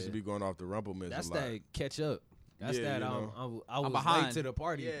 we used to be going off the Rumple Mints That's a lot. that catch up. That's Yeah, that. you I was behind. late to the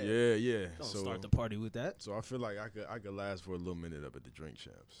party. Yeah. Yeah. Don't So, start the party with that. so I feel like I could last for a little minute up at the drink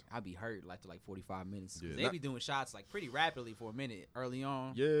champs. I'd be hurt like to 45 minutes. 'Cause Yeah, they not- be doing shots like pretty rapidly for a minute early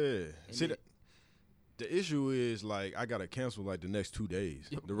on. Yeah. See, then- the issue is, like, I gotta cancel like the next 2 days.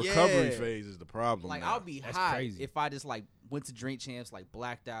 The Yeah. recovery phase is the problem. Like now. I'll be That's high crazy. if I just like went to drink champs, like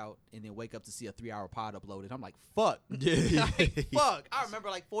blacked out, and then wake up to see a 3-hour pod uploaded. I'm like, fuck. Yeah. Like, fuck. I remember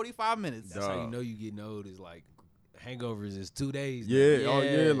like 45 minutes. That's how you Dog. know you getting old. Is like hangovers is 2 days. now. Yeah, oh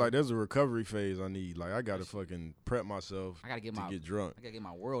Yeah. yeah, like there's a recovery phase I need. Like I gotta fucking prep myself I gotta get to my get drunk. I gotta get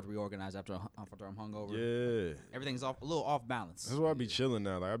my world reorganized after I'm hungover. Yeah, Everything's a little off balance. that's why I be chilling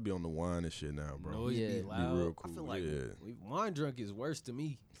now. Like I be on the wine and shit now, bro. Noise Yeah. be Be loud. real I feel cool, like yeah. wine drunk is worse to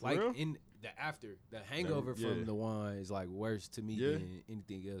me. For Like real? in the after, the hangover yeah. from the wine is like worse to me Yeah? than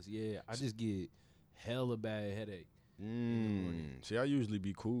anything else. Yeah, I just get hella bad headache. See, I usually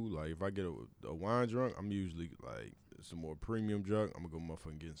be cool. Like if I get a wine drunk, I'm usually like some more premium drunk. I'm gonna go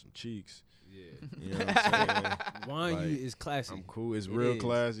motherfucking get some cheeks. Yeah, You know what I'm saying? wine Like, is classic. I'm cool. It's It real is.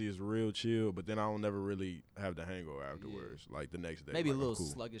 classy. It's real chill. But then I don't never really have the hangover afterwards. Like the next day. Maybe a like, I'm little cool.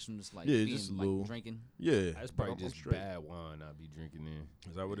 sluggish from just like Yeah, being just a like little. drinking. Yeah, That's but probably I'm just straight. bad wine I be drinking in.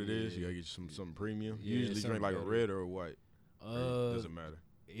 Is that what it is? You Yeah. gotta get you something premium. Yeah, You usually drink something like a better. red or a white. Or doesn't matter.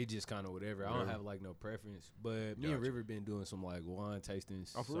 It just kind of whatever. I don't Whatever. have like no preference. But me and Gotcha. River been doing some like wine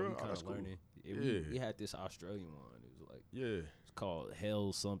tastings. Oh, for so real? we Oh, kind that's of cool. learning. Yeah. We had this Australian wine. It was like Yeah. it's called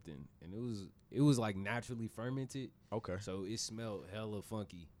Hell something, and it was like naturally fermented, Okay. so it smelled hella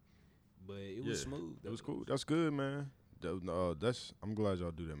funky, but it was Yeah. smooth. That was though. cool. That's good, man. I'm glad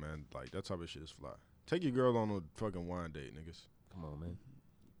y'all do that, man. Like that type of shit is fly. Take your girl on a fucking wine date, niggas. Come on, man.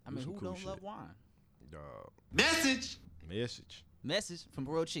 I Do mean, some who cool don't shit. love wine? Message. Message. Message from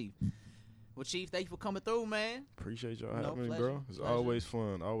Royal Chief. Well, Chief, thank you for coming through, man. Appreciate y'all No, having me, pleasure, bro. It's pleasure. always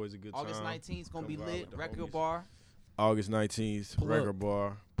fun. Always a good August time. 19th is gonna be Come vibe lit. with the Record homies. bar. August 19th, Pull record up.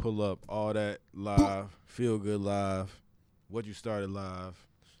 bar, pull up, all that live, feel good live, what you started live,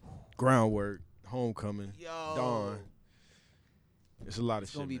 groundwork, homecoming, Yo. dawn. It's a lot of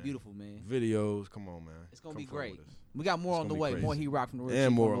It's shit. gonna be man. beautiful, man. Videos, come on, man. It's gonna Come be fuck great. with us. We got more It's on the gonna be way. crazy. More Heat Rock from the Royal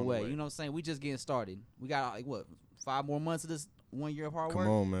And Chief more on the on the way. way. You know what I'm saying? We just getting started. We got like what, 5 more months of this 1 year of hard Come work.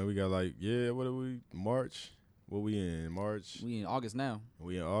 on, man. We got like, what are we? March? What we in? March? We in August now.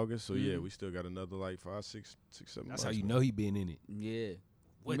 We in August, so yeah, Mhm. we still got another like 5, 6, 7 That's months. how you man. know he been in it. Yeah.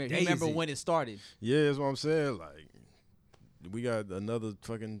 What He day remember is it? when it started. Yeah, that's what I'm saying. Like, we got another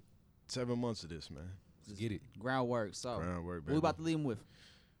fucking 7 months of this, man. Let's get it. Groundwork. So Groundwork, what baby. we about to leave him with?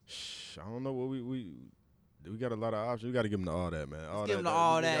 I don't know what we got a lot of options. We got to give them to all that, man. All give that, 'em to we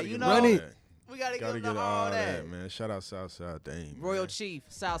all gotta that, give you 'em know? all Run it. that. We gotta Gotta give get him all all that, man. Shout out Southside Dame. Royal man. Chief,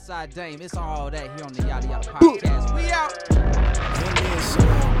 Southside Dame. It's all that here on the Yada Yada podcast. We out.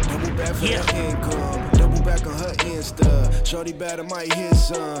 Double back for her income. Double back on her Insta. Shorty bad, I might hit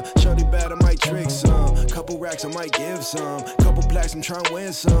some. Shorty bad, I might trick some. Couple racks, I might give some. Couple plaques, I'm trying to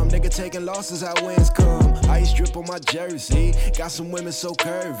win some. Nigga taking losses, how wins come. Ice drip on my jersey. Got some women so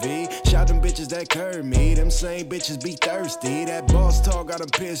curvy. Shout them bitches that curve me. Them same bitches be thirsty. That boss talk got them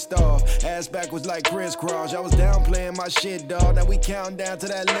pissed off. Ass backwards like crisscross. I was down playing my shit, dawg. Now we counting down to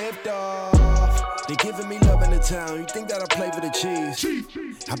that lift off. They giving me love in the town. You think that I play for the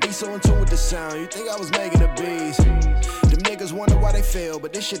cheese? I be so in tune with the sound. You think I was making a beast? Them niggas wonder why they fail,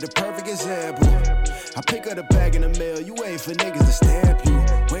 but this shit the perfect example. I pick up the bag in the mail. You waiting for niggas to stamp you.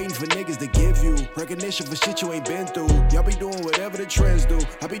 Waiting for niggas to give you recognition for shit you ain't been through. Y'all be doing whatever the trends do.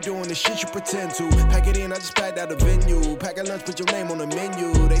 I be doing the shit you pretend to. Pack it in, I just packed out the venue. Pack a lunch, put your name on the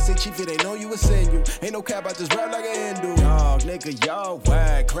menu. They say chief, it ain't know you would send you. Ain't no cap, I just rap like a Hindu. Dog, nigga, y'all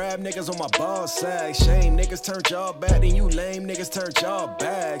whack. Crab niggas on my ball sack. Shame niggas turned y'all back, then you lame niggas turned y'all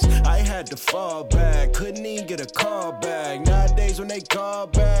backs. I had to fall back, couldn't even get a call back. Nowadays when they call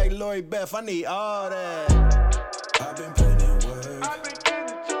back, Lori Beth, I need all that. I've been putting in work. I've been getting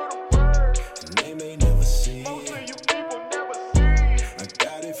to the work. And they may never see. Most of you people never see. I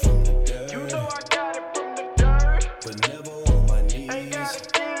got it from the dirt, You know I got it from the dirt. but never on my Ain't knees. gotta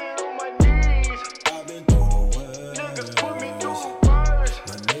get it on my knees. I've been through the Niggas put me worst. through the worst.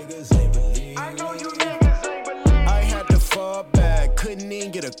 My niggas ain't believe. I know you niggas ain't believe. I had to fall back, couldn't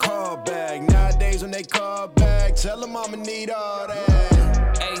even get a call back. Nowadays when they call back, tell them I'ma need all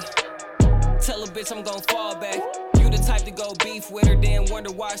that. Hey, tell a bitch I'm gon' fall back. You the type to go beef with her, then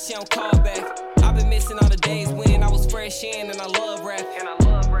wonder why she don't call back. I've been missing all the days when I was fresh in and I love rap.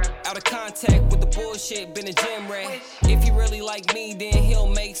 Out of contact with the bullshit, been a gym rat. If you really like me, then he'll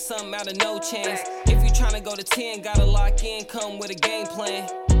make something out of no chance. If you tryna go to 10, gotta lock in, come with a game plan.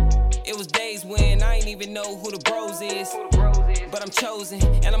 It was days when I ain't even know who the bros is. But I'm chosen,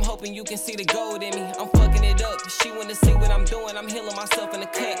 and I'm hoping you can see the gold in me. I'm fucking it up, she wanna see what I'm doing. I'm healing myself in the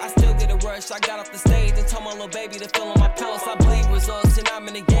cut, I still get a rush. I got off the stage and told my little baby to fill on my pulse. I bleed results, and I'm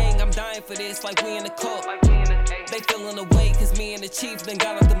in the gang. I'm dying for this, like we in the cult. They feeling the weight, cause me and the chief done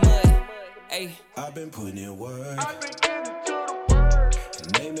got off the mud. Ay. I've been putting in work, I've been getting to the work.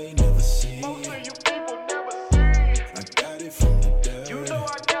 and they may never see. Most of you people never see. I got it from the dirt, You know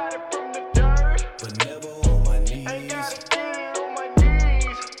I got it from the dirt. but never on my knees. Ain't gotta get it on my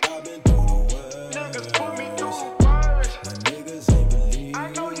knees. I've been through the worst. Niggas put me through the worst. My niggas ain't believe. I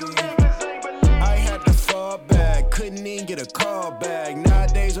know you niggas ain't believe. I had to fall back, couldn't even get a call back.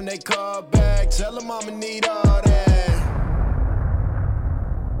 Nowadays when they call back, tell them I'ma need all that.